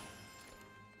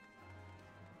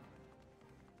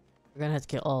 We're gonna have to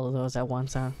kill all of those at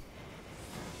once, huh?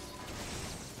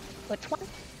 Which one?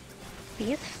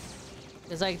 These?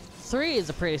 It's like 3 is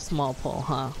a pretty small pull,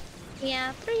 huh?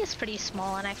 Yeah, 3 is pretty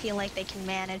small, and I feel like they can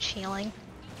manage healing.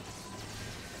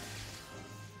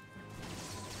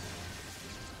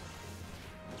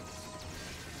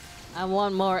 I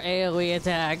want more AoE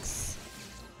attacks.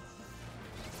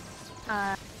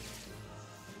 I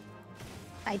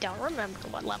don't remember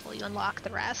what level you unlock the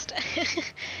rest.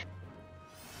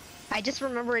 I just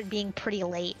remember it being pretty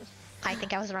late. I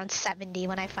think I was around 70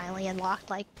 when I finally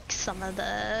unlocked like some of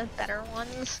the better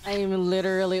ones. I am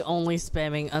literally only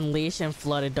spamming Unleash and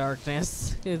Flooded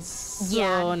Darkness. It's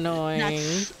so annoying.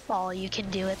 That's all you can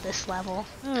do at this level.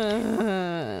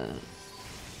 I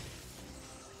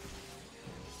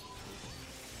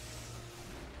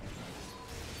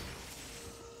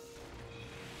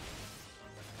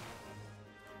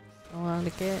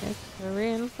want to get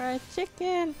Korean fried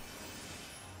chicken.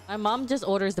 My mom just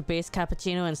orders the base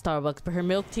cappuccino in Starbucks, but her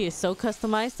milk tea is so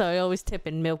customized, so I always tip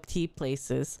in milk tea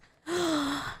places.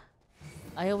 I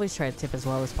always try to tip as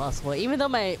well as possible, even though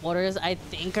my orders I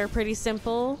think are pretty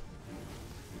simple.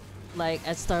 Like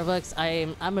at Starbucks,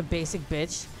 I'm a basic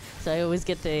bitch, so I always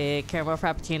get the caramel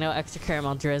frappuccino, extra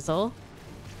caramel drizzle,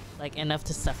 like enough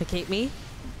to suffocate me.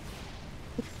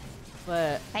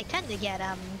 But I tend to get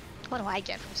what do I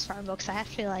get from Starbucks? I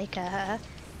actually like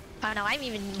I don't know, I'm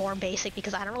even more basic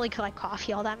because I don't really like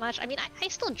coffee all that much. I mean, I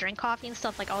still drink coffee and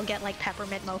stuff, like I'll get like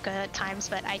peppermint mocha at times,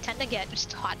 but I tend to get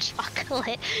just hot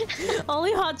chocolate.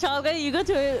 Only hot chocolate? You go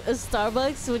to a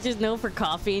Starbucks, which is known for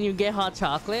coffee, and you get hot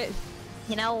chocolate?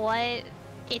 You know what?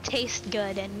 It tastes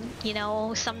good, and you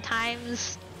know,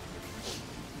 sometimes,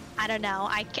 I don't know,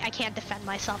 I can't defend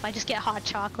myself. I just get hot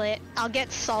chocolate. I'll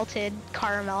get salted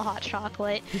caramel hot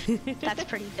chocolate. That's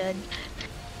pretty good.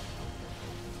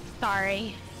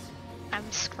 Sorry. I'm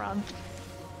scrubbed.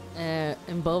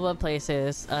 In boba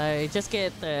places, I just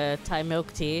get the Thai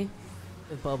milk tea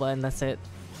with boba and that's it.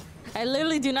 I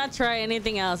literally do not try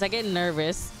anything else. I get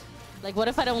nervous. Like, what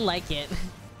if I don't like it?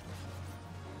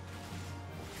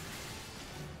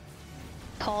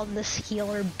 Called this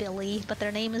healer Billy, but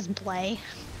their name is Blay.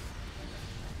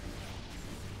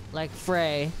 Like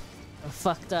Frey.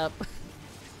 Fucked up.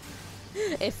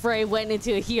 If Frey went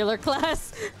into a healer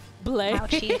class, Blay.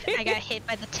 Ouchie, I got hit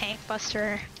by the tank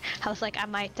buster. I was like, I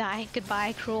might die.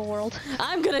 Goodbye, cruel world.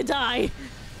 I'm gonna die!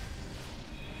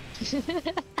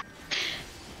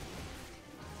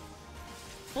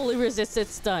 Fully resisted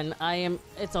stun.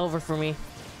 It's over for me.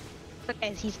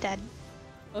 Okay, he's dead.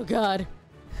 Oh god.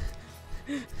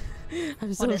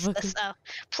 I'm so What is fucking... this? Oh,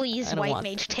 please, I don't white want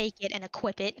mage, take it and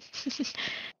equip it.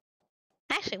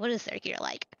 Actually, what is their gear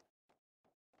like?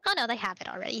 Oh no, they have it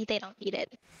already. They don't need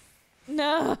it.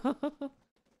 No.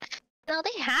 No,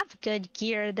 they have good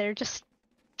gear. They're just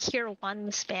Cure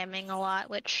 1 spamming a lot,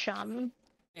 which, In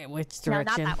which No,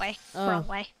 direction? not that way. Oh. Wrong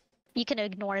way. You can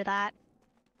ignore that.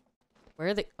 Where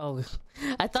are they? Oh.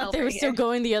 I thought they Over were still here.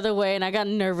 going the other way and I got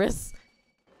nervous.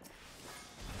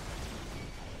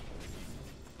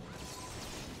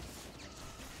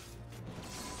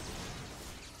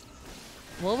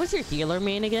 What was your healer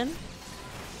main again?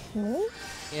 Ooh.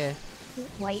 Yeah.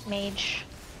 White mage.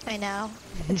 I know.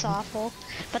 It's awful.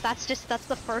 But that's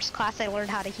the first class I learned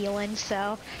how to heal in,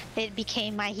 so it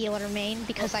became my healer main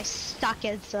because I suck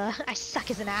as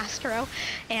an Astro.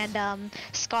 And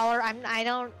Scholar, I'm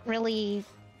not really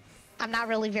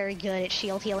very good at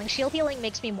shield healing. Shield healing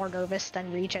makes me more nervous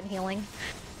than regen healing.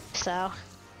 So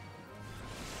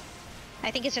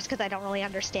I think it's just because I don't really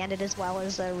understand it as well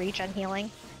as regen healing.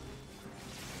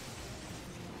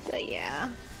 But yeah.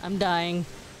 I'm dying.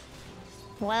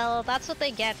 Well, that's what they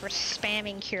get for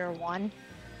spamming Cure 1.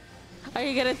 Are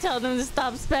you gonna tell them to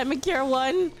stop spamming Cure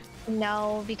 1?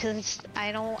 No, because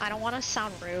I don't want to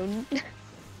sound rude.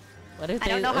 What if I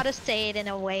don't know how to say it in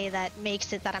a way that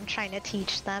makes it that I'm trying to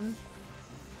teach them.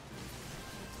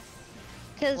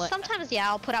 Because sometimes, yeah,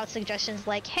 I'll put out suggestions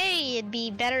like, hey, it'd be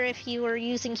better if you were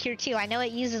using Cure 2. I know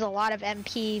it uses a lot of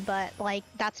MP, but, like,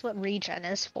 that's what Regen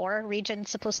is for. Regen's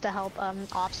supposed to help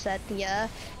offset the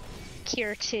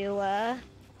Cure 2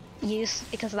 use,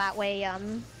 because that way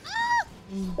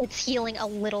it's healing a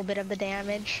little bit of the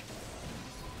damage.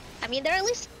 I mean, they're at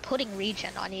least putting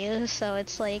regen on you, so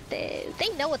it's like they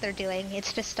know what they're doing.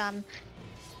 It's just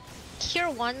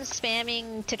Cure 1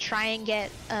 spamming to try and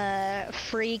get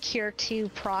free Cure 2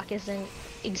 proc isn't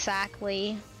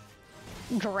exactly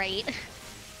great.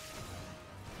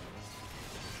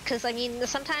 Because, I mean,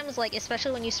 sometimes, like,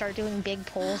 especially when you start doing big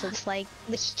pulls, it's like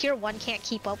the Cure 1 can't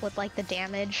keep up with, like, the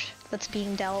damage that's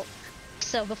being dealt.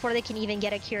 So before they can even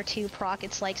get a Cure 2 proc,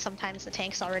 it's like sometimes the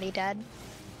tank's already dead.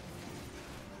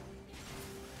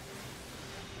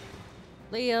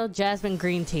 Leo, Jasmine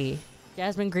Green Tea.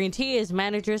 Jasmine Green Tea is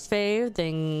manager's fave,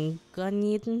 then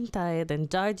Ganyin Thai, then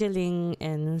Darjeeling,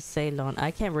 and Ceylon.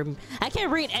 I can't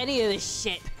read any of this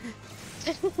shit.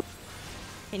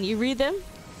 Can you read them?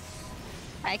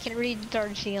 I can read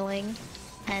Darjeeling,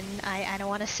 and I don't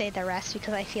want to say the rest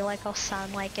because I feel like I'll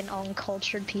sound like an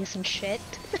uncultured piece of shit.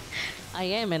 I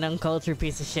am an uncultured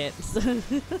piece of shit.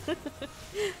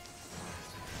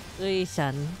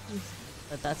 Uishan.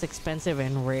 But that's expensive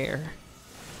and rare.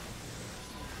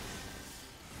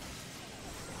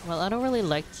 Well, I don't really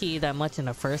like tea that much in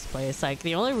the first place. Like,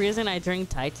 the only reason I drink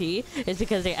Thai tea is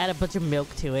because they add a bunch of milk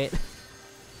to it.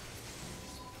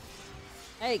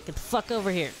 Hey, get the fuck over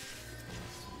here.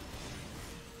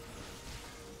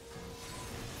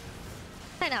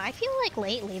 I don't know, I feel like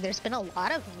lately there's been a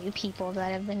lot of new people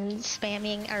that have been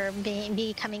spamming or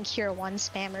becoming Cure 1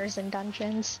 spammers in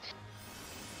dungeons.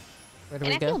 Where do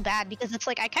and we I go? feel bad because it's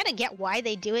like, I kind of get why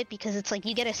they do it, because it's like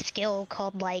you get a skill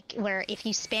called like, where if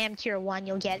you spam Cure 1,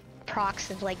 you'll get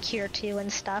procs of like Cure 2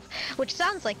 and stuff, which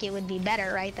sounds like it would be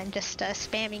better, right, than just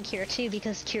spamming Cure 2,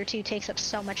 because Cure 2 takes up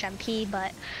so much MP,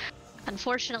 but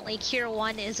unfortunately Cure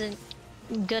 1 isn't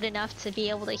good enough to be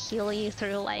able to heal you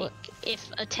through, like, what? If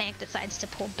a tank decides to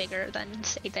pull bigger than,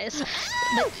 say, this.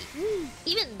 But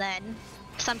even then,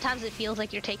 sometimes it feels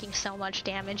like you're taking so much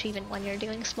damage even when you're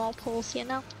doing small pulls, you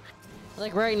know?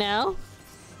 Like right now?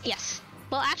 Yes.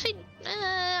 Well, actually,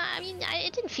 I mean,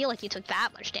 it didn't feel like you took that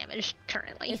much damage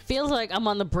currently. It feels like I'm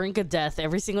on the brink of death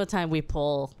every single time we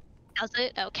pull. Does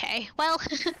it? Okay. Well,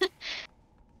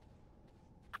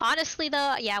 honestly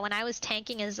though, yeah, when I was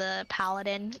tanking as a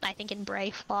paladin, I think in Bray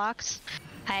Flocks,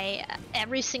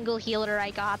 every single healer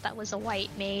I got that was a white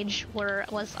mage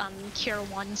was Cure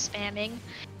 1 spamming.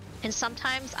 And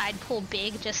sometimes I'd pull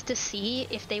big just to see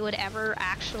if they would ever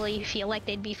actually feel like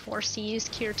they'd be forced to use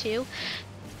Cure 2.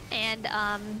 And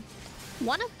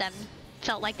one of them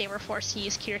felt like they were forced to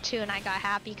use Cure 2, and I got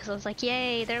happy because I was like,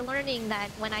 yay, they're learning that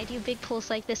when I do big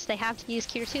pulls like this, they have to use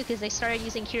Cure 2, because they started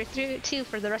using Cure 2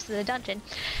 for the rest of the dungeon.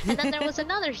 And then there was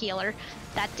another healer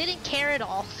that didn't care at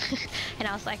all. And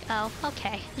I was like, oh,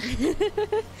 okay.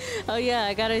 Oh yeah,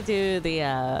 I gotta do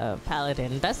the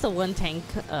paladin. That's the one tank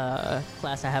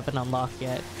class I haven't unlocked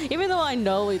yet. Even though I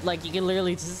know like you can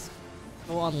literally just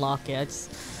go unlock it.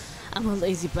 I'm a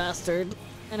lazy bastard,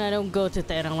 and I don't go to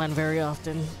Thanalan very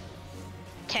often.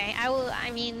 Okay,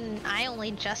 I mean, I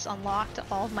only just unlocked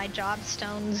all of my job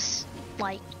stones,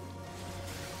 like,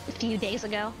 a few days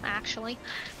ago, actually,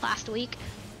 last week.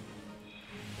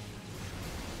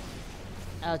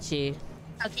 Ouchie.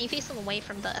 Oh, can you face them away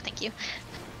from the? Thank you.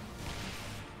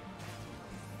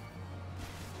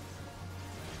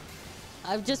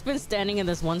 I've just been standing in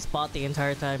this one spot the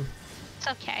entire time. It's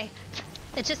okay.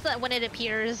 It's just that when it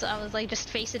appears, I was like, just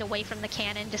face it away from the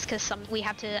cannon, just because we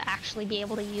have to actually be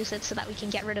able to use it so that we can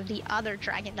get rid of the other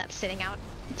dragon that's sitting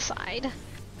outside.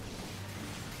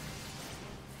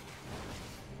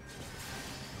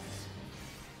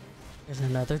 There's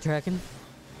another dragon.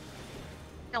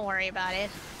 Don't worry about it.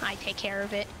 I take care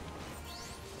of it.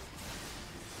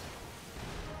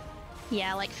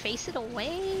 Yeah, like face it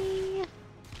away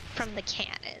from the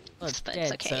cannon. Oh, it's but dead,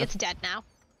 it's okay. so. It's dead now.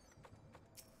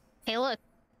 Hey, look.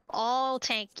 All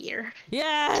tank gear.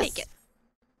 Yes! Take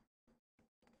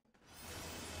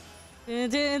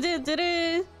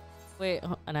it. Wait,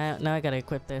 now I gotta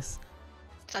equip this.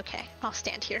 It's okay. I'll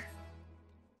stand here.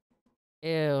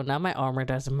 Ew, now my armor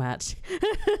doesn't match.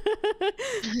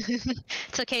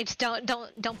 It's okay. Just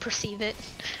don't perceive it.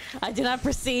 I do not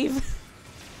perceive.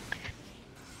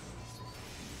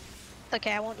 It's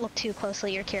okay. I won't look too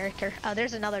closely at your character. Oh,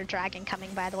 there's another dragon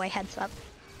coming, by the way. Heads up.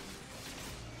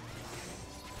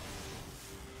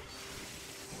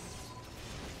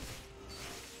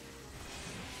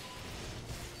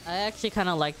 I actually kind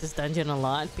of like this dungeon a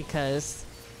lot because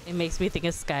it makes me think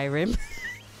of Skyrim.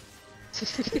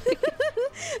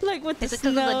 Like with the Is it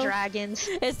snow. because of the dragons?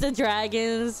 It's the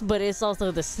dragons, but it's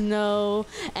also the snow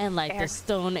and like Fair. the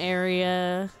stone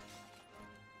area.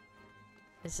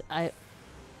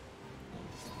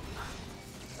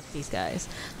 These guys.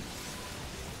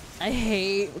 I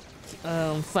hate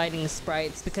fighting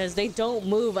sprites because they don't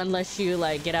move unless you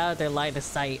like get out of their line of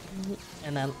sight,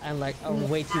 and I'm like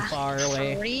way too far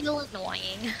away. Real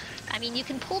annoying. I mean, you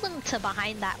can pull them to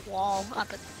behind that wall up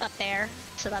there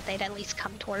so that they'd at least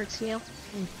come towards you.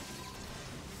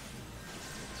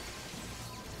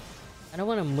 I don't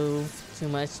want to move too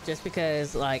much just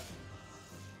because like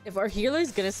if our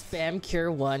healer's gonna spam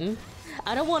cure 1,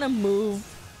 I don't want to move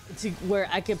to where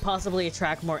I could possibly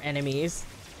attract more enemies.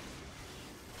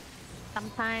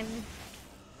 Sometimes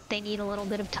they need a little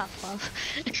bit of tough love.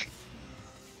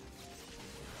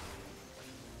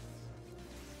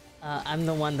 I'm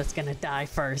the one that's gonna die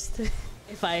first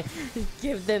if I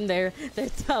give them their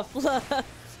tough love.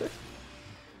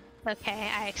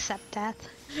 Okay, I accept death.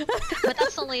 But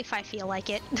that's only if I feel like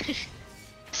it.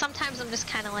 Sometimes I'm just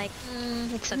kind of like,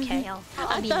 it's okay,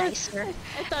 I'll be nicer.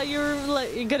 I thought you were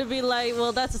like, gonna be like,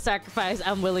 well, that's a sacrifice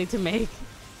I'm willing to make.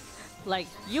 Like,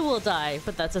 you will die,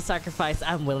 but that's a sacrifice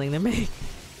I'm willing to make.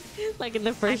 Like in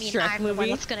the first Shrek I'm movie. the one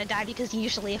that's gonna die because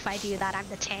usually if I do that, I'm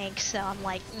the tank, so I'm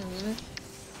like,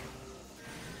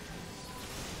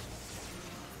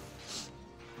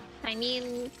 I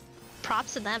mean,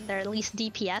 props to them, they're at least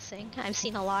DPSing. I've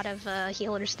seen a lot of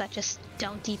healers that just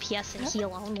don't DPS and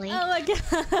heal only. Oh my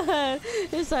god!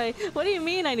 It's like, what do you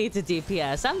mean I need to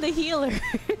DPS? I'm the healer.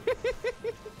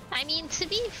 I mean, to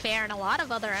be fair, in a lot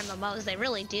of other MMOs, they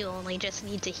really do only just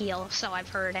need to heal, so I've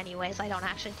heard anyways. I don't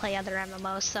actually play other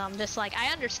MMOs, so I'm just like,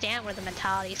 I understand where the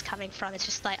mentality is coming from. It's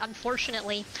just like,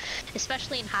 unfortunately,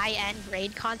 especially in high-end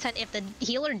raid content, if the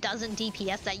healer doesn't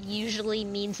DPS, that usually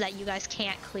means that you guys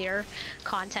can't clear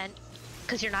content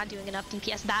because you're not doing enough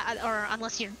DPS. That, or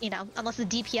unless you're, unless the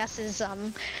DPS is,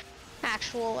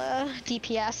 actual,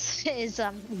 DPS is,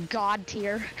 god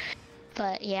tier.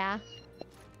 But, yeah.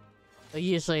 But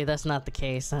usually that's not the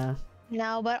case, huh?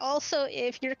 No, but also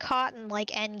if you're caught in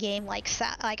like end game, like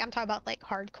I'm talking about like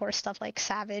hardcore stuff like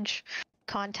Savage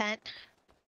content.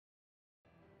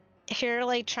 If you're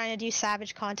like trying to do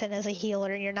Savage content as a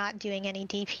healer and you're not doing any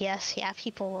DPS, yeah,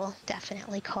 people will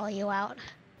definitely call you out.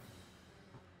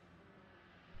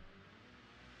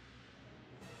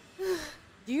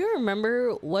 Do you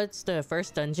remember what's the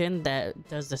first dungeon that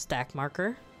does the stack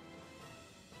marker?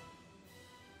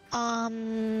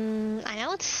 I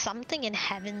know it's something in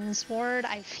Heaven's Ward.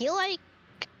 I feel like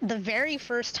the very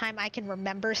first time I can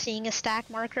remember seeing a stack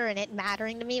marker and it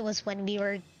mattering to me was when we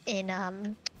were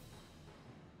in,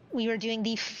 we were doing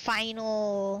the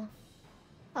final,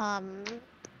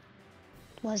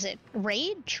 was it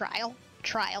raid?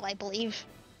 Trial, I believe,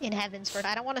 in Heaven's Ward.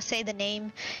 I don't want to say the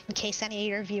name in case any of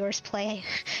your viewers play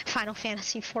Final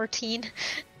Fantasy XIV.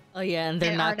 Oh yeah, and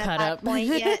they're not caught up. Point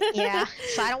yet. Yeah,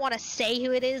 so I don't want to say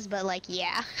who it is, but like,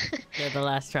 yeah. Yeah, the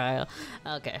last trial.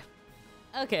 Okay,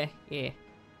 yeah.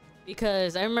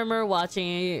 Because I remember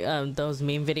watching those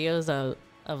meme videos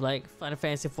of like Final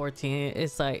Fantasy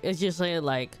XIV. It's usually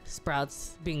like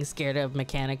Sprouts being scared of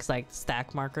mechanics like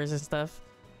stack markers and stuff.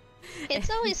 It's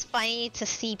always funny to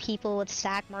see people with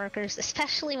stack markers,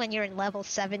 especially when you're in level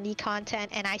 70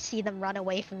 content and I see them run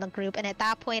away from the group, and at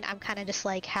that point I'm kind of just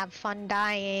like, have fun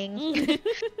dying.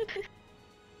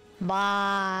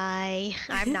 Bye.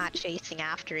 I'm not chasing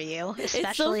after you,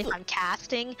 especially if I'm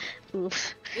casting.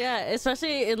 Oof. Yeah,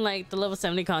 especially in like the level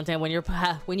 70 content when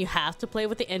you have to play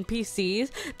with the NPCs,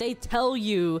 they tell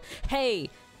you, "Hey,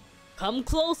 come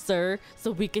closer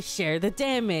so we can share the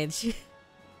damage."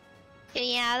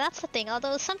 Yeah, that's the thing.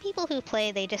 Although some people who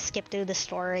play, they just skip through the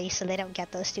story, so they don't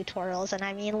get those tutorials. And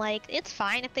I mean, like, it's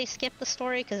fine if they skip the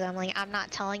story, because I'm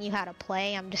not telling you how to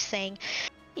play. I'm just saying,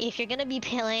 if you're gonna be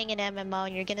playing an MMO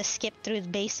and you're gonna skip through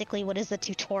basically what is the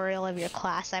tutorial of your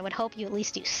class, I would hope you at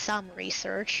least do some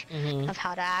research of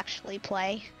how to actually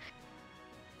play.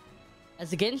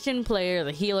 As a Genshin player,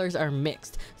 the healers are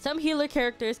mixed. Some healer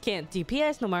characters can't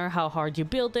DPS no matter how hard you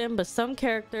build them, but some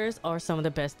characters are some of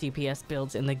the best DPS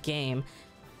builds in the game.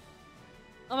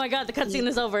 Oh my god, the cutscene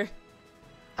is over.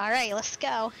 Alright, let's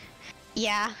go.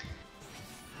 Yeah.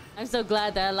 I'm so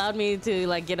glad that allowed me to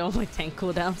like get on my tank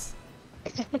cooldowns.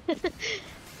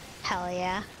 Hell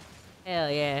yeah. Hell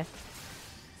yeah.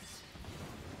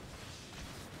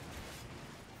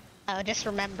 Oh, just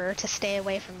remember to stay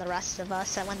away from the rest of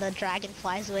us when the dragon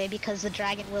flies away, because the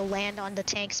dragon will land on the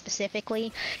tank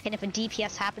specifically, and if a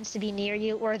DPS happens to be near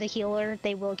you or the healer,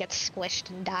 they will get squished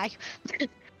and die.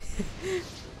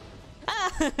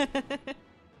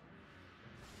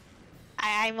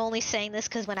 I'm only saying this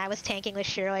because when I was tanking with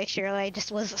Shiroi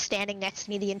just was standing next to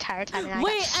me the entire time, and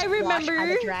I remember by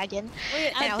the dragon.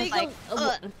 Wait, and I think was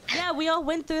like, yeah, we all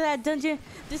went through that dungeon,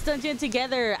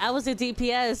 together. I was a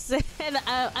DPS, and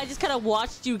I just kind of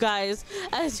watched you guys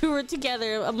as you were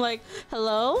together. I'm like,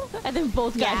 hello, and then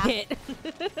both got hit.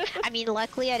 I mean,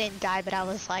 luckily I didn't die, but I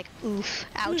was like, oof,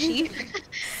 ouchie.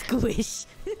 Squish.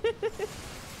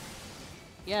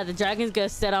 Yeah, the dragon's gonna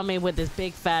sit on me with his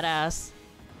big fat ass.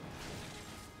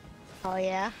 Oh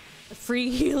yeah. A free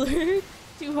healer.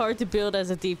 Too hard to build as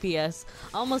a DPS.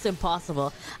 Almost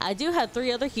impossible. I do have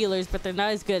 3 other healers, but they're not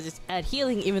as good at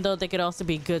healing, even though they could also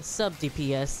be good sub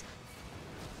DPS.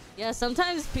 Yeah,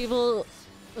 sometimes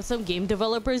some game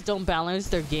developers don't balance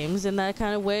their games in that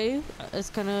kind of way. It's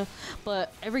kind of,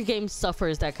 but every game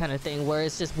suffers that kind of thing where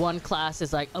it's just one class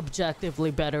is like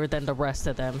objectively better than the rest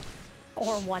of them.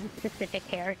 Or one specific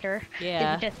character.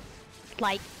 Yeah. It's just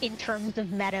like in terms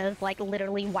of meta, like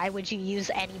literally why would you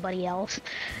use anybody else?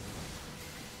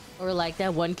 Or like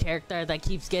that one character that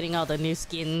keeps getting all the new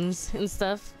skins and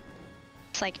stuff.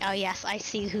 It's like, oh yes, I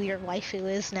see who your waifu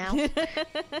is now.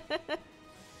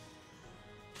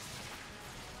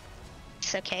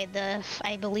 It's okay,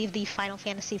 I believe the Final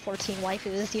Fantasy XIV waifu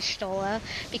is Y'shtola,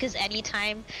 because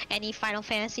anytime any Final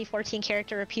Fantasy XIV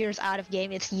character appears out of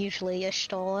game, it's usually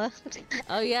Y'shtola.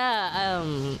 Oh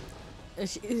yeah,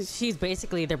 she's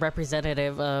basically the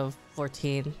representative of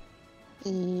 14.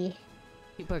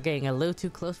 People are getting a little too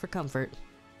close for comfort.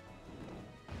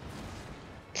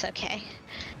 It's okay.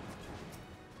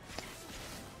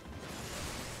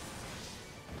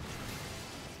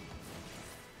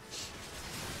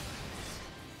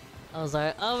 I was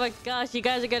like, oh my gosh, you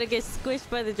guys are gonna get squished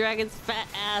by the dragon's fat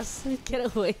ass.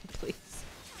 Get away, please.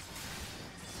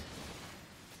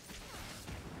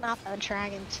 Not the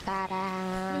dragon's fat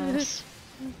ass.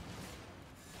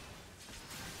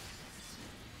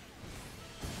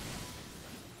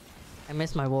 I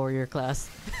miss my warrior class.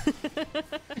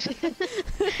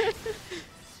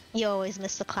 You always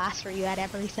miss the class where you had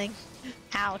everything.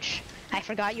 Ouch. I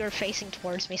forgot you were facing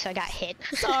towards me, so I got hit.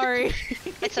 Sorry.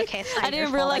 It's okay. It's not I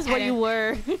didn't realize where you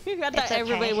were. I thought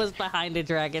everybody okay. was behind the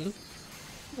dragon.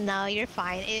 No, you're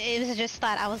fine. It was just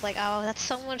that I was like, oh, that's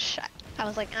so much. I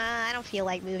was like, I don't feel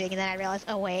like moving, and then I realized,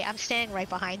 oh wait, I'm standing right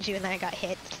behind you, and then I got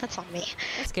hit. That's on me.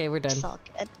 That's okay, we're done. It's all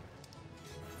good.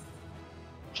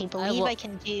 I believe I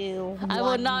can do. I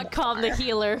will not more. calm the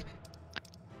healer.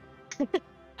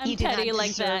 I'm you petty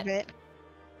like that. It.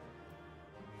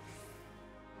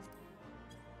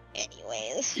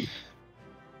 Anyways,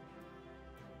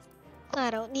 I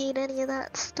don't need any of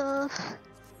that stuff.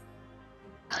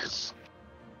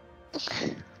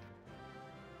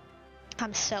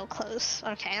 I'm so close.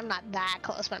 Okay, I'm not that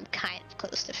close, but I'm kind of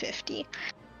close to 50.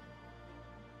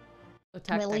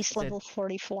 I'm at least level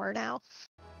 44 now.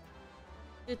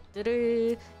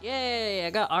 Yay! I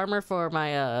got armor for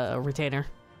my retainer.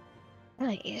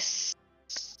 Nice.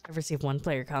 I've received 1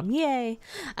 player com. Yay!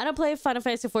 I don't play Final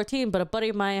Fantasy 14, but a buddy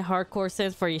of mine hardcore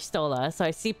sends for Y'shtola, so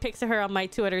I see pics of her on my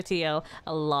Twitter TL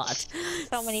a lot.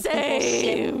 So many people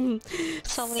simp.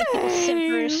 So many people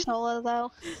simp for Y'shtola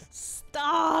though.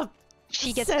 Stop!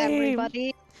 She gets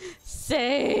everybody.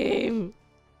 Same.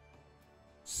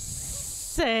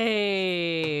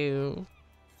 Same.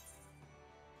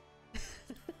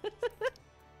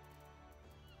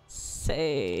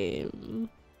 Same.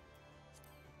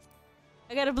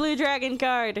 I got a blue dragon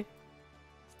card.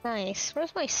 Nice.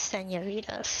 Where's my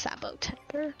Senorita Sabo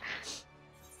Tender?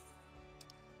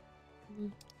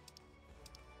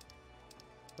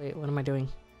 Wait, what am I doing?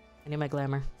 I need my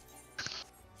glamour.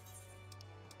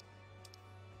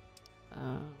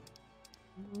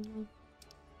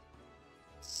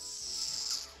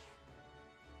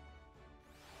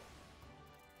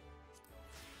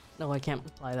 No, I can't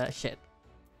apply that shit.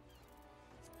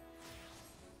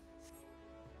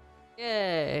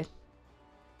 Yay.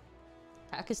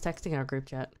 Hack is texting our group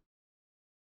chat.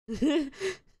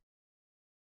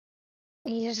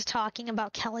 He's just talking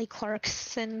about Kelly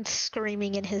Clarkson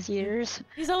screaming in his ears.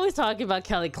 He's always talking about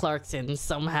Kelly Clarkson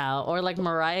somehow, or like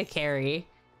Mariah Carey.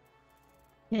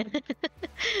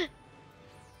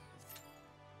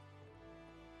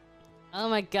 Oh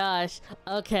my gosh.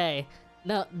 Okay.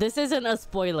 No, this isn't a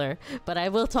spoiler, but I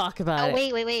will talk about it.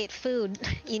 Oh, wait. Food.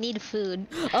 You need food.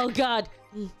 Oh god.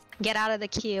 Get out of the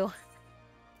queue.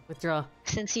 Withdraw.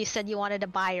 Since you said you wanted to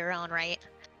buy your own, right?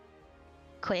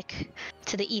 Quick.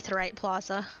 To the Aetherite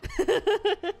Plaza.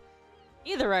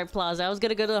 Aetherite Plaza. I was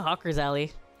gonna go to the Hawker's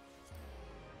Alley.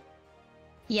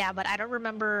 Yeah, but I don't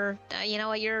remember. You know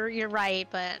what? You're right,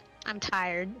 but I'm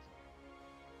tired.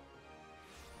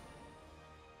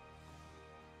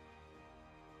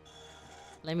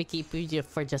 Let me keep you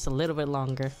for just a little bit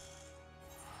longer.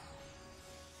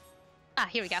 Ah,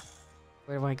 here we go.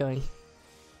 Where am I going?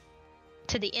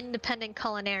 To the Independent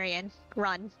Culinarian.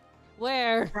 Run.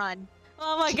 Where? Run.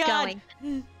 Oh my Keep god!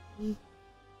 Going.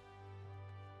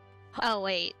 Oh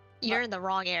wait, you're in the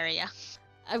wrong area.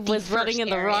 I was running in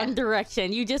the wrong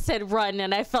direction. You just said run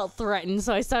and I felt threatened,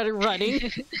 so I started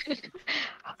running.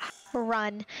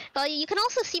 Run. Well, you can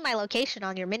also see my location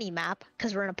on your mini map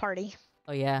because we're in a party.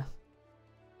 Oh yeah.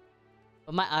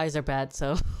 But my eyes are bad,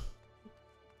 so.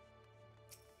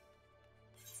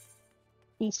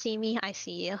 You see me? I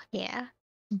see you. Yeah.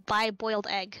 Buy boiled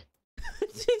egg.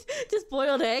 Just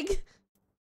boiled egg?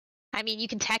 I mean, you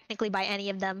can technically buy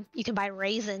any of them. You can buy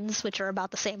raisins, which are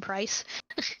about the same price.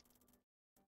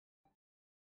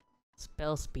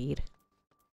 Spell speed.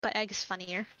 But egg is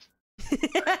funnier.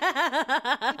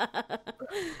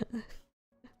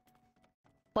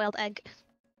 Boiled egg.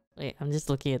 Wait, I'm just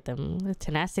looking at them.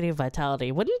 Tenacity and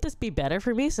vitality. Wouldn't this be better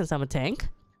for me since I'm a tank?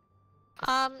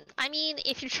 I mean,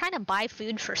 if you're trying to buy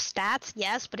food for stats,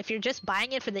 yes, but if you're just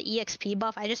buying it for the EXP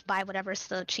buff, I just buy whatever's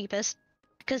the cheapest.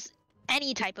 Because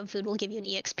any type of food will give you an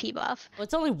EXP buff. Well,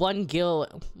 it's only one gil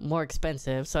more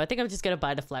expensive, so I think I'm just gonna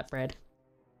buy the flatbread.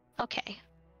 Okay.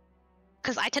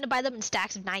 Because I tend to buy them in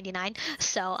stacks of 99,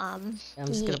 so, I'm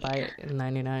just gonna buy it in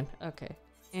 99. Okay.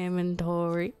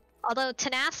 Inventory. Although,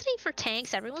 tenacity for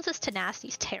tanks, everyone says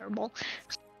tenacity's terrible.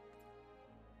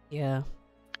 Yeah.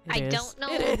 I don't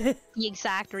know the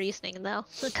exact reasoning, though,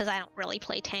 because I don't really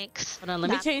play tanks. Hold on,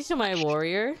 let me change to my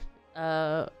warrior.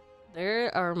 There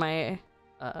are my,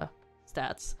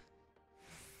 stats.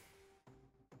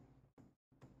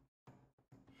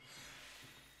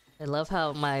 I love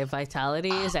how my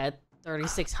vitality is at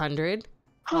 3,600.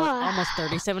 Almost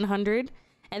 3,700.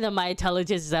 And then my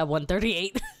intelligence is at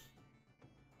 138.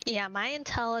 Yeah, my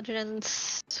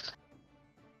intelligence...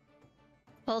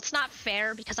 Well, it's not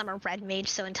fair because I'm a red mage,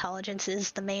 so intelligence is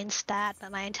the main stat,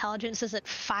 but my intelligence is at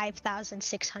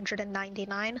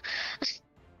 5,699.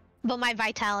 But my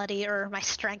vitality, or my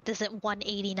strength, is at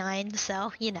 189,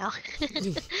 so, you know.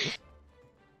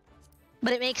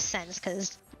 But it makes sense,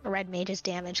 because red mage's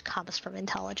damage comes from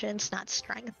intelligence, not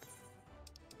strength.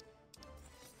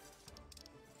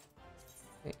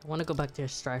 Wait, I want to go back to your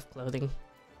strife clothing.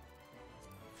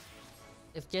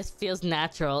 It just feels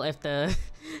natural if the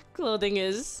clothing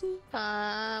is...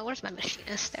 Where's my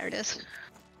machinist? There it is.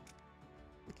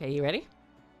 Okay, you ready?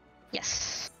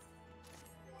 Yes.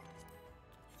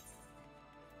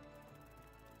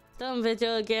 Stone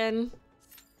Vigil again.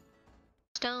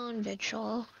 Stone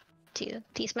Vigil. Dude,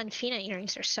 these Menfina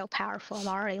earrings are so powerful. I'm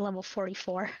already level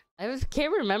 44. I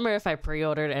can't remember if I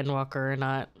pre-ordered Endwalker or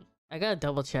not. I gotta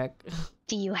double check.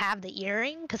 Do you have the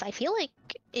earring? Because I feel like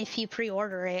if you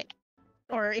pre-order it,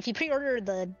 or if you pre-order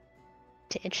the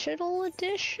digital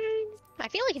edition, I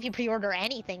feel like if you pre-order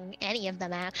anything, any of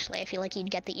them actually, I feel like you'd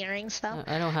get the earrings though.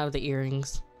 I don't have the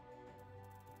earrings.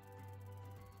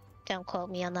 Don't quote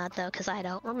me on that though, because I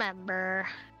don't remember.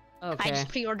 Okay. I just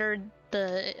pre-ordered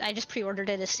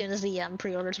it as soon as the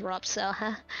pre-orders were up, so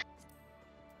huh.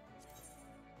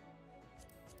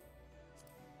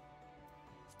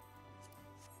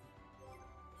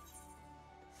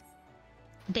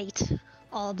 Bait.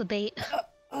 All the bait.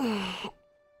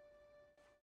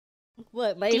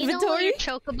 What, my Do you know what inventory? your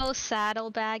chocobo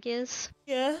saddlebag is?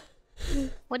 Yeah.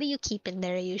 What do you keep in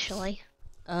there usually?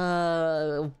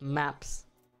 Maps.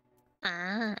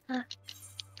 Ah. I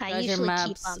Treasure usually maps,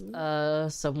 keep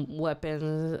some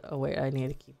weapons. Oh wait, I need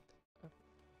to keep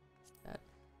that.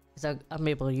 Because I'm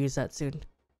able to use that soon.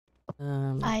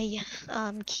 I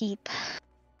keep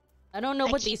I don't know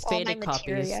what keep these all my faded copies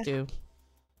materia. do.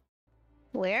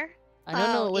 Where? I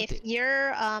don't know what if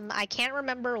you're I can't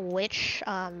remember which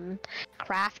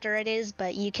crafter it is,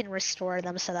 but you can restore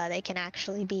them so that they can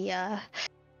actually be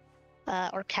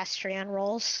orchestrion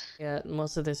rolls. Yeah,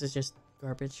 most of this is just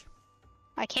garbage.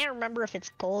 I can't remember if it's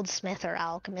goldsmith or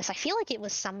alchemist. I feel like it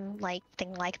was some like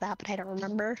thing like that, but I don't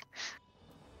remember.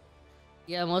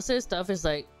 Yeah, most of this stuff is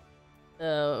like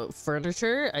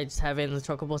furniture. I just have it in the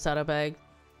chocobo saddlebag.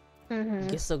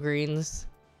 Gistle greens.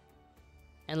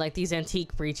 And like these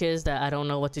antique breeches that I don't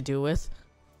know what to do with.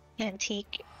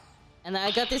 Antique. And then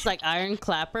I got this like iron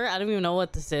clapper. I don't even know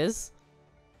what this is.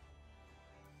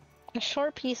 A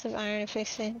short piece of iron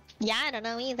fixing. Yeah, I don't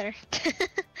know either.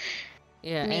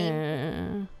 Yeah,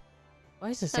 and why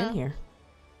is this in here?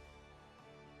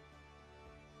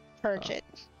 Purge it.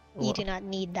 You do not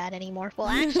need that anymore. Well,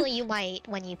 actually, you might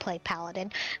when you play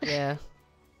Paladin. Yeah.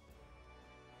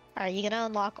 Are you gonna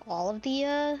unlock all of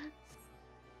the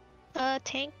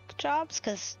tank jobs?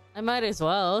 Cause I might as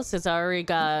well, since I already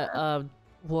got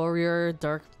warrior,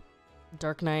 dark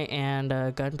knight, and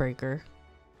gunbreaker.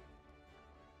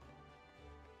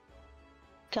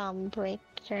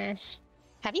 Gunbreaker.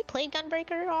 Have you played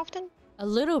Gunbreaker often? A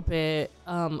little bit.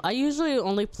 I usually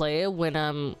only play it when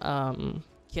I'm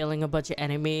killing a bunch of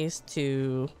enemies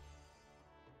to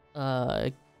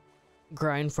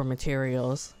grind for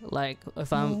materials. Like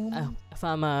if I'm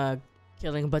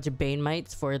killing a bunch of bane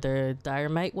mites for the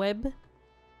dynamite web.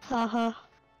 For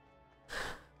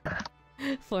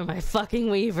my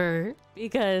fucking weaver,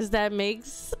 because that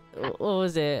makes, what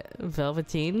was it,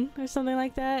 velveteen or something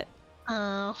like that?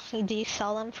 Do you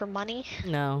sell them for money?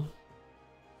 No.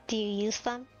 Do you use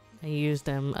them? I use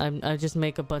them. I just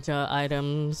make a bunch of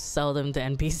items, sell them to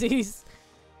NPCs.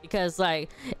 Because like,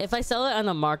 if I sell it on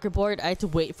the market board, I have to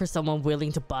wait for someone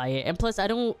willing to buy it. And plus, I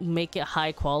don't make it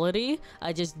high quality.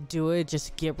 I just do it,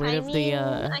 just get rid of the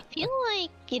I feel like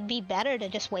it'd be better to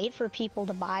just wait for people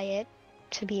to buy it,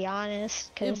 to be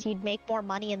honest. Because you'd make more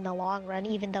money in the long run,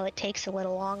 even though it takes a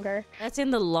little longer. That's in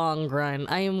the long run.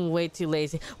 I am way too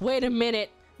lazy. Wait a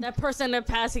minute! That person they're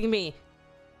passing me!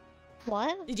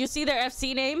 What? Did you see their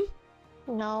FC name?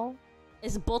 No.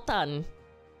 It's Botan.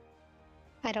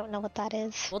 I don't know what that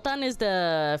is. Botan is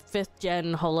the 5th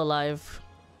gen Hololive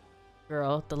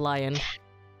girl, the lion.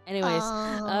 Anyways,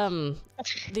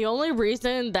 the only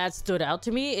reason that stood out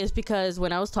to me is because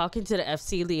when I was talking to the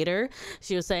FC leader,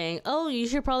 she was saying, oh, you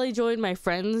should probably join my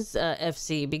friends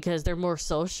FC because they're more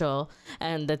social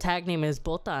and the tag name is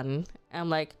Botan. I'm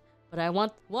like, but I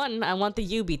want, one, I want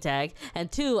the UB tag,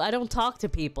 and two, I don't talk to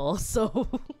people, so...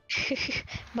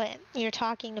 But you're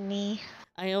talking to me.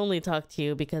 I only talk to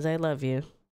you because I love you.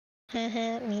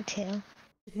 Me too.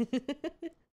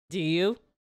 Do you?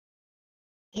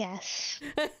 Yes.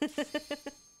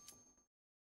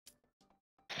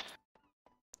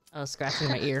 Oh, scratching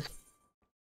my ear.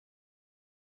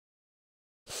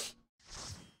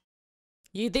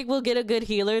 You think we'll get a good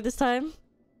healer this time?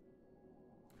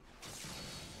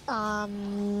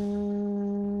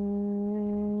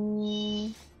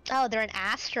 Oh, they're an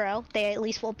Astro. They at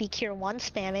least won't be Cure 1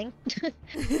 spamming.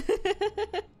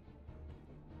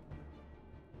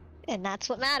 And that's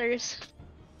what matters.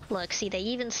 Look, see, they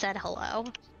even said hello.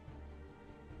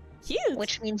 Cute!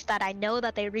 Which means that I know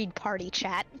that they read party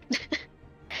chat.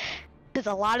 Because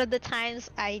a lot of the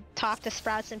times I talk to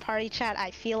Sprouts in party chat,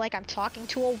 I feel like I'm talking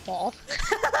to a wall.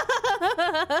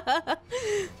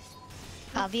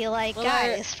 I'll be like, well,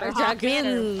 guys, for Hawk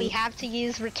Manor, we have to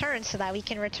use return so that we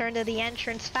can return to the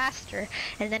entrance faster.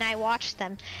 And then I watch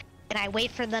them, and I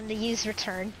wait for them to use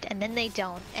return, and then they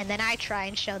don't. And then I try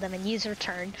and show them and use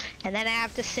return, and then I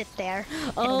have to sit there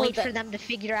and wait for them to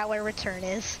figure out where return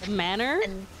is. The manor?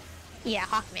 And, yeah,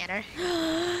 Hawk Manor.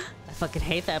 I fucking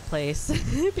hate that place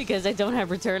because I don't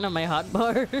have return on my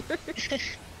hotbar.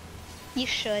 You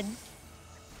should.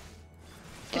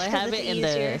 Well, I have it in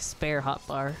the spare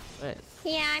hotbar, but...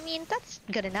 Yeah, I mean, that's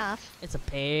good enough. It's a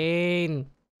pain.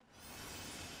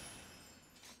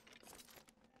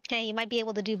 Hey, you might be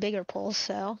able to do bigger pulls,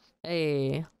 so...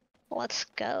 Hey. Let's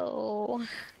go.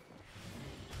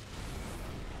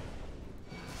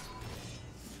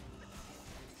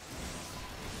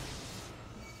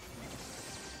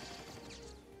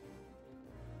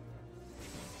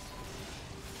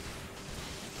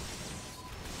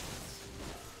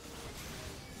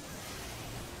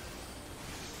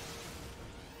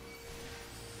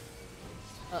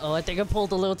 Uh-oh, I think I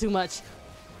pulled a little too much.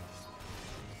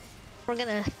 We're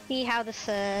gonna see how this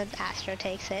Astro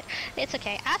takes it. It's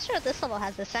okay. Astro at this level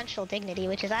has Essential Dignity,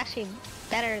 which is actually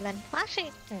better than... Well,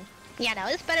 actually, yeah, no,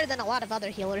 it's better than a lot of other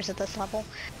healers at this level.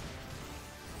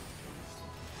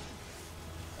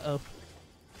 Oh.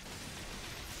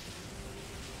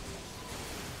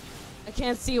 I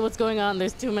can't see what's going on.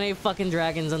 There's too many fucking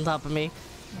dragons on top of me.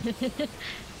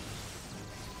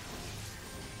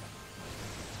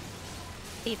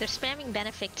 See, they're spamming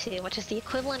Benefic 2, which is the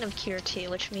equivalent of Cure 2,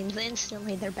 which means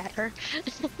instantly they're better.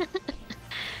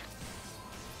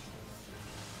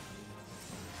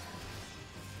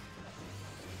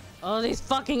 Oh, these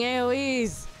fucking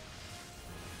AoEs!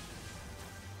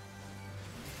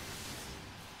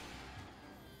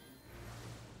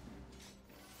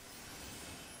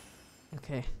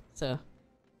 Okay, so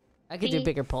I could do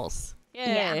bigger pulse.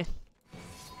 Yay! Yeah.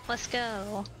 Let's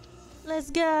go.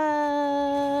 Let's go!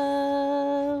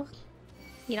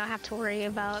 You don't have to worry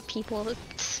about people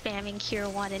spamming Cure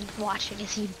 1 and watching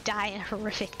as you die a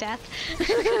horrific death.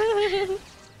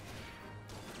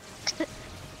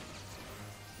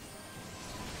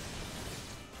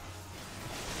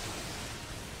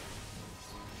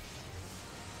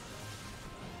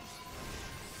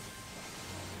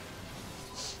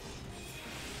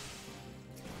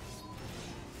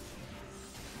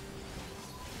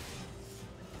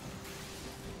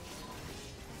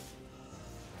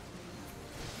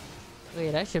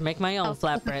 Wait, I should make my own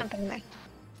flatbread.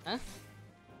 Huh?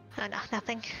 Oh no,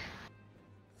 nothing.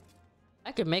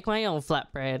 I could make my own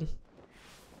flatbread.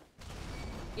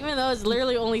 Even though it's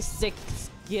literally only 6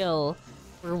 skill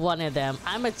for one of them.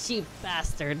 I'm a cheap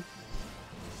bastard.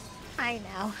 I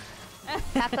know.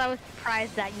 That's why I was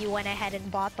surprised that you went ahead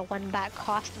and bought the one that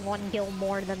cost 1 gil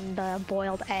more than the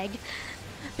boiled egg.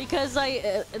 Because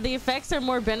the effects are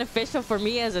more beneficial for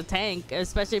me as a tank,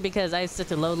 especially because I have such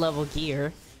a low level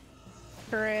gear.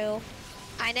 True.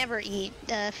 I never eat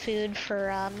food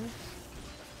for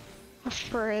the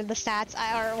stats.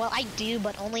 Well, I do,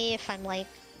 but only if I'm like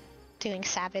doing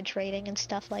savage raiding and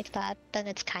stuff like that. Then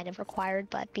it's kind of required.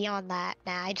 But beyond that,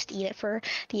 nah, I just eat it for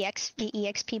the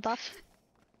EXP buff.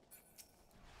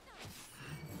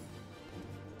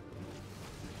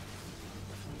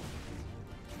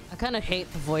 I kind of hate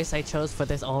the voice I chose for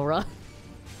this aura.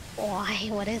 Why?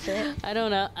 What is it? I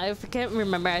don't know. I can't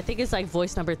remember. I think it's like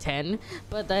voice number 10.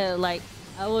 But like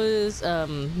I was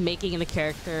making the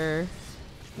character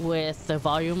with the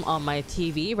volume on my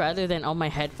TV rather than on my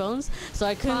headphones, so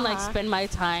I couldn't like spend my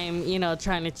time, you know,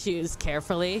 trying to choose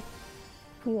carefully.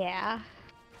 Yeah.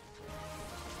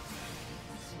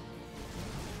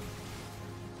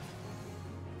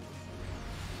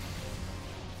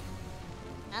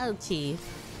 Ouchie.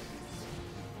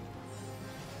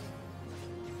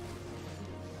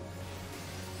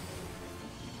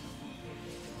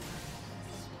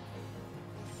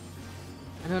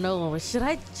 I don't know. Should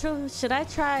I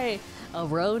try a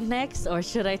road next, or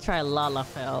should I try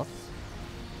Lalafell?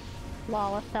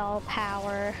 Lalafell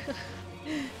power.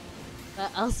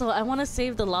 Also, I want to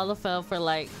save the Lalafell for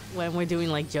like when we're doing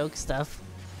like joke stuff.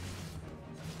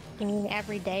 You mean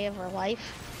every day of our life?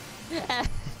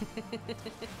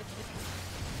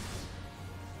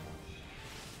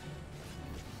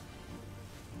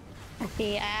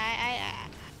 See,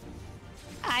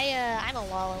 I'm a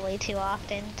Lala way too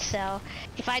often, so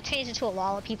if I change into a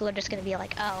Lala, people are just gonna be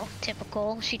like, oh,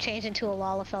 typical, she changed into a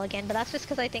Lalafell again, but that's just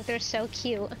because I think they're so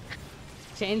cute.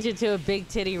 Change it to a big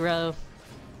titty row.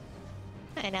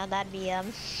 I know, that'd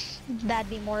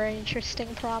be more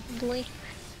interesting, probably.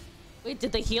 Wait,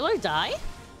 did the healer die?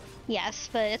 Yes,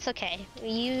 but it's okay.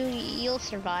 You'll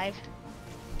survive.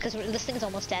 Because this thing's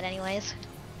almost dead anyways.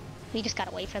 We just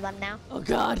gotta wait for them now. Oh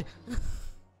god!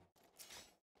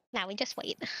 Now we just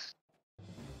wait.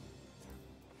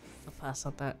 I'll pass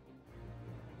on that.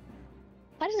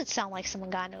 Why does it sound like someone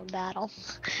got into a battle?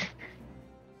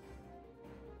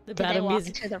 The Did they battle walk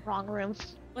music into the wrong room?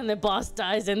 when the boss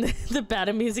dies and the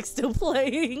battle music's still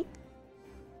playing.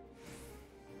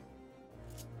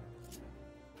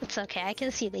 It's okay, I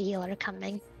can see the healer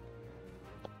coming.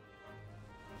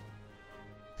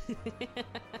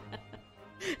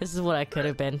 This is what I could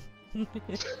have been.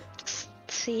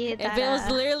 See that, if it was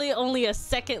literally only a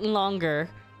second longer.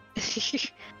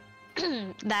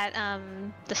 that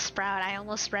the Sprout, I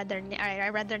almost read their I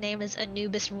read their name as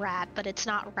Anubis Rat, but it's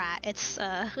not rat, it's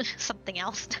something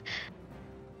else.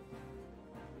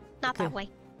 Not that way.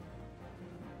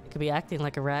 It could be acting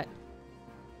like a rat.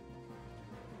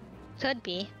 Could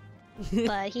be.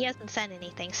 But he hasn't said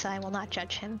anything, so I will not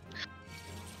judge him.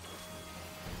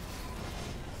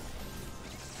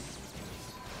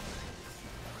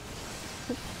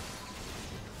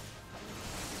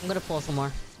 I'm gonna pull some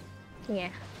more. Yeah.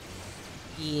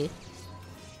 Yeah.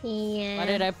 Yeah. Why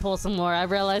did I pull some more? I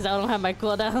realized I don't have my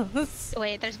cooldowns.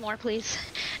 Wait, there's more, please.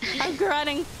 I'm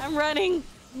running. I'm running.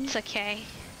 It's okay.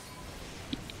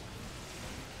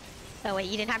 Oh wait,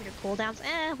 you didn't have your cooldowns?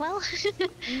 Well.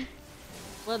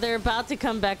 Well, they're about to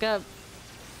come back up.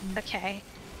 Okay.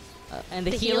 And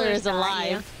the healer is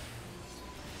alive.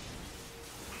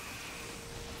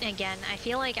 Again, I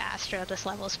feel like Astro at this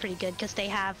level is pretty good because they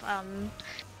have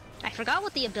I forgot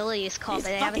what the ability is called, but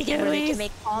they have a thing where they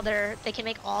can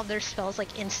make all their spells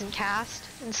like instant cast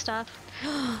and stuff.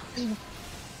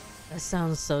 That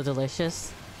sounds so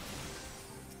delicious.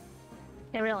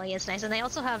 It really is nice, and they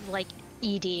also have like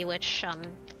ED, which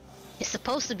is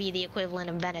supposed to be the equivalent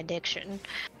of Benediction,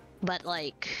 but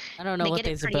like I don't know what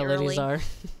these abilities are.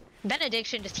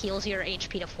 Benediction just heals your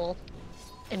HP to full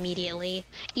immediately.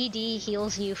 ED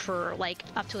heals you for like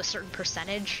up to a certain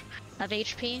percentage of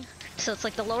HP. So it's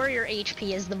like the lower your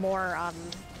HP is, the more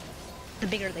the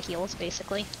bigger the heals,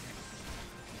 basically.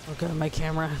 Oh god, my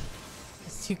camera.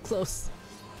 It's too close.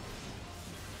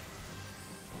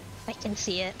 I can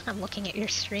see it. I'm looking at your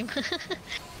stream.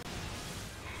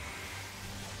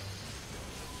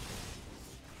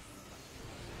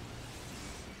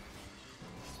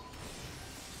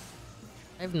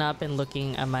 I've not been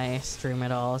looking at my stream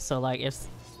at all, so like if,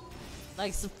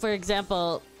 like for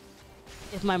example,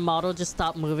 if my model just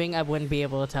stopped moving, I wouldn't be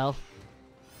able to tell.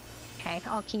 Okay,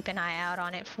 I'll keep an eye out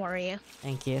on it for you.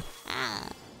 Thank you. Ah,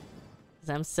 'cause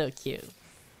I'm so cute.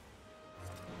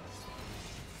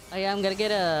 Oh yeah, I'm gonna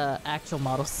get a actual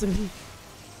model soon.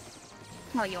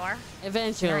 Oh, you are?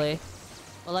 Eventually.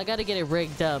 Well, I gotta get it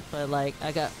rigged up, but like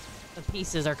I got the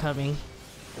pieces are coming.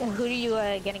 Well, who are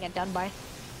you getting it done by?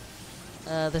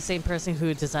 The same person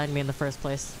who designed me in the first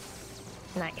place.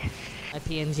 Nice. My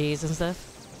PNGs and stuff.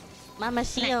 Mama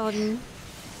Shion.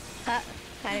 I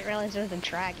didn't realize there was a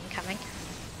dragon coming.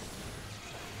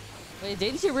 Wait,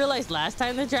 didn't you realize last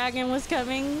time the dragon was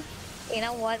coming? You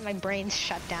know what? My brain's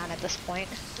shut down at this point.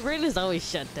 The brain is always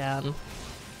shut down.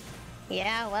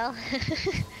 Yeah, well.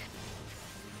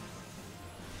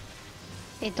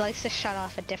 It likes to shut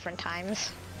off at different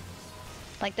times.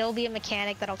 Like, there'll be a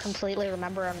mechanic that I'll completely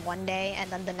remember on one day, and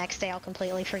then the next day I'll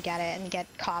completely forget it and get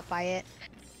caught by it.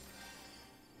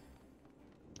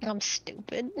 I'm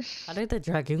stupid. How did the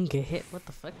dragoon get hit? What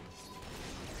the fuck?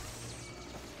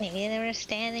 Maybe they were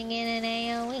standing in an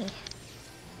AoE.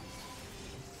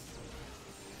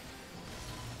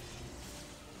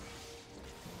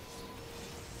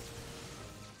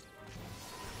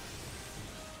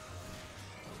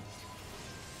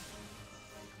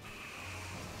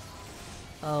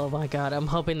 Oh my god, I'm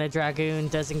hoping the dragoon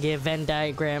doesn't get Venn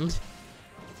diagrammed.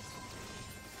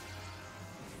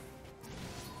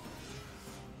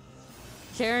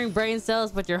 Sharing brain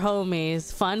cells with your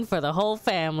homies. Fun for the whole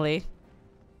family.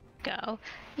 Go.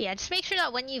 Yeah, just make sure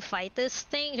that when you fight this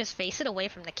thing, just face it away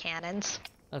from the cannons.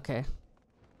 Okay.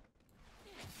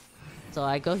 So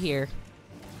I go here.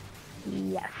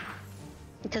 Yes.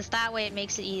 Because that way it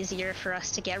makes it easier for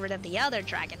us to get rid of the other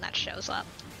dragon that shows up.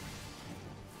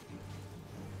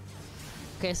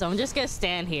 Okay, so I'm just gonna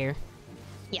stand here.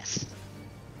 Yes.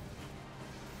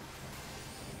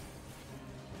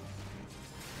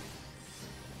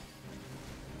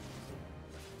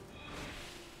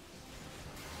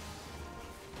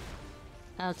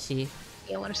 Ouchie.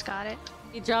 You almost got it.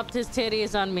 He dropped his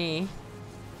titties on me.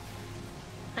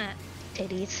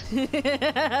 Titties.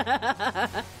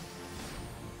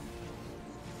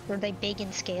 Were they big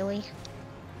and scaly?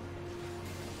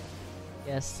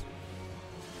 Yes.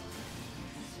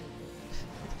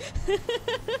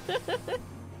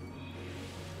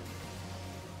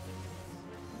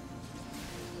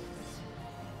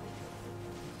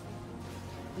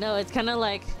 No, it's kind of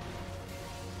like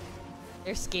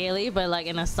they're scaly, but like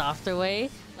in a softer way.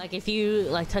 Like if you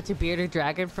like touch a bearded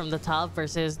dragon from the top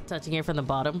versus touching it from the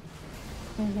bottom.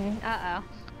 Uh-oh.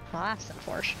 Well, that's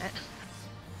unfortunate.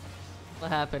 What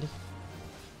happened?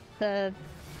 The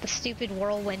stupid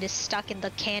whirlwind is stuck in the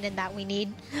cannon that we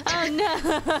need. Oh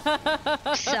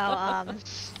no! So,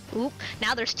 oop,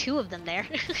 now there's two of them there.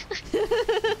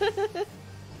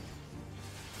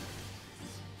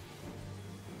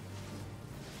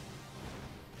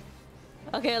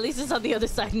 Okay, at least it's on the other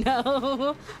side.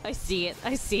 No, I see it.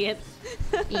 I see it.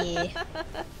 Yeah.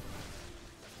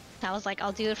 I was like,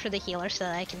 I'll do it for the healer so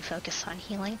that I can focus on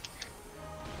healing.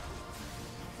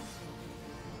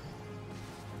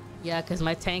 Yeah, because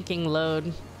my tanking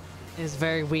load is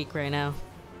very weak right now.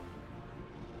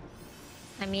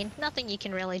 I mean, nothing you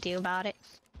can really do about it.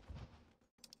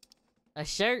 A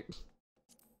shirt?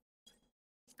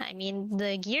 I mean,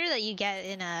 the gear that you get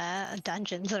in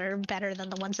dungeons are better than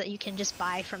the ones that you can just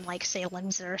buy from, like, say,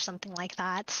 Limsa or something like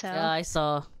that, so... Yeah, I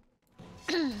saw.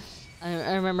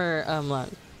 I remember,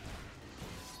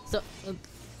 so, I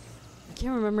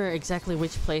can't remember exactly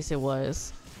which place it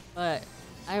was, but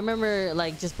I remember,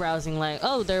 like, just browsing, like,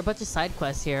 oh, there are a bunch of side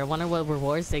quests here. I wonder what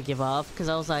rewards they give off, because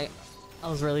I was like, I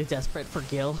was really desperate for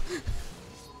Gil.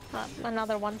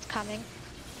 Another one's coming.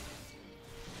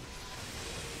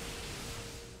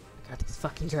 God, these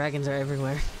fucking dragons are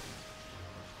everywhere.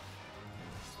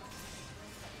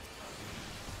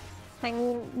 I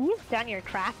mean, you've done your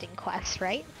crafting quest,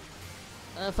 right?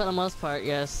 For the most part,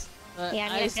 yes. Yeah,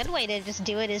 I mean, a good way to just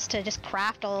do it is to just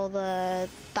craft all the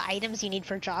items you need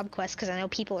for job quests, because I know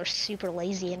people are super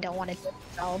lazy and don't want to do it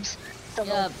themselves. So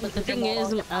yeah, but the thing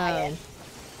is,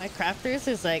 my crafters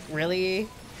is like really...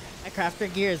 My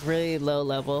crafter gear is really low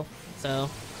level, so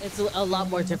it's a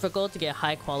lot more difficult to get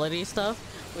high quality stuff,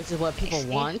 which is what people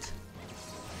want.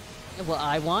 And what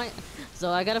I want.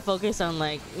 So I gotta focus on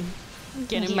like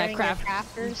getting my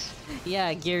crafters.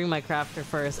 Yeah, gearing my crafter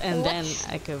first, and then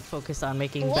I could focus on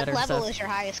making better stuff. What level is your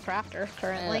highest crafter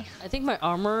currently? I think my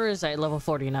armor is at level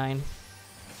 49.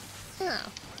 Oh.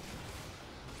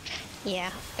 Yeah,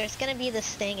 there's gonna be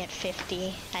this thing at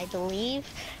 50, I believe,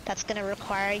 that's gonna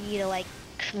require you to like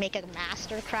make a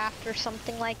master craft or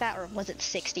something like that, or was it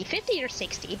 60? 50 or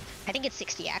 60? I think it's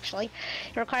 60 actually.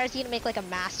 It requires you to make like a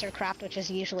master craft, which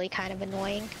is usually kind of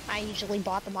annoying. I usually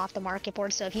bought them off the market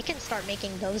board, so if you can start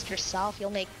making those yourself, you'll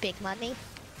make big money.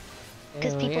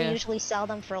 Because people usually sell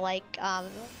them for like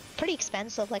pretty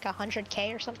expensive, like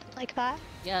 100k or something like that.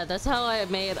 Yeah, that's how I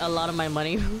made a lot of my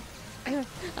money.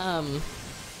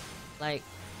 Like,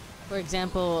 for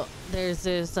example, there's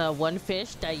this one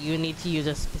fish that you need to use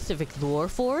a specific lure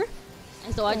for.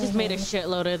 And so I just made a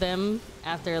shitload of them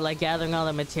after like gathering all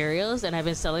the materials, and I've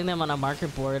been selling them on a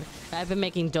market board. I've been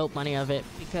making dope money of it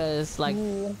because like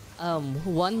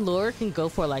one lure can go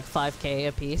for like 5k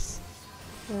a piece.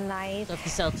 Nice. So if you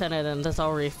sell 10 of them, that's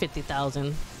already 50,000.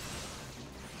 I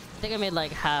think I made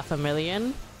like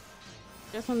 $500,000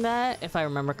 just from that, if I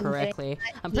remember correctly.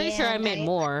 I'm pretty sure I made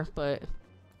more, but...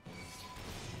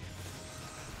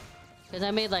 Because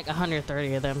I made like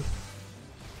 130 of them.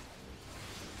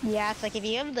 Yeah, it's like if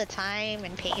you have the time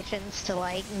and patience to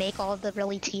like make all the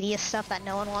really tedious stuff that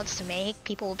no one wants to make,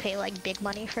 people will pay like big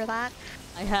money for that.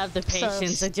 I have the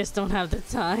patience, I just don't have the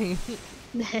time.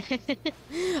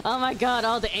 Oh my god,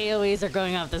 all the AoEs are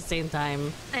going off at the same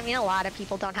time. I mean, a lot of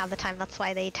people don't have the time, that's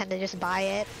why they tend to just buy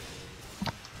it.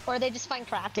 Or they just find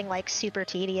crafting like super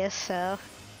tedious, so...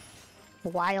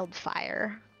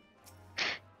 Wildfire.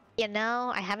 You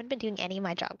know, I haven't been doing any of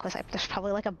my job quests. There's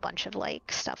probably like a bunch of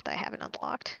like stuff that I haven't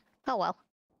unlocked. Oh well.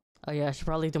 Oh yeah, I should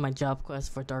probably do my job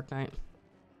quest for Dark Knight.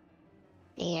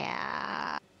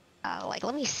 Yeah. Like,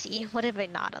 let me see. What have I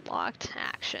not unlocked?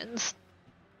 Actions.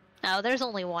 Oh, there's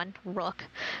only one. Rook.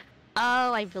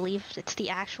 Oh, I believe it's the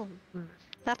actual...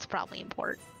 That's probably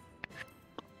important.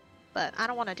 But I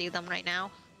don't want to do them right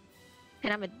now.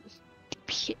 And I'm a...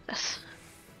 Yes.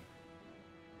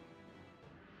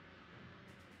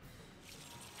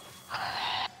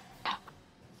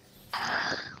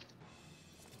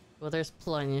 Well, there's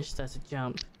plunge, that's a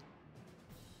jump.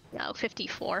 No,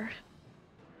 54.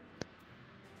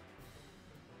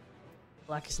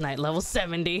 Blackest Knight, level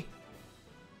 70.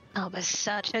 Oh, but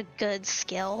such a good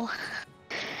skill.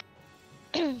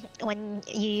 When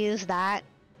you use that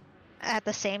at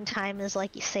the same time as,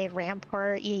 like, you say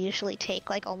Rampart, you usually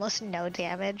take, like, almost no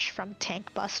damage from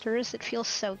tank busters. It feels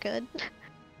so good.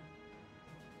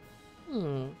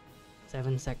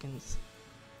 7 seconds.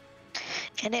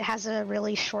 And it has a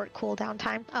really short cooldown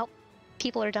time. Oh,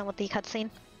 people are done with the cutscene.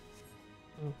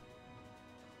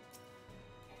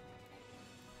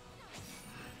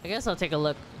 I guess I'll take a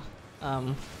look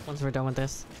once we're done with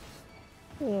this.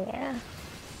 Yeah.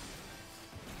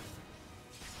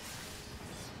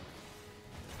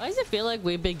 Why does it feel like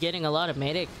we've been getting a lot of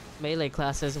melee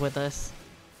classes with us?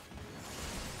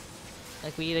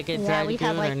 Like we either get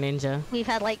Dragoon or Ninja.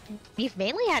 We've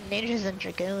mainly had ninjas and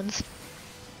dragoons.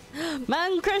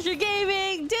 Man Crusher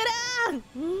Gaming! Dida!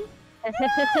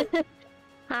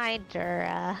 Hi,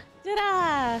 Dura.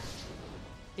 Dida!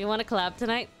 Do you want to collab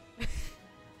tonight?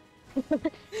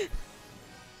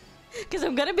 Because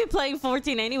I'm gonna be playing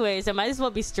 14 anyways. I might as well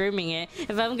be streaming it.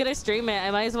 If I'm gonna stream it,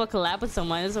 I might as well collab with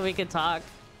someone so we can talk.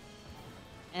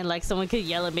 And like someone could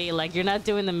yell at me like, you're not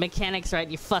doing the mechanics right,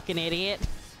 you fucking idiot.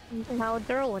 No,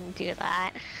 Dura wouldn't do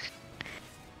that.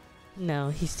 No,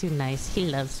 he's too nice. He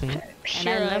loves me. And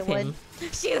I love him.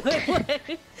 Shiro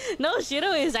would. No,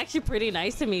 Shiro is actually pretty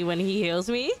nice to me when he heals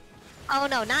me. Oh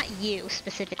no, not you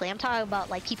specifically. I'm talking about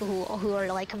like people who are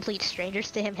like complete strangers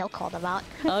to him. He'll call them out.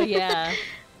 Oh yeah.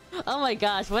 Oh my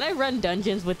gosh, when I run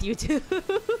dungeons with you two,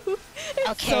 it's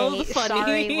Okay, so funny.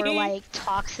 sorry, we're like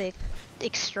toxic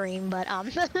extreme, but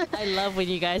I love when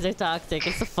you guys are toxic.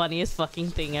 It's the funniest fucking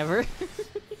thing ever.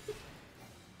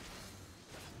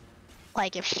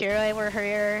 like if Shiroi were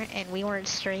here and we weren't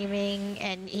streaming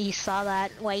and he saw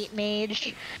that white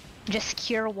mage just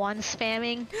cure one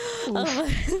spamming.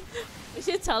 We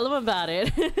should tell him about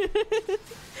it.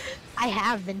 I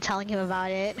have been telling him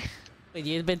about it. But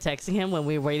you've been texting him when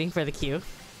we were waiting for the queue?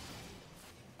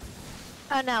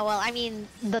 Oh no, well I mean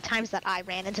the times that I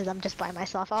ran into them just by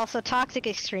myself. Also toxic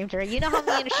extremes, right? You know how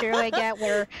me and Shiroi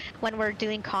get when we're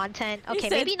doing content. Okay,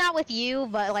 maybe not with you,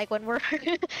 but like when we're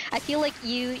I feel like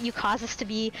you cause us to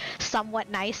be somewhat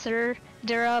nicer,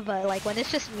 Dura, but like when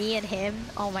it's just me and him,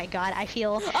 oh my god, I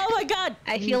feel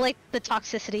I feel like the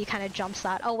toxicity kind of jumps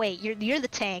out. Oh wait, you're the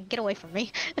tank. Get away from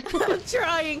me. I'm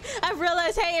trying. I've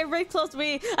realized, hey, you're right close to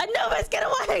me. Anubis, get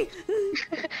away!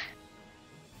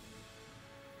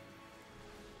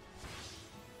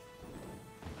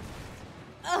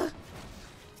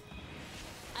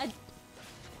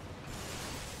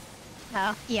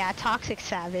 Oh, yeah, toxic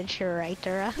savage, you're right,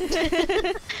 Dura.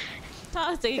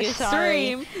 Toxic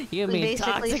extreme? You mean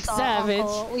toxic savage?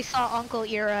 We saw Uncle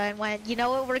Ira and went, you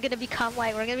know what we're gonna become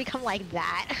like? We're gonna become like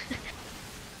that.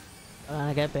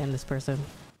 I gotta ban this person.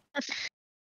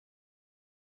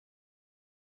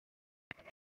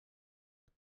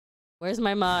 Where's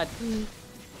my mod?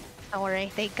 Don't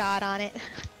worry, they got on it.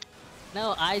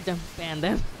 No, I don't ban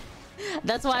them.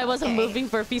 That's why I wasn't moving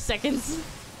for a few seconds.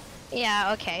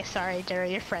 Yeah, okay, sorry, Dura,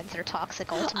 your friends are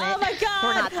toxic ultimate. Oh my god!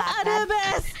 We're not that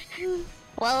Anubis! bad.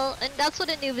 Well, and that's what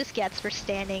Anubis gets for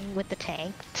standing with the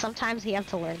tank. Sometimes you have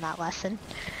to learn that lesson.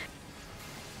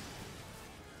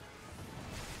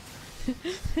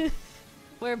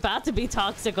 We're about to be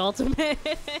toxic ultimate.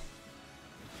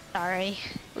 Sorry,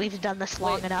 we've done this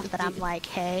long enough that I'm like,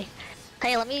 hey,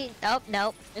 let me. Oh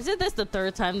nope. Isn't this the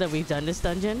third time that we've done this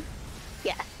dungeon?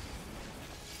 Yeah.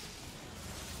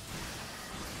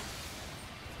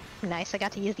 Nice, I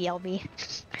got to use the LB.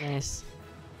 Nice.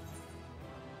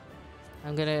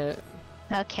 I'm gonna...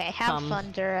 Okay, have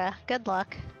fun, Dura. Good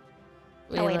luck.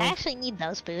 Oh wait, I actually need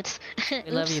those boots. We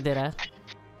love you, Dura.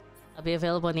 I'll be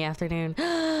available in the afternoon.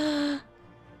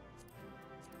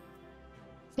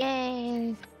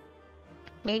 Yay!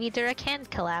 Maybe Dura can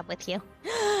collab with you.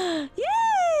 Yay!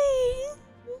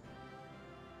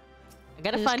 I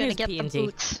gotta find his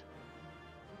PNG.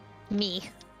 Me.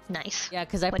 Nice. Yeah,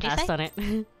 because I passed on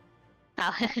it.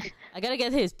 Oh. I gotta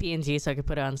get his PNG so I can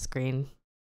put it on screen.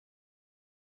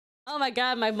 Oh my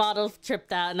god, my model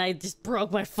tripped out and I just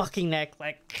broke my fucking neck,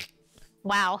 like...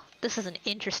 Wow, this is an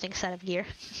interesting set of gear.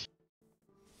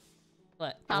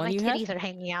 What? Oh, my kitties are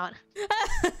hanging out.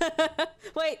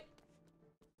 Wait!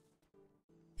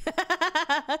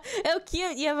 Oh,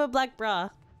 cute! You have a black bra.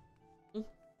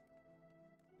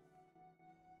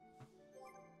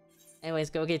 Anyways,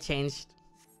 go get changed.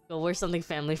 Go wear something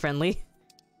family friendly.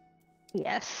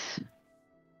 Yes.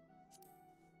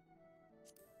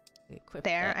 Equip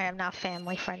there, that. I am not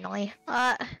family friendly.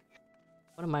 What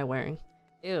am I wearing?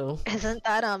 Ew. Isn't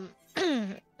that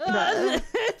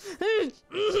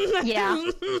yeah.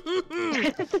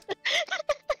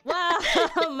 Wow,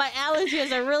 my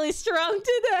allergies are really strong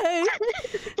today.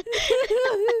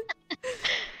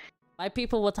 My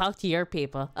people will talk to your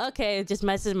people. Okay, just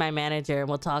message my manager and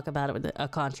we'll talk about it with a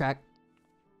contract.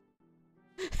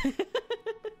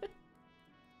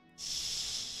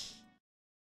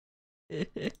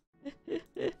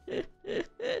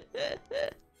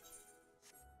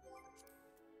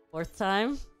 Fourth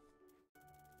time?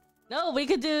 No, we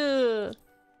could do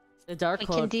the dark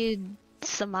hold. We can do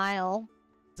Smile.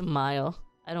 Smile.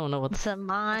 I don't know what.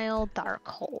 Smile Dark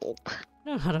Hold. I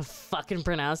don't know how to fucking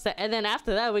pronounce that. And then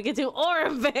after that, we can do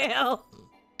Veil.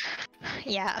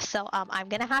 Yeah. So I'm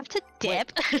gonna have to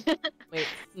dip. Wait.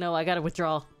 No, I gotta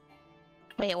withdraw.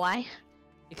 Wait, why?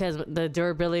 Because the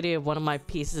durability of one of my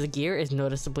pieces of gear is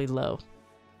noticeably low.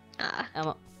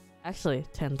 Actually,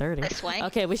 10:30. This way.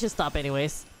 Okay, we should stop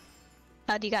anyways.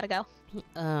 How do you gotta go?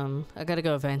 I gotta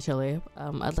go eventually.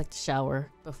 I'd like to shower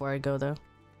before I go though.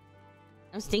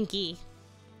 I'm stinky.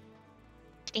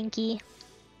 Stinky.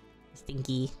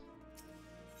 Stinky.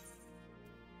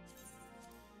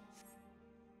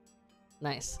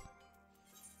 Nice.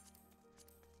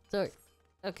 So,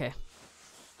 okay.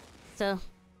 So,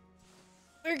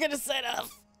 we're gonna set up.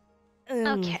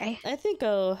 Okay. I think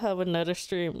I'll have another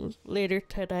stream later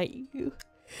tonight.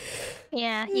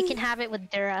 Yeah, you can have it with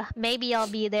Dura. Maybe I'll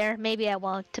be there, maybe I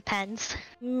won't. Depends.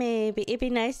 Maybe it'd be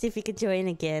nice if you could join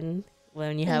again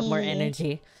when you have more Yeah.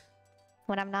 energy.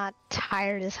 When I'm not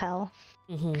tired as hell.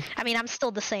 I mean, I'm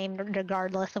still the same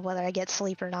regardless of whether I get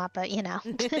sleep or not, but you know.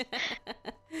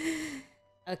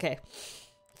 Okay,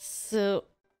 so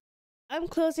I'm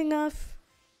closing off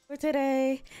for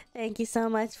today. Thank you so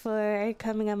much for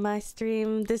coming on my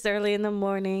stream this early in the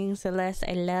morning. Celeste,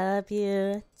 I love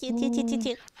you.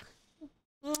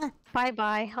 Bye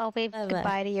bye. I'll wave Bye-bye.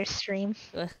 goodbye to your stream.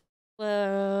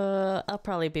 Well, I'll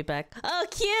probably be back. Oh,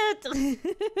 cute!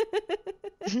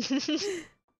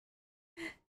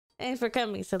 Thanks for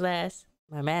coming, Celeste.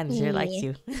 My manager likes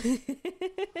you.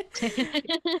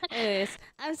 Anyways,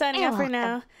 I'm signing off for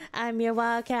now. I'm your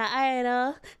Wildcat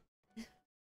Idol.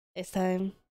 It's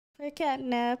time for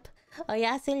catnap.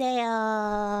 Oyasuleo.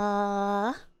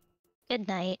 Good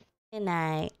night. Good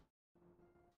night.